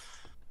him?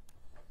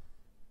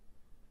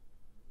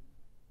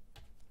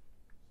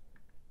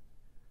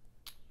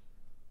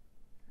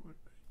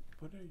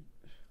 What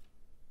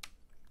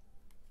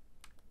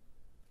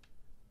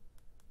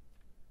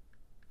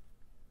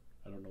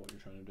I don't know what you're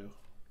trying to do.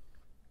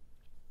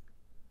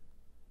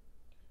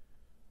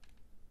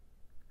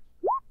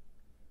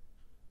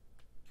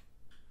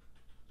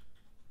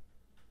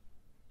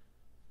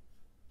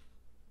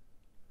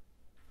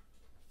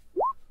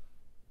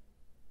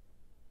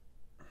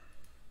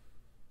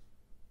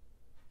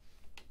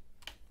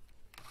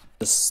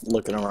 Just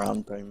looking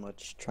around, pretty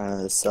much trying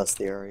to assess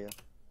the area.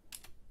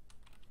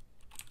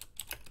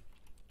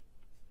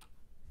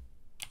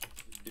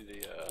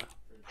 The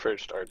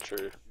first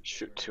archer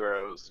shoot 2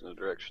 arrows in the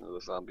direction of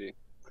the zombie.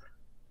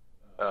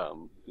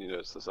 You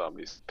notice the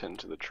zombie's pinned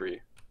to the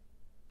tree.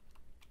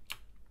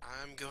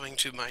 I'm going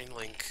to mind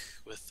link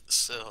with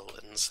Syl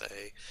and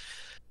say,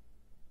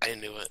 I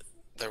knew it.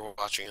 They were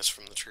watching us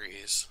from the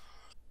trees.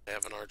 They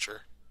have an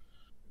archer.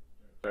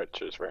 The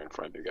archer's right in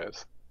front of you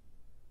guys.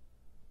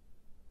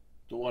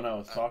 The one I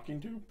was talking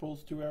to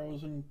pulls 2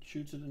 arrows and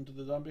shoots it into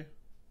the zombie?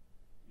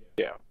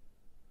 Yeah.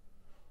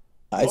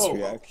 Nice Oh.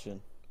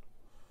 reaction.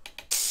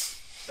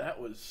 That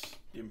was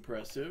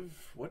impressive.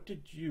 What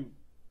did you...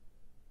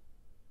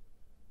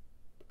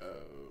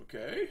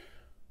 Okay.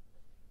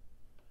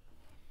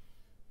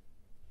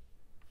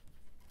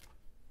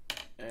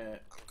 I'm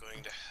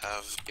going to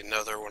have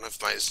another one of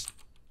my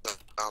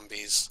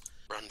zombies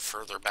run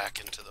further back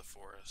into the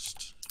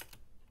forest.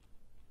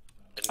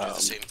 And do the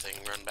same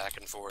thing, run back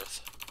and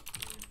forth.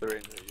 The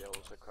ranger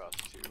yells across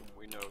to you,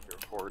 "We know of your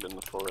horde in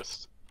the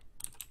forest."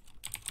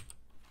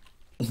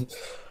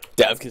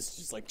 Davkus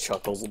just like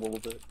chuckles a little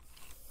bit.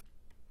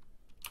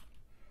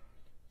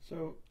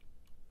 So,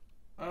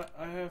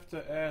 I have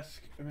to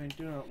ask, I mean,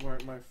 do not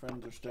worry, my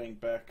friends are staying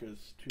back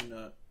as to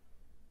not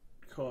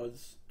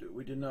cause,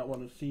 we did not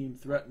want to seem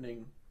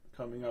threatening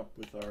coming up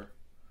with our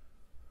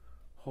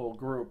whole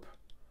group.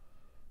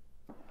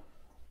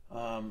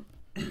 And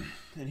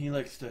he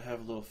likes to have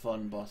a little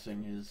fun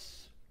bossing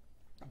his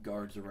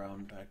guards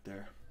around back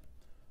there.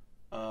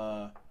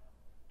 I'm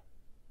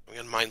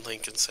gonna mind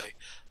link and say,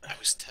 I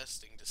was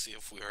testing to see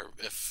if we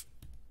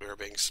were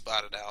being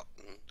spotted out,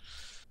 and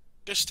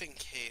just in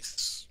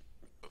case,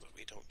 so that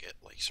we don't get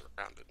like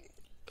surrounded and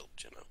killed,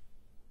 you know.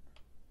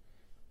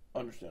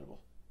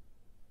 Understandable.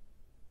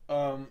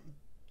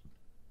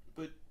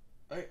 But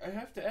I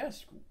have to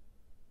ask,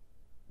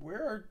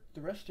 where are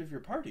the rest of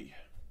your party?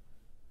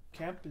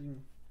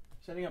 Camping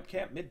Setting up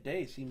camp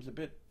midday seems a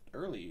bit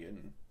early,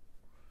 and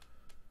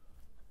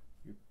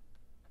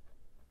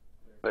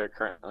They're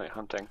currently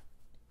hunting.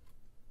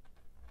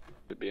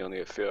 It'd be only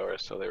a few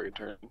hours till they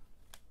return.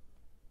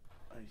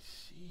 I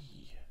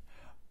see.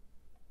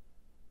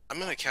 I'm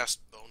gonna cast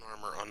bone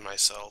armor on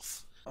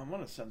myself. I'm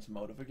gonna sense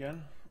motive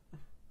again.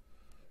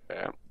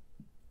 Yeah.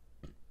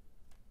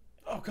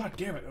 Oh god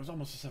damn it! It was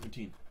almost a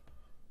 17.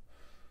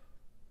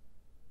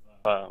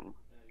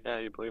 Yeah,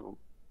 you believe them.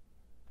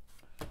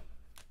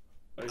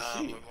 I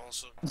see.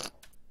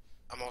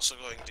 I'm also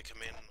going to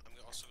come in.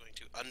 I'm also going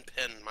to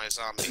unpin my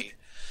zombie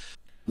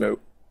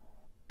Nope.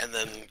 and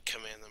then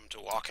command them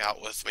to walk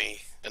out with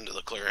me into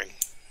the clearing.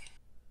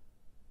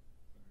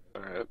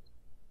 Alright.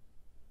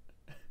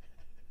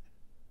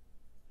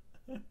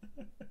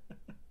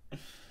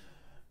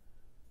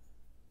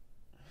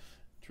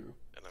 True.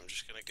 And I'm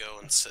just gonna go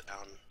and sit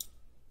down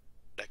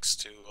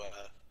next to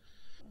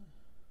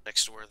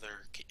where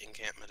their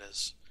encampment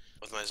is,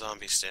 with my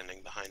zombie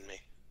standing behind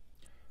me.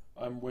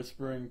 I'm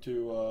whispering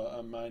to,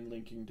 I'm mind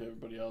linking to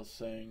everybody else,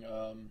 saying,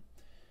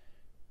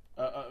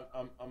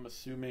 I'm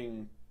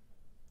assuming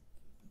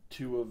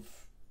two of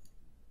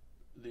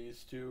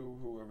these two,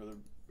 whoever the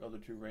other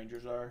two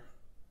rangers are.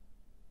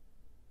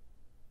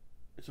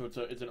 So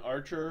it's an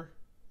archer.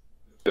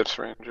 This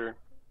ranger.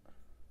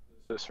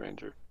 This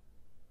ranger.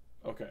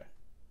 Okay.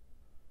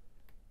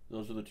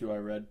 Those are the two I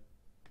read.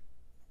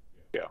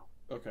 Yeah.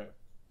 Okay.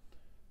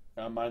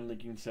 I'm mind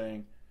linking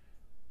saying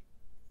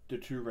the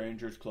two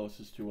rangers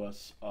closest to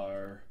us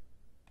are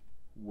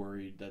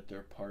worried that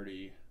their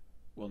party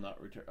will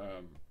not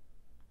return.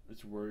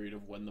 It's worried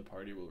of when the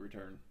party will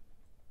return.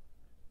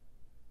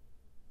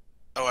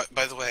 Oh,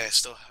 by the way, I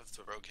still have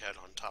the rogue head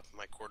on top of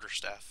my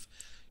quarterstaff,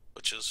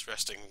 which is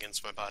resting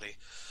against my body.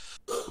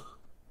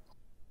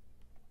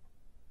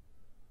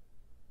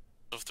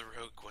 If the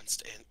rogue wants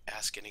to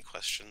ask any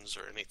questions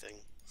or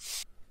anything.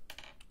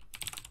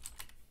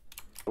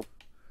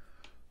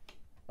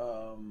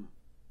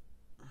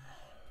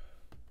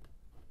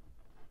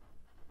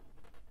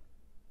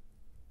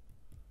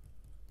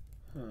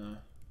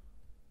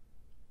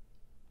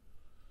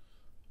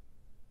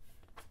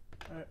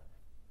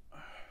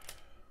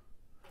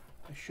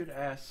 I should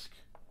ask,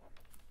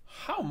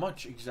 how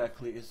much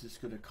exactly is this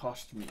going to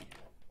cost me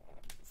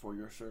for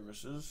your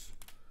services?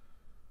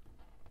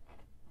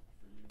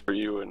 For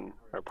you and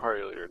our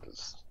party leader to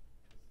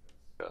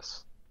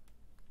discuss.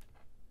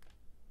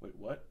 Wait,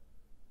 what?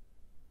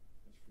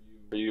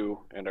 For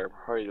you and our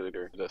party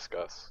leader to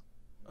discuss.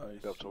 I You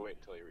have to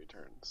wait till he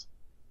returns.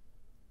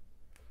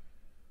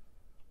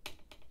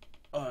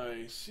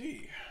 I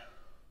see.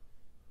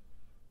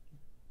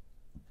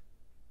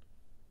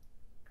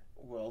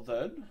 Well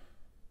then.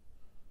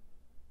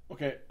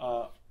 Okay,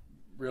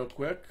 real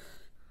quick.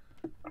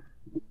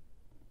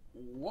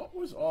 What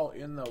was all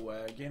in the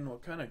wagon?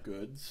 What kind of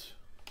goods?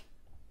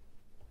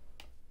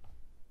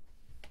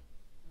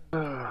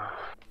 I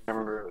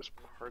remember it was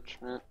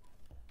parchment,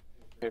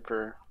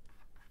 paper,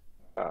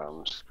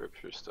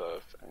 scripture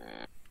stuff,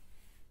 and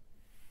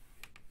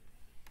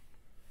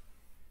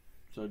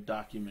So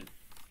document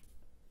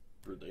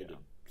related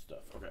stuff.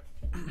 Okay.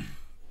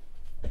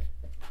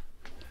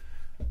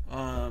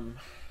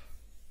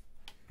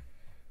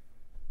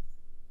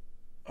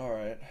 All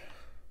right.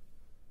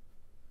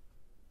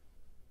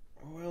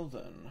 Well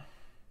then.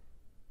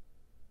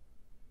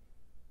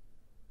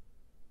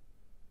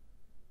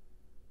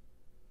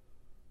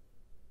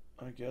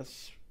 I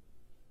guess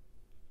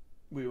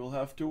we will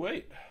have to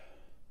wait.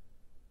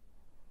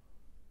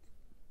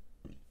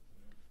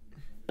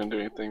 didn't do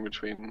anything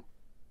between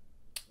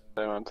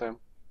time on time.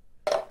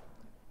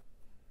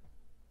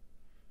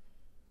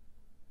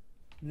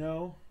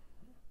 No.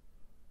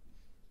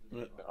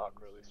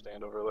 Awkwardly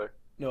stand over there.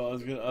 No, I'm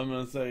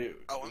gonna say.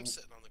 Oh, I'm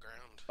sitting on the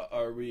ground.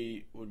 Are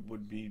we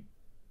would be?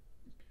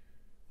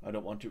 I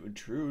don't want to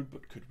intrude,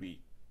 but could we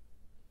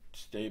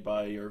stay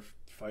by your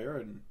fire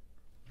and?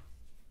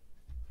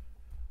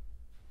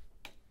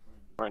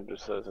 Ranger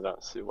says I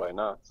don't see why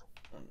not.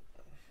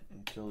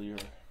 Until your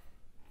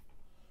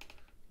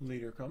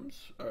leader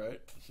comes. All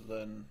right. So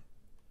then,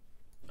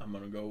 I'm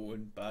gonna go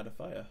and buy the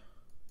fire.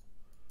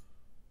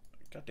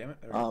 God damn it!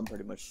 I'm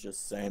pretty much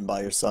just staying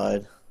by your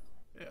side.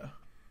 Yeah.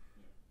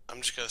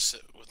 I'm just gonna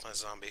sit with my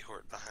zombie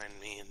horde behind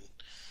me and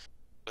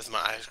with my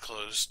eyes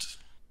closed,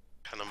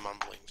 kind of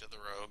mumbling to the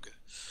rogue.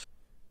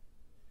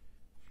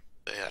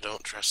 Yeah, I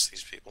don't trust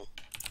these people.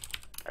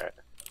 Alright.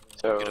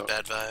 Get a So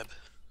bad vibe.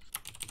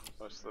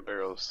 most of the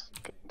barrels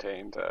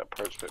contained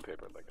parchment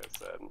paper, like I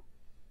said,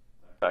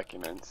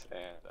 documents,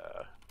 and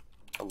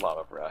a lot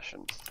of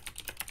rations.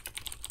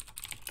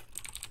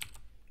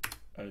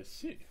 I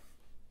see.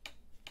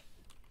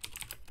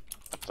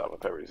 That's not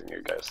with everything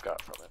you guys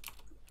got from it.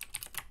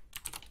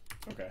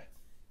 Okay.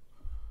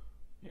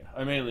 Yeah,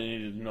 I mainly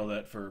needed to know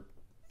that for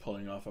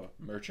pulling off a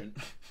merchant.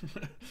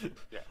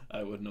 Yeah.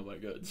 I would know my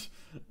goods.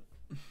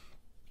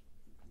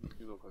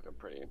 You look like a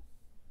pretty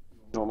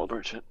normal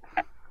merchant.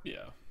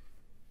 Yeah.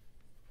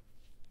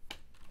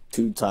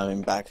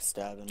 Two-timing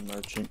backstabbing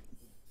merchant.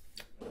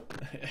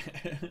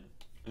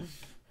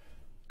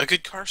 A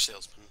good car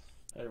salesman.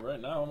 Hey, right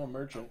now I'm a Oh,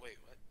 merchant. wait,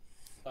 what?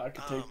 I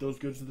could take those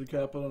goods to the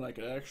capital and I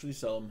could actually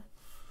sell them.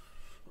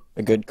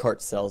 A good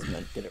cart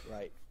salesman. Get it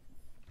right.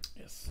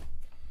 Yes.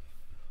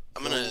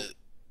 I'm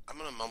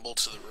gonna mumble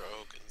to the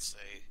rogue and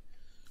say,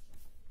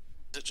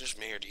 is it just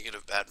me or do you get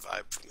a bad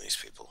vibe from these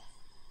people?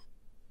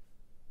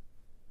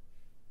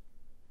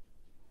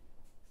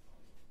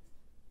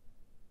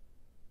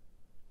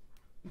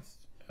 Is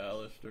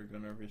Alistair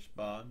gonna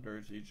respond, or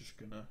is he just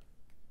gonna...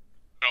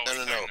 Oh, No, are you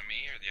no, talking no. to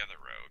me or the other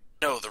rogue?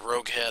 No, the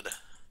rogue head.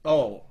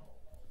 Oh.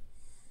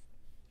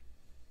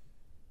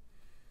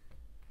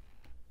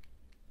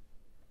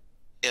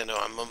 Yeah, no,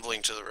 I'm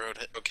mumbling to the rogue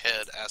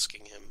head,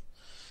 asking him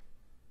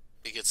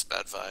if he gets a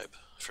bad vibe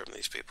from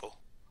these people.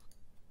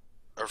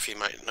 Or if he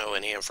might know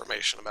any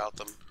information about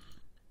them.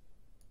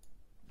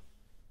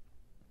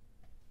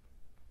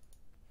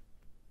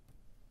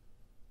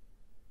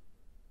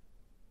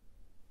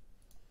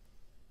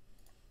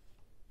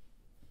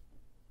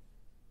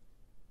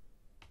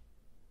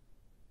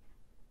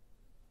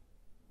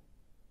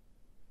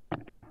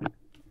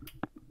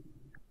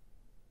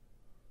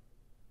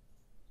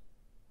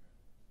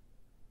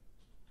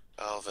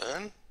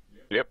 Alvin?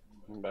 Yep,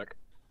 I'm back.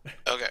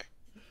 Okay.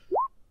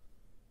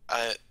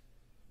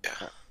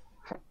 Yeah.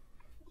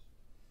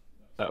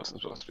 That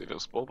wasn't supposed to be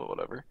visible, but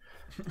whatever.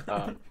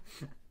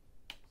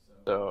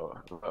 So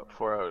about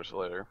 4 hours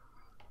later.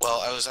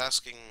 Well, I was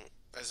asking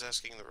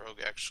the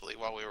rogue actually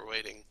while we were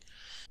waiting,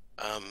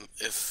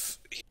 if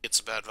he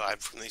gets a bad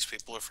vibe from these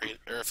people,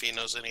 or if he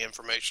knows any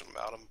information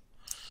about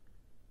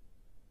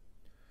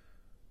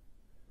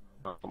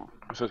them.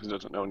 He says he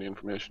doesn't know any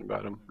information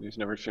about him. He's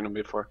never seen him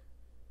before.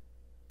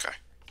 Okay.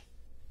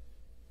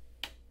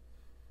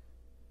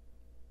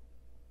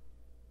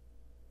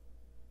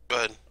 Go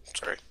ahead.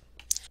 Sorry.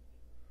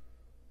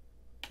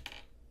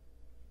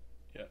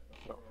 Yeah.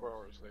 About 4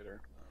 hours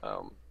later.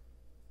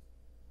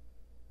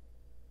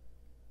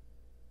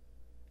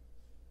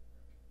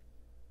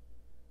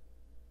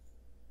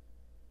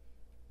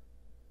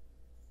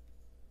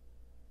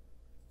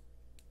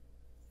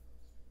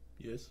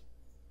 Yes.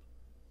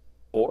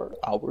 4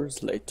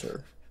 hours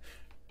later.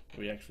 Are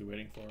we actually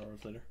waiting 4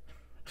 hours later?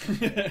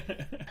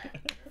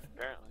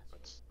 Apparently,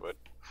 that's what.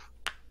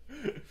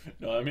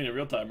 No, I mean in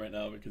real time right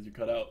now because you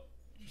cut out.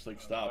 Just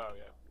like stop. Oh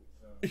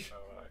yeah. So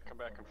come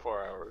back in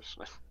 4 hours.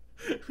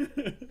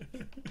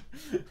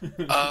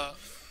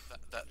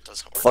 That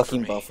doesn't work.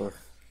 Fucking for me. buffer.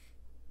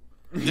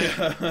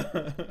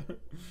 Yeah.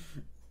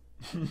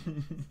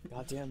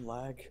 Goddamn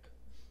lag.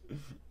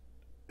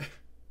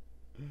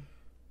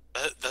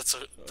 That's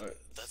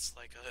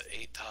like a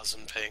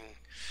 8,000 ping.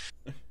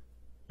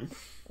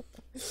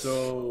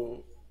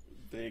 So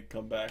they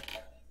come back.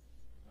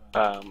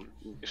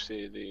 You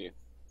see the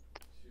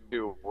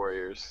 2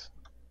 warriors,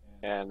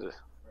 and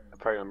a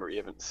party member you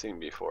haven't seen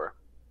before,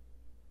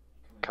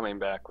 coming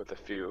back with a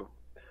few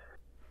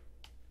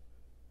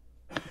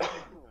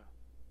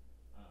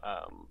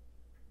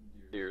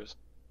deers.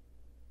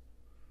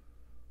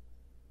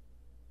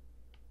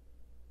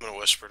 I'm gonna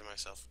whisper to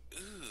myself,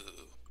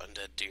 "Ooh,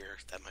 undead deer.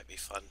 That might be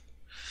fun."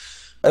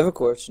 I have a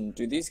question.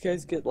 Do these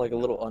guys get like a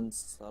little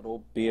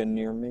unsettled being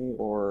near me,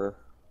 or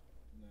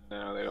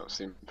No, they don't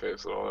seem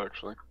phased at all,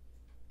 actually.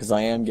 because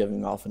I am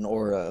giving off an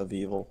aura of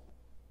evil?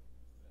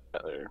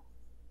 Yeah, they're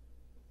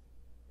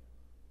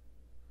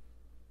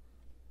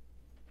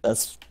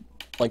That's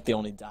like the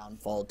only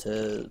downfall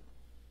to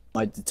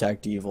my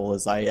detect evil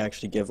is I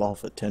actually give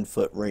off a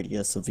 10-foot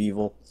radius of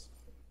evil.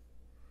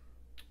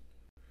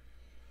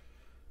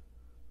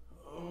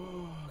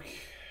 Okay.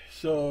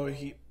 So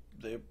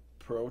they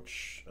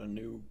approach a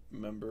new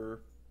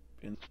member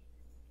in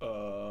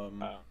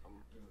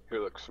who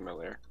looks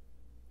familiar.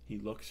 he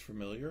looks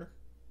familiar.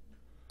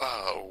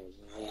 Oh,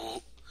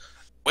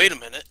 wait a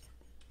minute.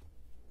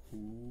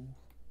 Who?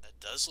 That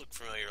does look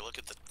familiar. Look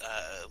at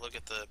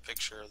the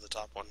picture of the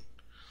top one.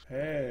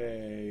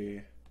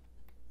 Hey.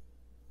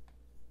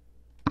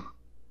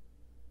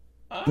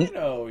 I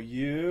know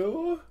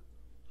you.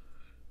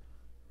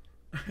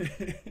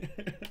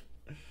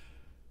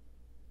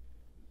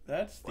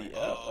 That's the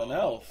an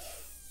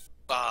elf.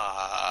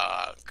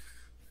 Fuck.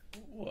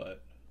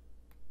 What?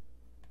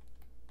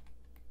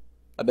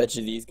 I bet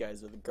you these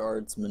guys are the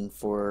guardsmen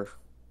for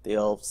the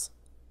elves.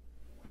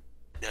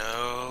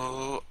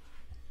 No.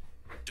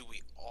 Do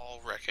we all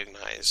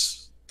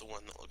recognize the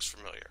one that looks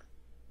familiar?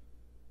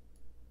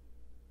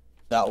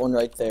 That one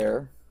right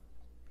there,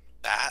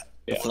 That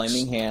the looks,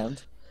 flaming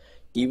hand.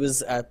 He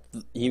was at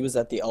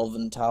the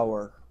Elven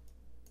Tower.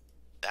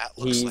 That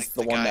looks He's like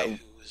the one guy that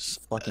who's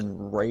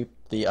fucking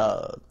raped the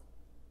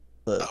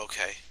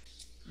okay.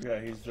 Yeah,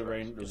 he's the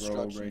rogue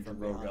Destruction ranger, from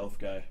rogue behind. elf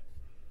guy.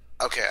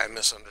 Okay, I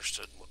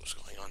misunderstood what was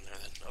going on there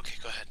then. Okay,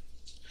 go ahead.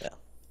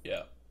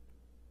 Yeah.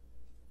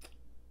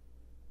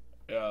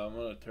 Yeah, I'm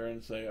gonna turn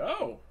and say,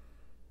 "Oh,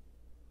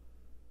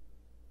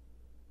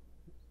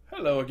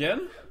 hello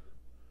again,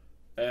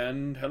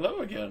 and hello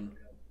again."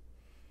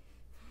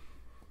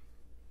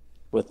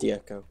 with the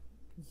echo.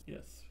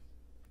 Yes.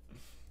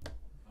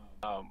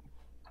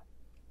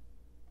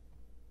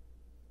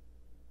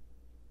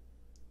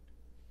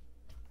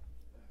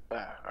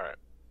 Alright.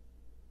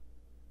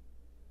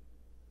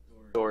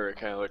 Dora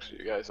kind of looks at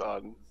you guys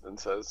odd and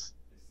says,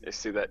 I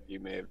see that you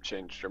may have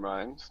changed your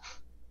minds.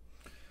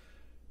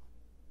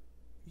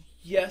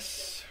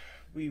 Yes,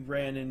 we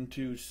ran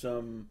into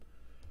some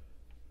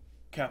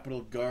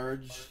Capitol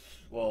guards.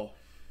 Well,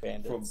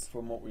 Bandits.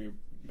 from what we've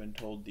been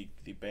told, the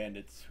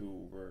bandits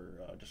who were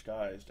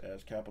disguised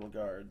as Capitol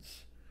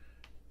guards.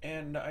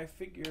 And I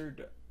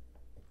figured,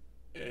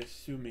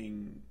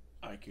 assuming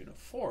I can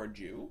afford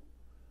you,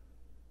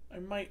 I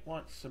might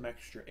want some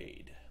extra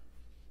aid.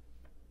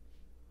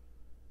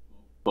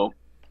 Well,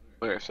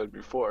 like I said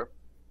before,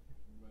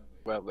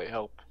 gladly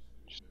help.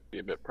 Just be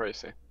a bit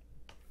pricey.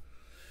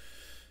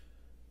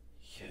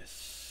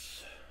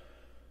 Yes.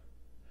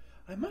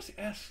 I must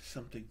ask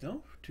something,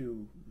 though,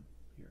 to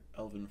your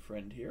elven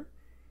friend here.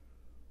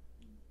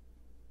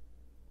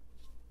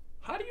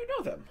 How do you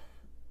know them?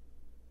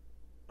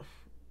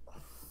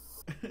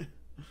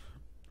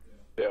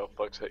 The elf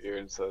looks at you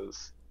and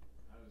says,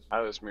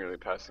 I was merely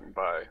passing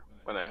by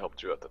when I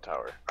helped you at the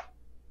tower.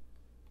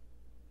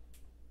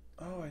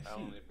 Oh, I I see.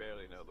 only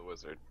barely know the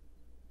wizard.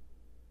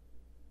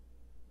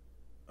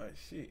 I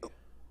see.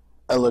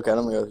 I look at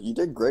him and go, you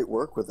did great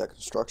work with that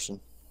construction.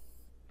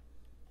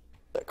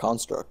 That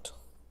construct.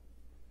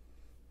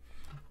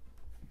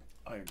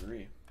 I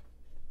agree.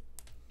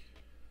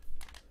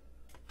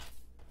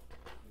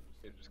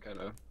 He just kind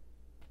of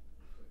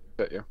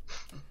at you.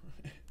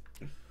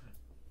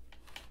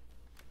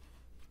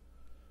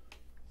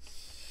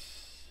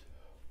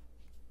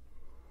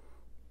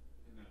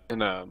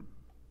 And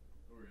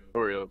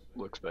Oreo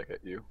looks back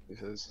at you. He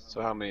says,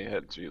 so how many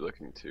heads are you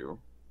looking to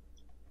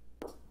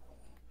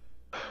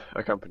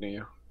accompany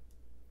you?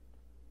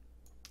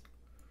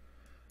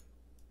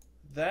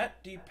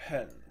 That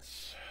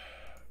depends.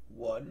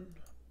 1,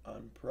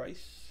 on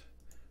price.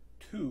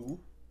 2,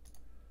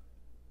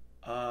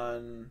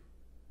 on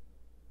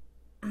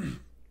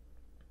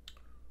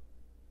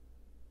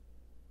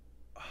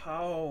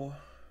how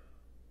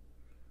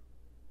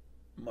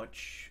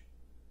much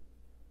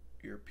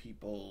your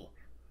people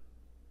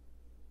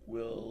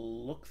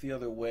will look the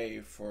other way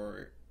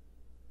for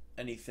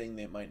anything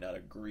they might not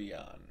agree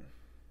on.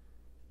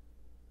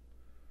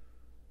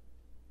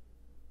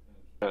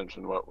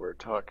 Mention what we're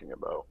talking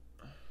about.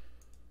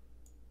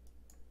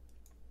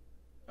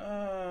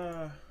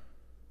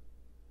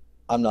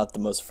 I'm not the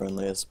most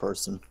friendliest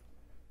person.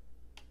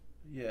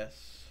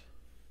 Yes.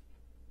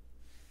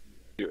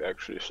 You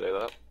actually say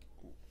that?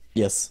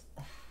 Yes.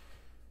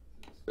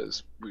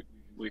 Because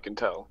we can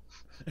tell.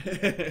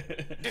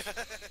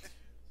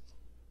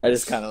 I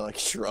just kind of like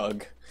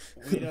shrug.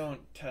 We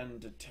don't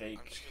tend to I'm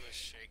take just gonna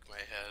shake my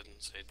head and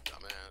say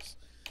dumbass.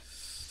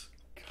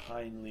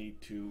 kindly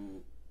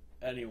to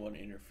anyone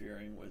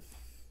interfering with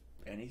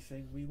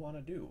anything we want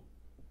to do.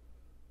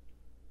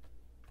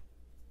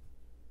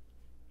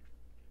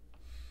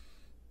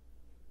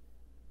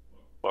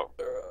 Well,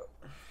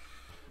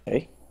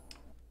 Hey?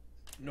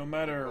 No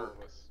matter, all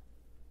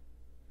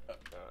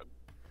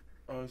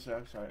of us.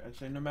 I'm sorry. I'd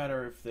say no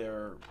matter if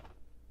they're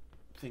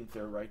think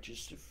they're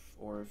righteous,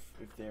 or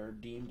if they're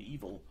deemed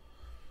evil,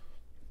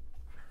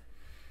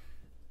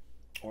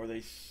 or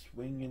they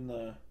swing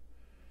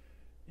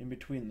in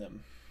between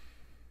them.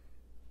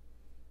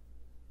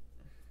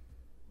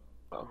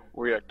 Well,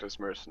 we act as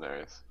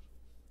mercenaries.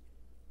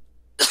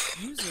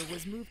 User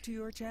was moved to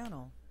your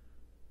channel.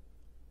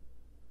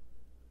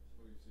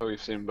 So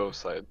we've seen both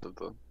sides of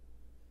the...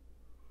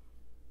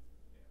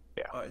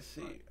 Yeah. I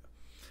see.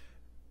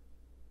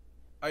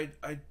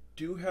 I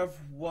do have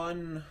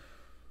one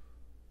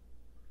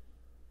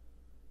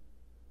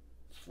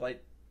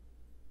slight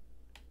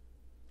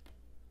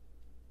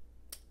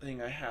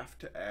thing I have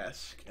to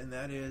ask, and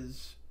that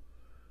is,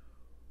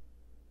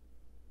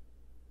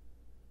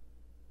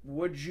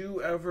 would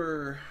you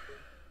ever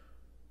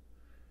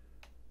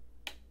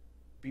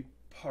be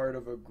part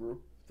of a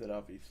group that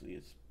obviously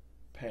is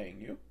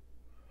paying you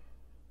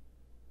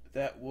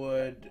that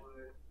would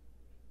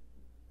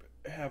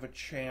have a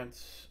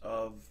chance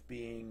of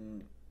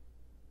being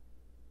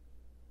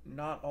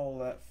not all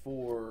that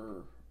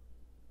for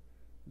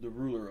the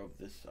ruler of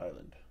this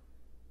island?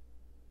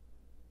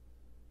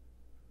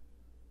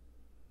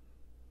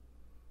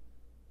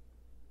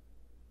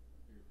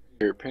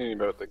 Your opinion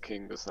about the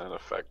king does not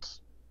affect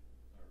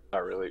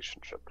our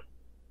relationship.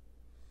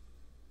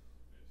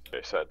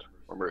 They said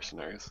we're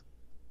mercenaries.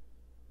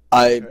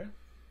 I Okay.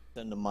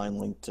 send a mind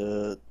link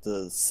to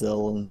the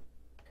Sill, and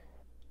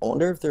I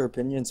wonder if their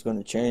opinion's going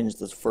to change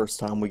the first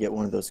time we get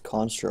one of those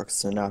constructs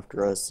sent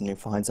after us and he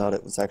finds out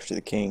it was actually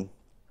the king.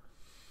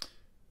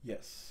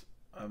 Yes,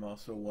 I'm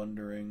also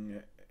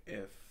wondering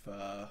if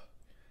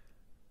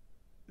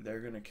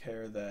they're gonna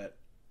care that,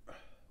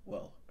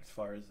 well, as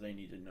far as they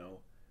need to know,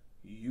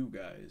 you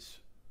guys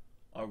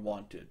are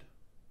wanted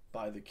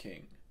by the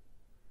king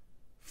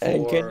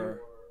And can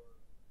for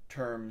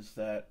terms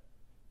that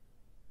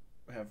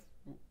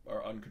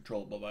are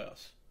uncontrollable by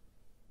us.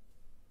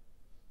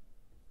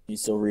 You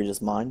still read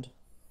his mind?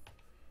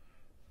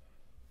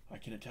 I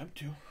can attempt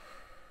to.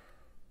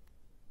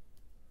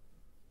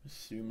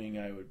 Assuming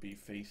I would be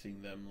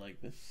facing them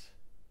like this.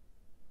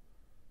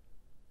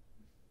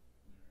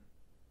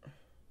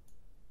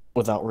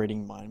 Without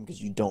reading mine,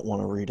 because you don't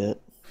want to read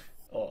it.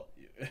 Oh,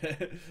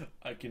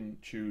 I can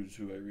choose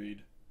who I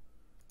read.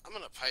 I'm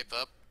gonna pipe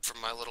up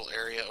from my little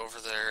area over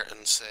there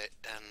and say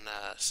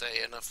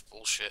enough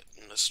bullshit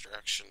in this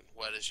direction.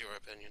 What is your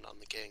opinion on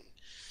the king?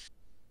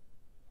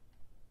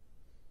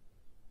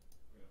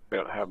 We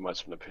don't have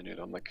much of an opinion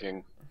on the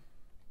king.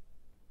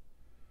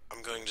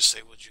 I'm going to say,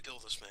 would you kill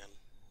this man?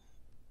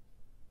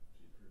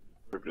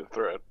 Proved a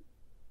threat.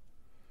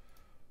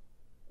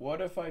 What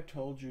if I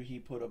told you he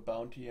put a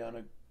bounty on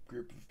a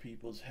group of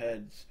people's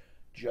heads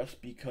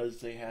just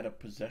because they had a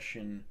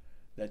possession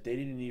that they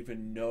didn't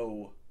even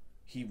know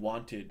he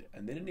wanted,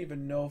 and they didn't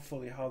even know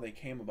fully how they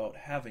came about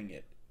having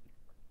it?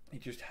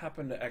 It just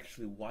happened to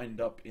actually wind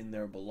up in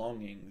their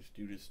belongings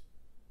due to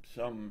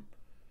some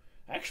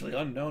actually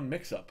unknown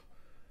mix-up.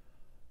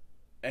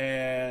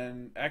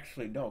 And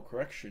actually, no,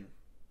 correction.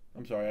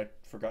 I'm sorry, I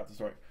forgot the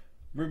story.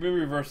 Let me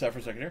reverse that for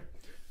a second here.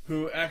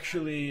 Who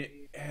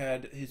actually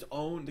had his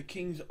own, the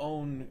king's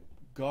own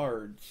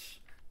guards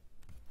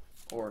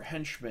or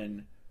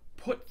henchmen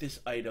put this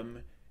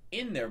item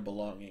in their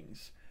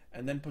belongings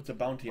and then puts a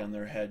bounty on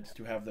their heads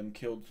to have them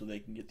killed so they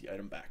can get the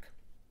item back.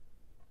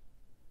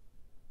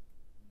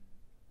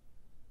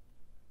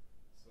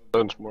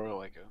 Sounds more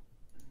like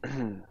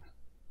a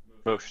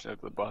motion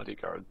of the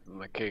bodyguard than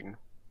the king.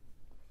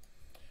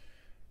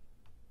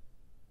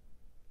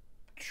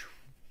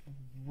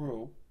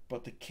 True,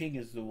 but the king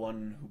is the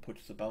one who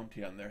puts the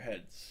bounty on their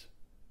heads.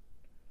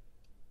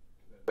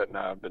 That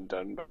now have been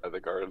done by the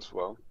guard as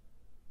well.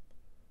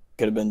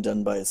 Could have been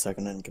done by a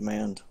second in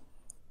command.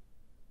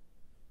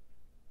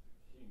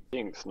 The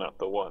king's not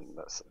the one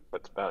that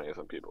puts bounties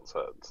on people's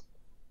heads.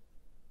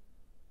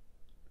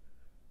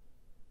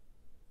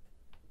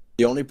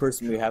 The only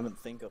person we haven't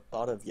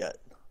thought of yet.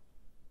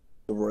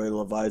 The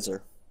royal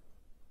advisor.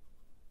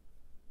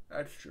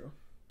 That's true.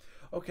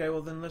 Okay,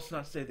 well then let's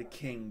not say the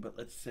king, but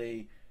let's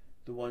say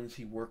the ones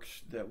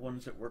the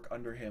ones that work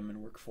under him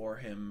and work for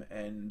him,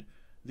 and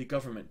the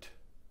government,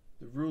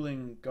 the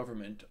ruling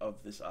government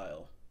of this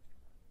isle.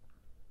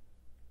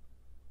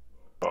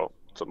 Well,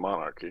 it's a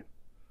monarchy.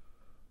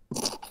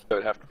 It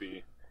would have to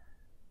be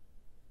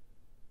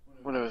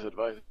one of his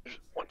advisors.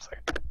 One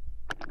second.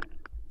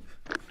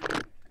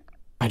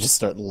 I just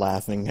start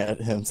laughing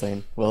at him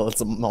saying, well,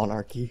 it's a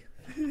monarchy.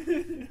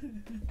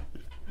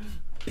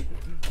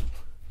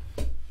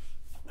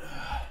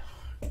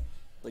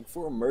 Like,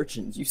 for a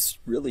merchant, you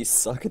really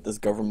suck at this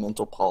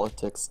governmental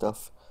politics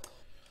stuff.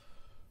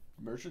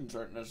 Merchants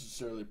aren't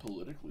necessarily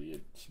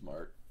politically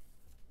smart.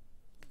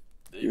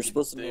 You're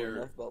supposed to know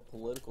enough about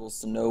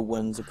politicals to know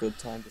when's a good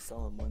time to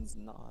sell and when's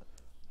not.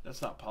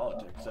 That's not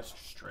politics, that's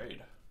just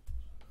trade.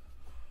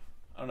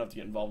 I don't have to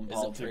get involved in Is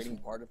politics. trading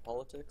part of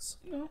politics?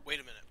 No. Wait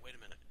a minute.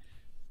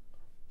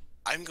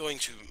 I'm going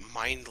to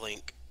mind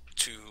link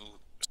to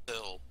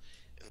Still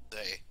and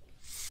say,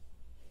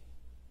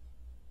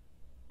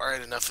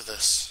 alright, enough of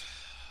this.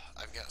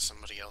 I've got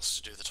somebody else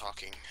to do the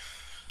talking.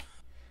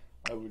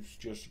 I was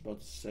just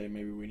about to say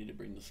maybe we need to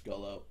bring the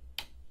skull out.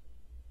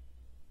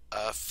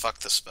 Fuck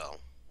the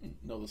spell.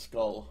 No, the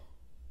skull.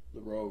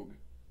 The rogue.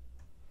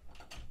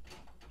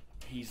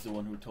 He's the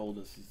one who told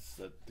us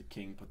that the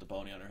king put the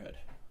bounty on her head.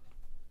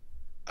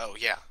 Oh,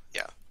 yeah.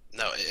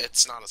 No,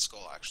 it's not a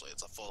skull, actually.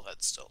 It's a full head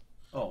still.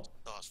 Oh.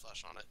 Still has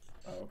flesh on it.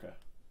 Oh, okay.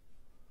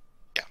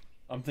 Yeah.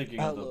 I'm thinking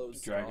of the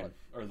dragon.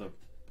 Or the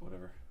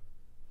whatever.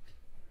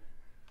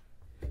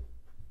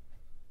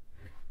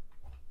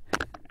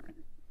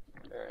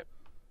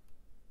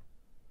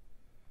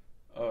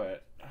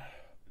 Alright.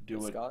 Do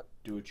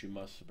what you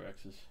must,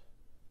 Abraxas.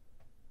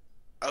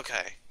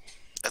 Okay.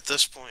 At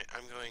this point,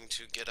 I'm going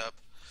to get up,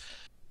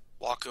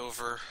 walk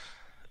over,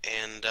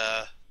 and,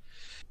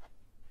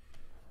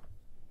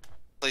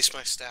 place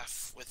my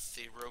staff with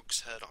the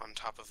rogue's head on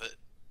top of it.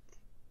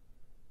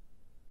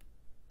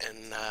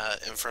 And,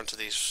 in front of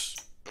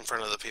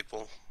the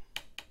people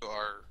who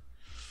are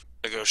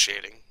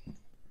negotiating.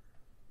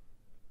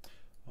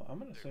 Well, I'm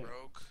gonna say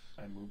Rogue.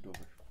 I moved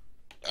over.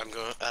 I'm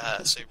going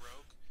to say,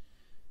 Rogue,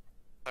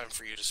 time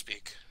for you to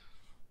speak.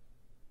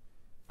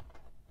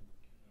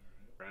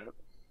 Right.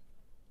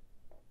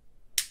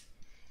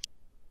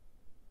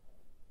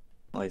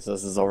 Like,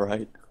 this is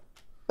alright.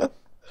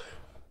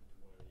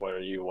 What are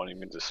you wanting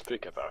me to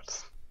speak about?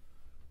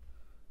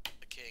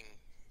 The king.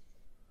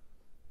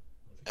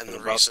 And What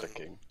the about reason, the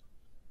king?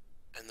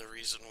 and the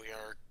reason we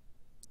are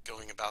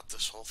going about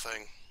this whole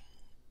thing.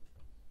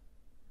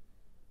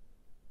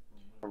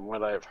 From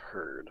what I've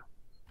heard,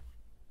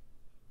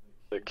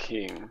 the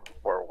king,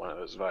 or one of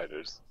his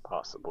advisors,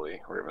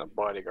 possibly, or even a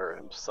bodyguard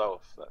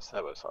himself that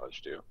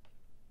sabotaged you,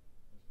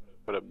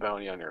 put a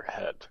bounty on your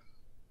head.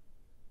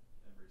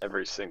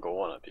 Every single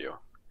one of you.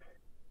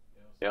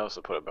 He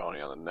also put a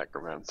bounty on the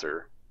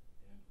necromancer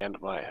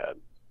and my head,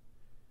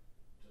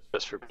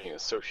 just for being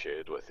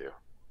associated with you.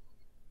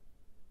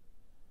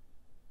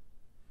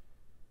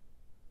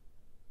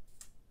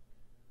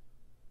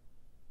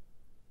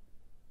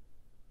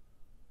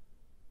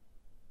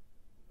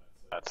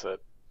 That's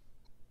it.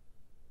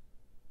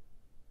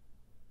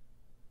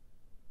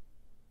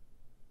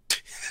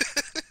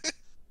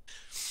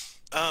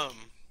 Um.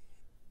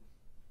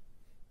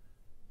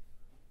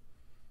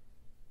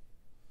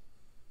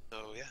 So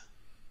yeah.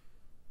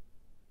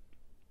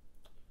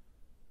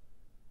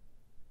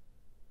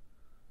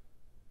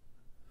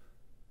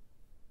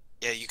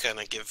 Yeah, you kind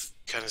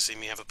of see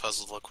me have a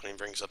puzzled look when he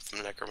brings up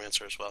the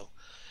necromancer as well.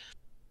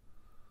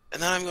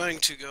 And then I'm going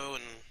to go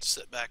and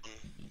sit back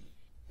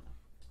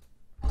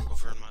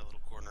over in my little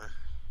corner.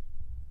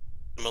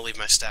 I'm gonna leave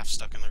my staff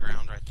stuck in the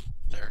ground right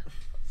there.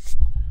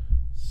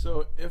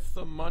 So if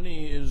the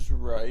money is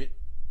right,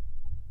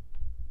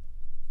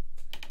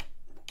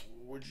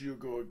 would you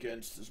go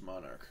against this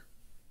monarch?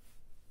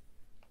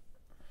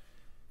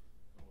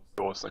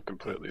 It wasn't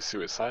completely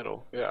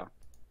suicidal, yeah.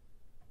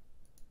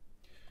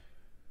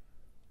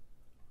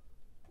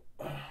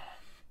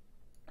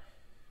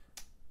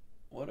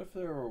 What if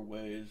there were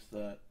ways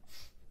that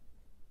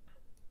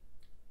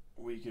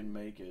we can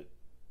make it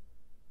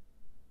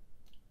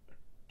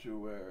to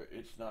where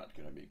it's not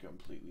going to be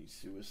completely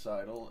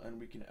suicidal and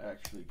we can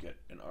actually get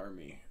an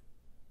army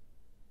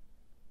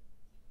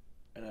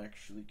and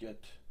actually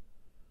get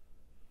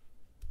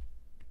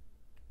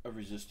a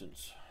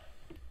resistance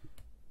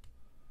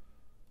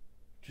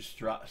to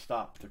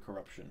stop the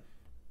corruption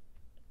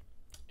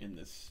in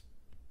this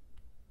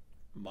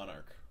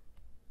monarch?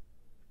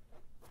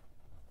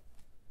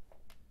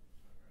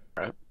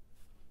 Right?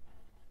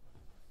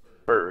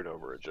 Bird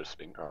over it just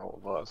being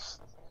all of us.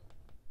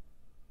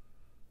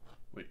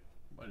 Wait,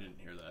 I didn't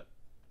hear that.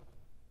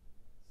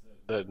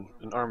 That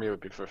an army would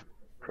be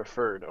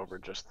preferred over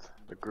just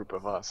a group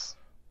of us.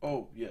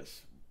 Oh,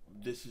 yes.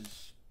 This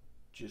is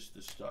just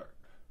the start.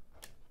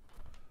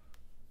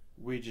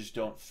 We just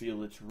don't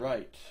feel it's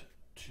right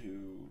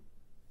to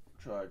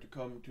try to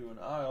come to an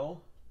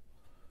isle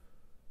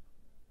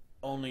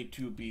only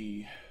to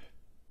be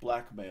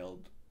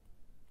blackmailed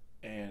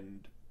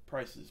and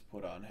prices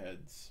put on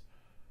heads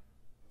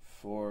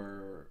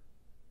for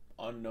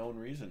unknown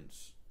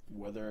reasons,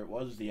 whether it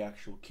was the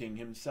actual king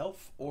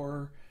himself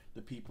or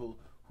the people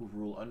who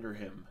rule under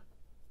him.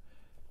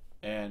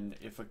 And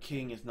if a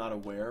king is not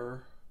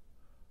aware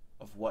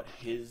of what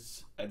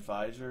his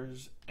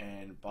advisors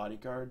and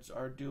bodyguards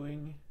are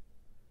doing,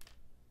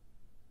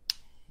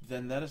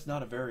 then that is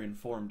not a very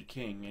informed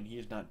king, and he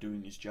is not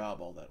doing his job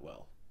all that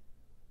well.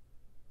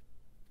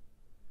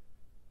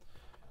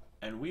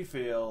 And we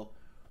feel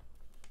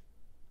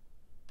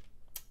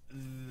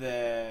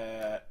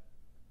that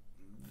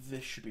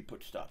this should be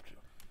put stop to.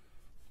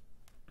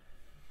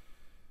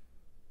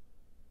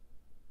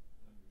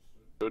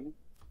 Good.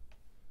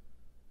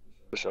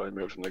 Shall we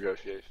move to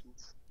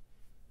negotiations?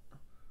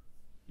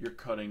 You're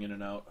cutting in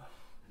and out.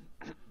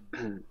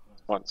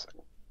 1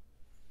 second.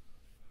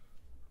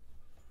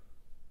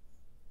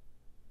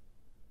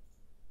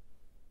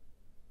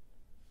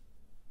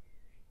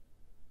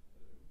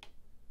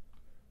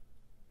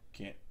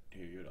 Can't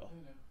hear you at all.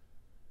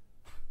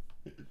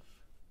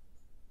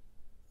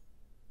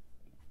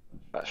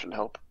 That should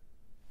help.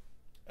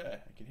 I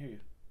can hear you.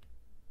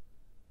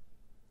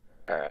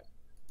 Alright.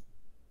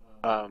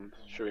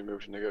 Should we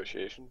move to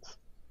negotiations?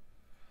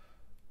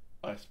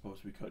 I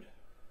suppose we could.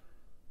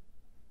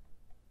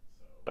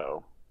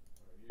 So,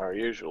 our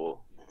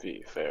usual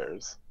fee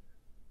fares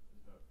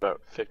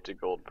about 50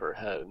 gold per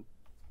head,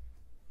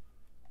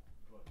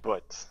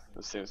 but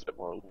it seems a bit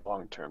more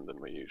long term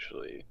than we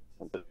usually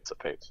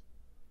anticipate.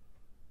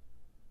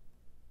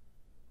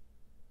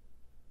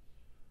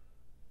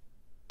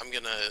 I'm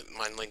gonna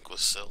mind link with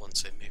Syl and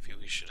say maybe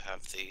we should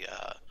have the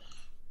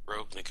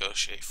rogue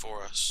negotiate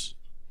for us.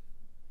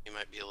 He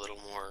might be a little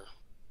more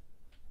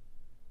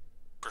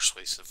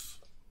persuasive.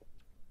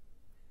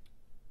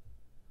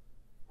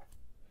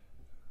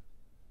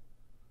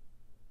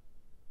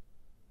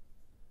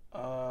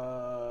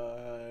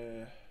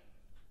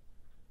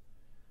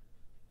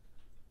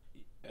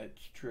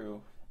 It's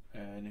true,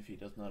 and if he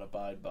does not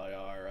abide by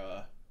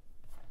our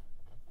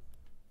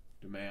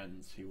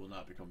demands, he will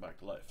not be coming back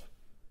to life.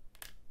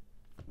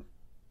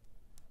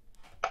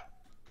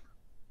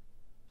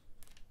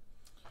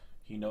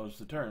 He knows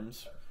the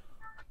terms.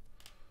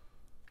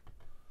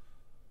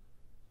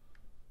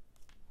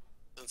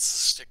 Since the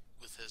stick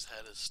with his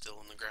head is still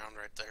in the ground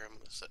right there,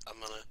 I'm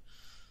gonna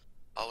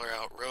holler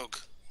out, rogue,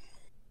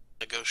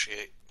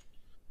 negotiate,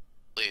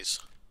 please.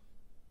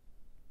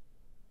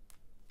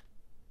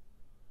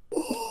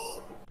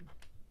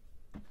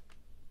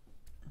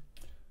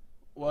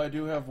 Well, I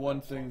do have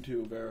one thing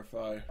to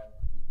verify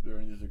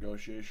during these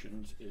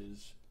negotiations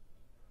is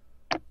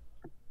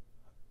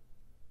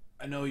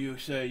I know you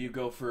say you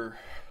go for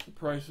the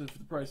prices if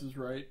the price is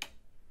right,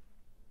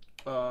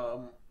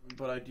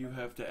 but I do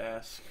have to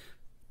ask,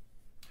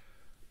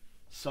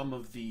 some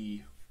of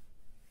the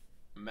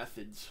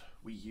methods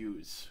we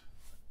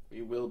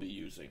will be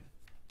using,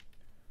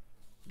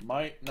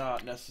 might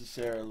not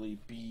necessarily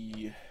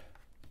be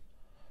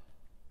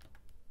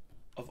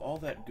of all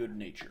that good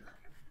nature,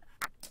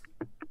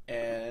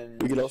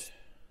 and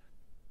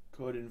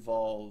could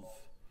involve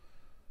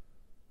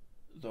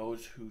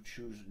those who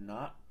choose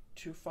not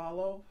to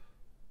follow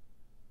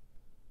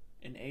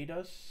and aid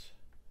us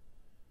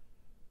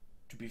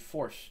to be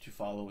forced to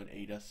follow and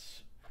aid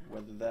us,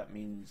 whether that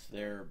means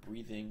they're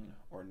breathing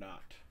or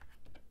not.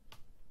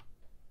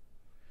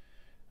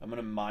 I'm going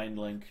to mind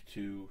link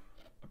to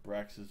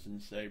Abraxas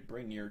and say,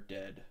 bring your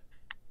dead.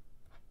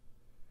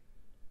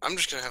 I'm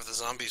just gonna have the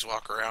zombies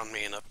walk around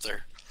me and up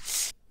there.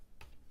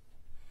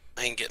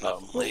 I ain't getting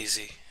up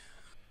lazy.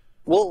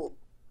 Well,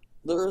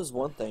 there is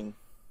one thing.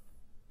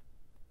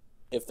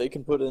 If they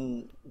can put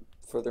in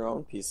for their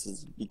own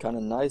pieces, it'd be kind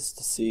of nice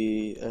to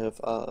see if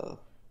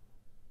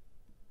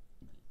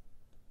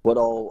what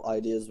all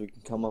ideas we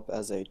can come up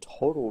as a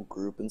total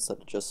group instead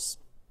of just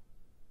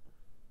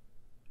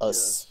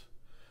us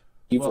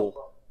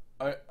evil.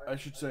 Well, I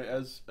should say,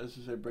 as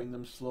you say, bring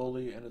them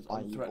slowly and as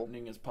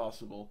unthreatening as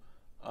possible.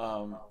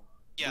 Yeah,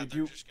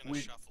 they're just gonna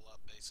shuffle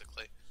up,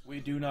 basically. We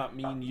do not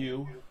mean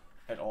you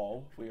at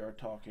all. We are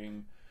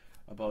talking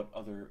about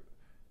other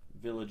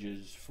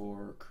villages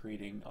for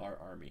creating our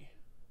army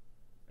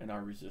and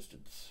our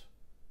resistance.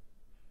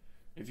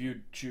 If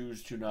you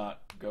choose to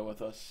not go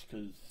with us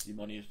because the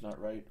money is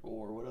not right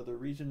or what other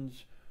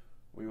reasons,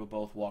 we will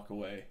both walk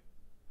away,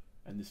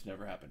 and this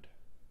never happened.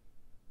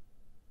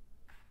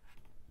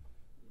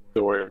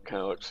 The warrior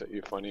kind of looks at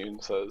you funny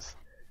and says,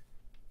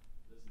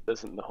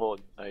 doesn't the whole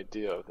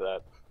idea of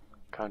that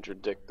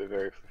contradict the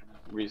very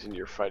reason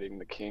you're fighting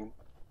the king?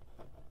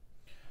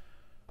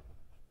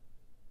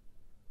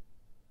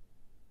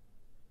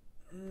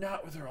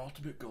 Not with our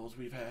ultimate goals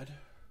we've had.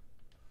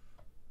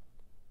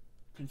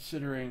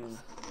 Considering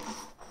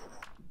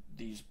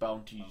these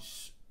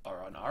bounties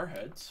are on our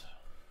heads.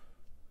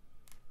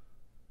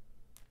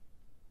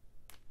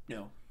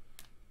 No.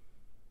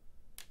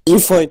 You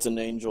fight an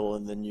angel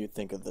and then you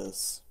think of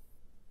this.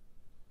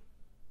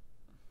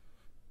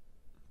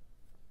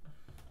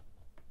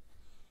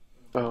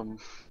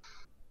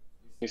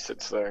 He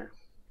sits there,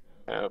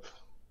 kind of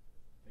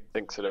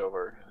thinks it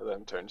over, and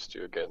then turns to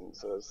you again and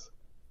says,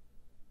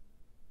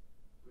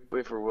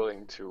 "We were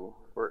willing to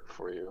work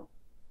for you,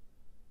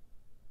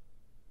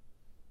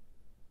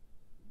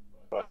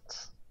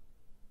 but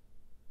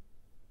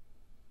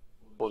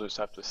we'll just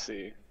have to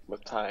see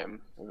with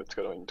time if it's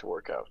going to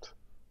work out."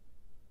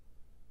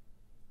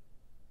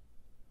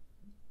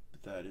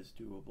 That is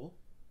doable.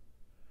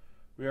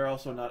 We are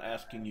also not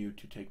asking you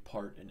to take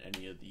part in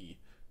any of the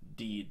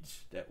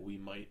deeds that we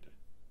might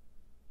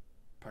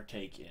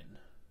partake in.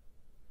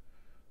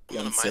 I'm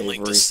gonna mind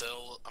link to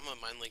Syl. I'm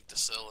gonna mind link to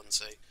Syl and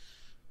say,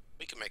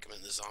 we can make them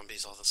into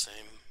zombies all the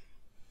same.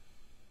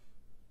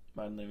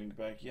 Mind linking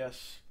back,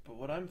 yes. But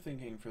what I'm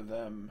thinking for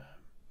them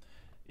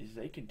is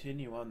they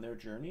continue on their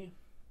journey,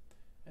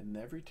 and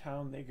every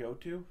town they go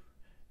to,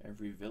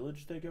 every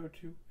village they go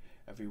to,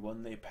 every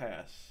one they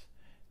pass,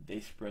 they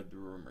spread the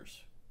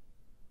rumors.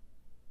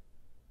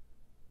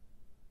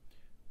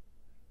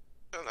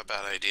 Not a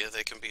bad idea.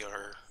 They can be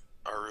our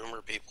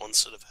rumor people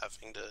instead of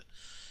having to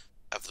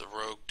have the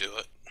rogue do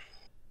it.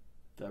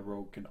 The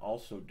rogue can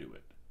also do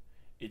it.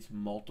 It's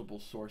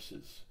multiple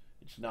sources.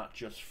 It's not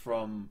just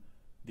from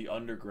the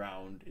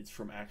underground, it's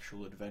from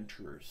actual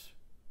adventurers.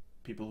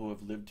 People who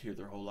have lived here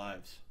their whole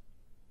lives.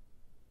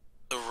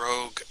 The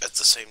rogue, at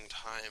the same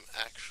time,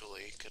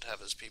 actually could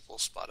have his people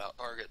spot out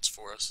targets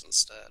for us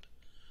instead.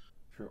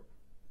 True.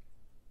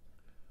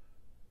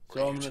 Or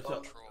So I'm use gonna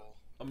control.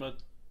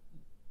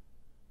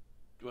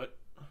 What?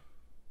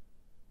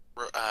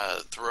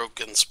 The rogue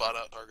can spot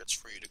out targets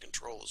for you to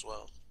control as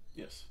well.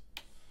 Yes.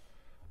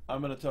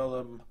 I'm gonna tell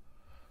them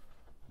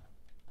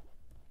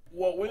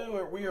what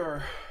we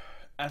are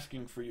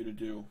asking for you to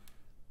do.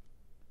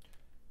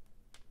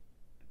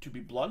 To be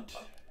blunt,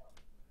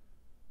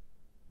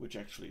 which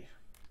actually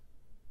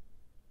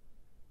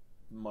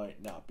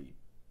might not be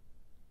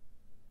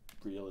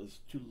real, is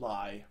to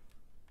lie,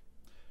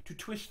 to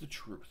twist the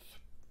truth.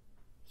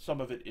 Some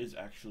of it is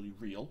actually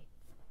real,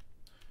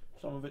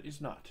 some of it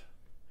is not.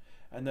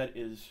 And that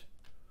is,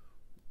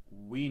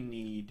 we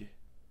need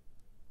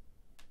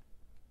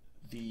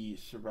the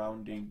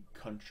surrounding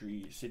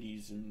country,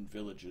 cities and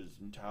villages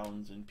and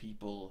towns and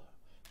people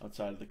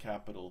outside of the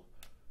capital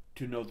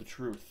to know the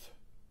truth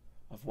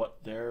of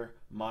what their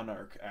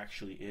monarch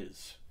actually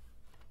is.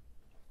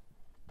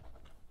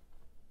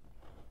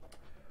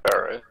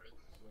 Alright.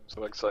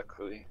 So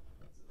exactly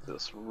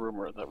this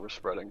rumor that we're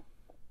spreading.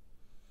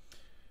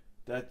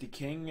 That the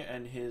king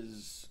and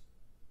his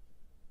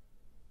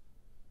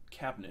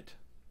cabinet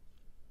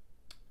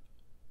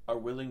are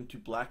willing to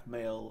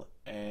blackmail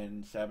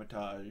and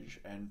sabotage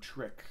and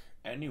trick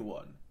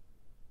anyone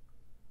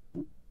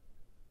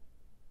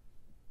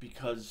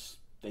because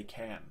they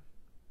can.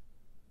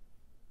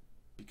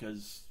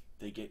 Because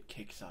they get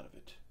kicks out of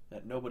it.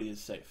 That nobody is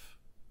safe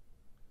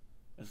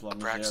as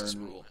long as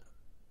they're in rule.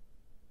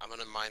 I'm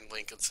gonna mind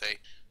link and say,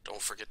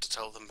 don't forget to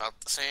tell them about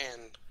the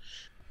sand.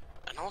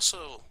 And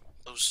also,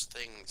 those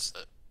things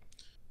that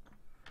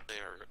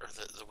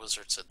the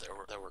wizard said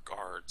there were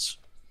guards.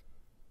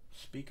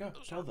 Speak up,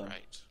 Those tell them.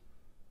 Right.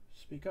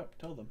 Speak up,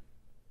 tell them.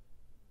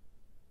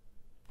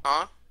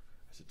 Huh? I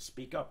said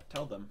speak up,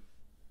 tell them.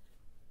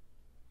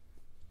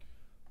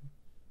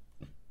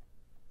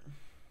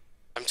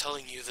 I'm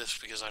telling you this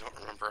because I don't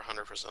remember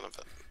 100% of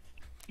it.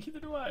 Neither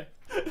do I.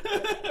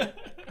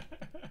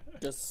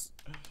 Just,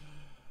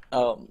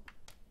 well,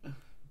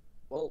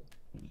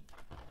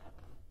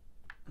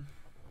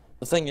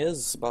 the thing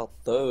is about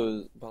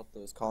those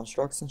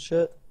constructs and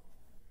shit.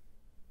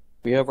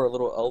 We have our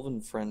little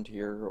elven friend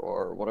here,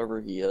 or whatever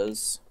he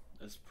is,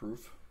 As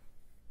proof.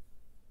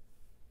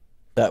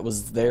 that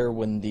was there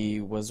when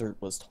the wizard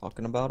was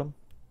talking about him.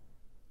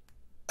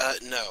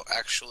 No,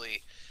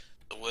 actually,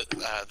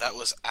 that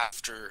was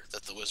after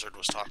that the wizard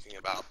was talking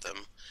about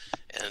them,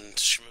 and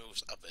Shmoo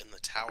was up in the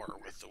tower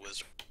with the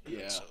wizard,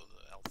 Yeah. so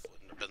the elf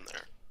wouldn't have been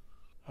there.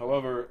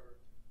 However,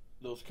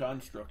 those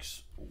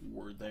constructs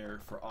were there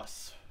for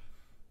us.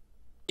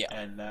 Yeah.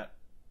 And that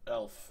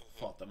elf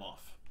fought them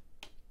off.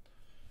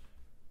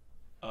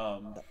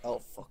 The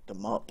elf fucked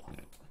him up.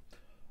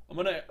 I'm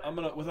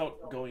gonna,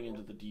 without going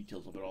into the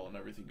details of it all and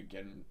everything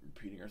again,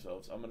 repeating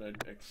ourselves, I'm gonna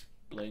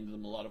explain to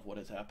them a lot of what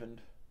has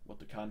happened, what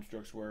the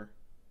constructs were,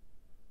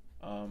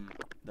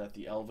 that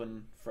the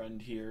elven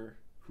friend here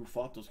who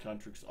fought those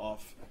constructs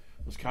off,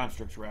 those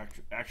constructs were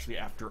actually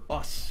after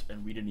us,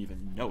 and we didn't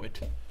even know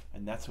it,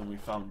 and that's when we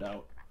found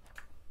out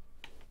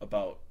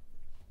about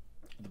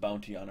the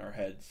bounty on our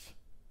heads,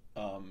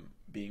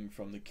 being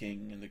from the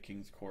king and the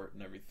king's court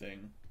and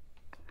everything.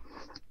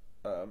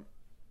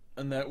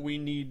 And that we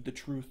need the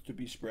truth to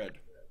be spread.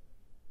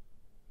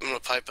 I'm gonna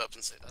pipe up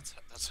and say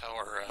that's how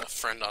our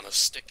friend on a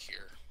stick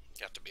here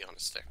got to be on a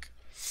stick.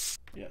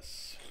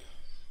 Yes.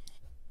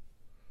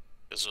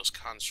 Because those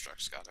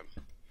constructs got him.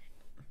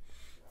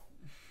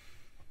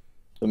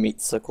 The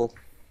meat sickle.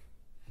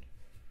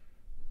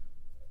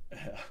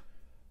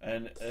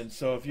 And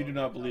so if you do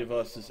not believe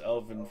us, this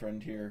elven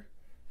friend here,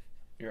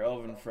 your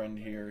elven friend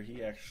here,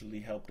 he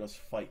actually helped us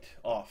fight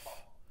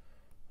off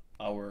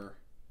our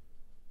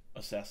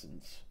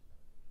assassins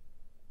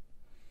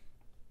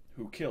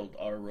who killed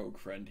our rogue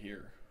friend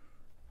here.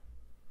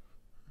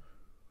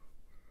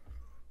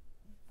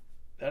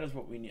 That is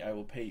what we need. I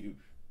will pay you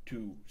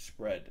to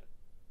spread.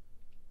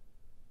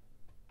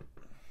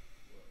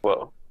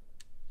 Well,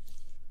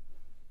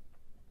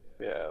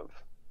 we have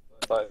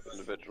 5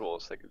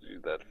 individuals that could do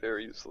that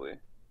very easily.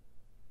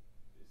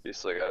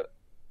 Basically, got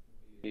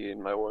me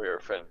and my warrior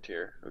friend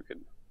here who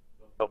could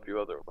help you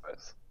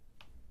otherwise.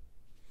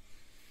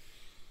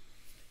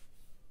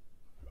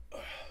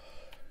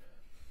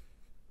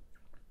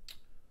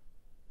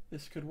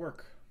 This could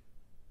work.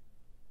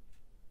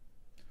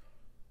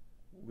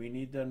 We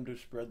need them to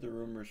spread the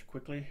rumors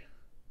quickly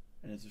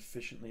and as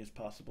efficiently as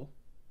possible.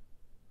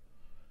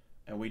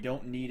 And we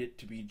don't need it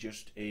to be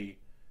just a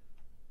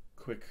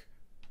quick,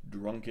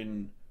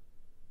 drunken,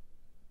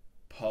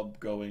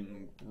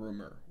 pub-going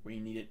rumor. We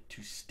need it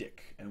to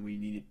stick, and we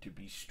need it to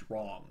be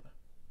strong.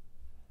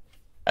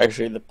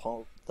 Actually,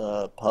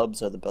 the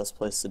pubs are the best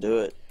place to do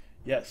it.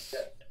 Yes,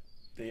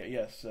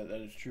 yes, that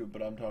is true,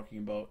 but I'm talking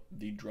about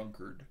the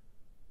drunkard.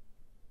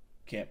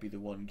 Can't be the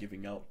one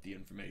giving out the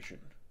information.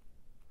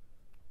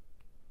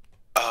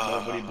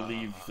 Nobody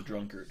believes the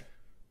drunkard.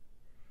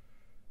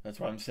 That's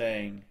why I'm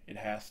saying it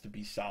has to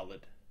be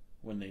solid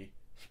when they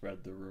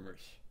spread the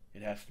rumors.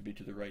 It has to be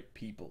to the right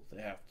people.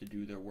 They have to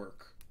do their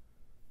work.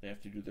 They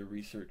have to do their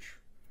research.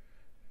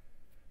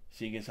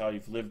 Seeing as how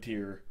you've lived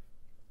here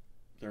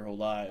their whole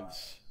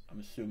lives,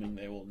 I'm assuming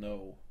they will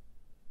know,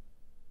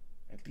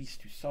 at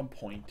least to some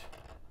point,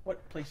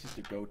 what places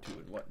to go to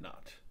and what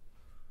not.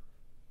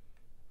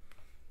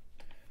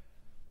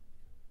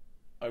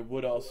 I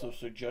would also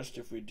suggest,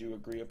 if we do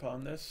agree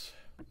upon this,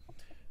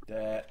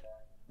 that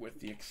with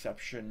the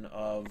exception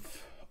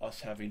of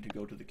us having to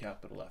go to the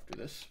capital after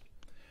this,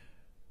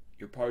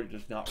 your party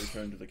does not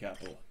return to the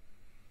capital.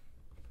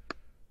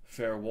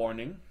 Fair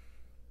warning,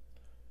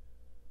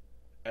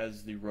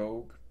 as the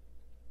rogue,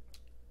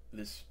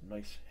 this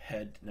nice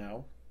head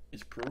now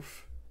is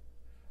proof.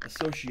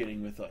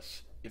 Associating with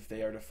us, if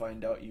they are to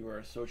find out you are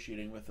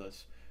associating with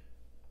us,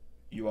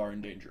 you are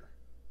in danger.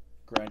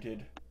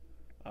 Granted,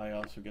 I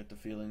also get the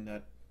feeling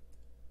that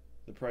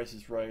the price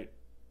is right.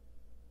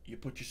 You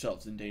put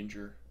yourselves in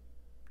danger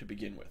to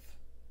begin with.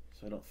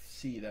 So I don't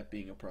see that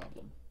being a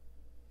problem.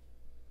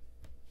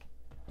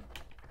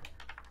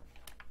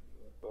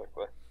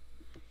 Exactly.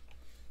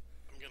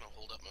 I'm gonna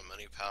hold up my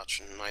money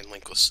pouch and my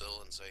link with Syl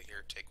and say,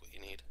 here, take what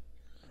you need.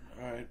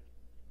 Alright.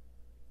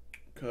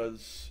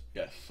 Because,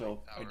 yes,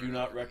 so I do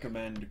not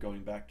recommend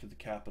going back to the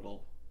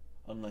capital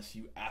unless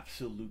you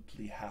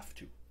absolutely have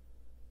to.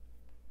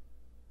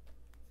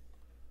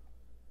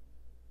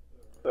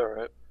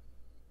 Alright.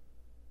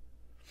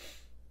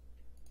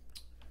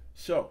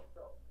 So,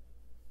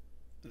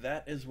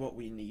 that is what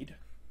we need.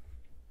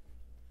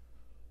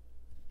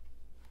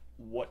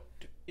 What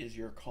is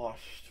your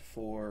cost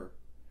for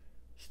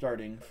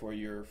starting for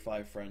your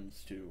 5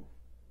 friends to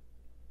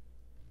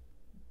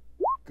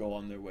go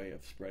on their way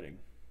of spreading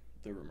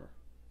the rumor?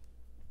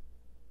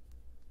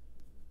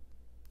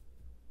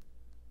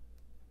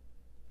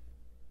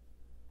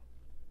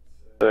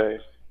 Say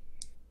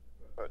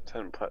about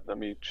 10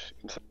 platinum each,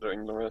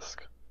 considering the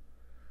risk.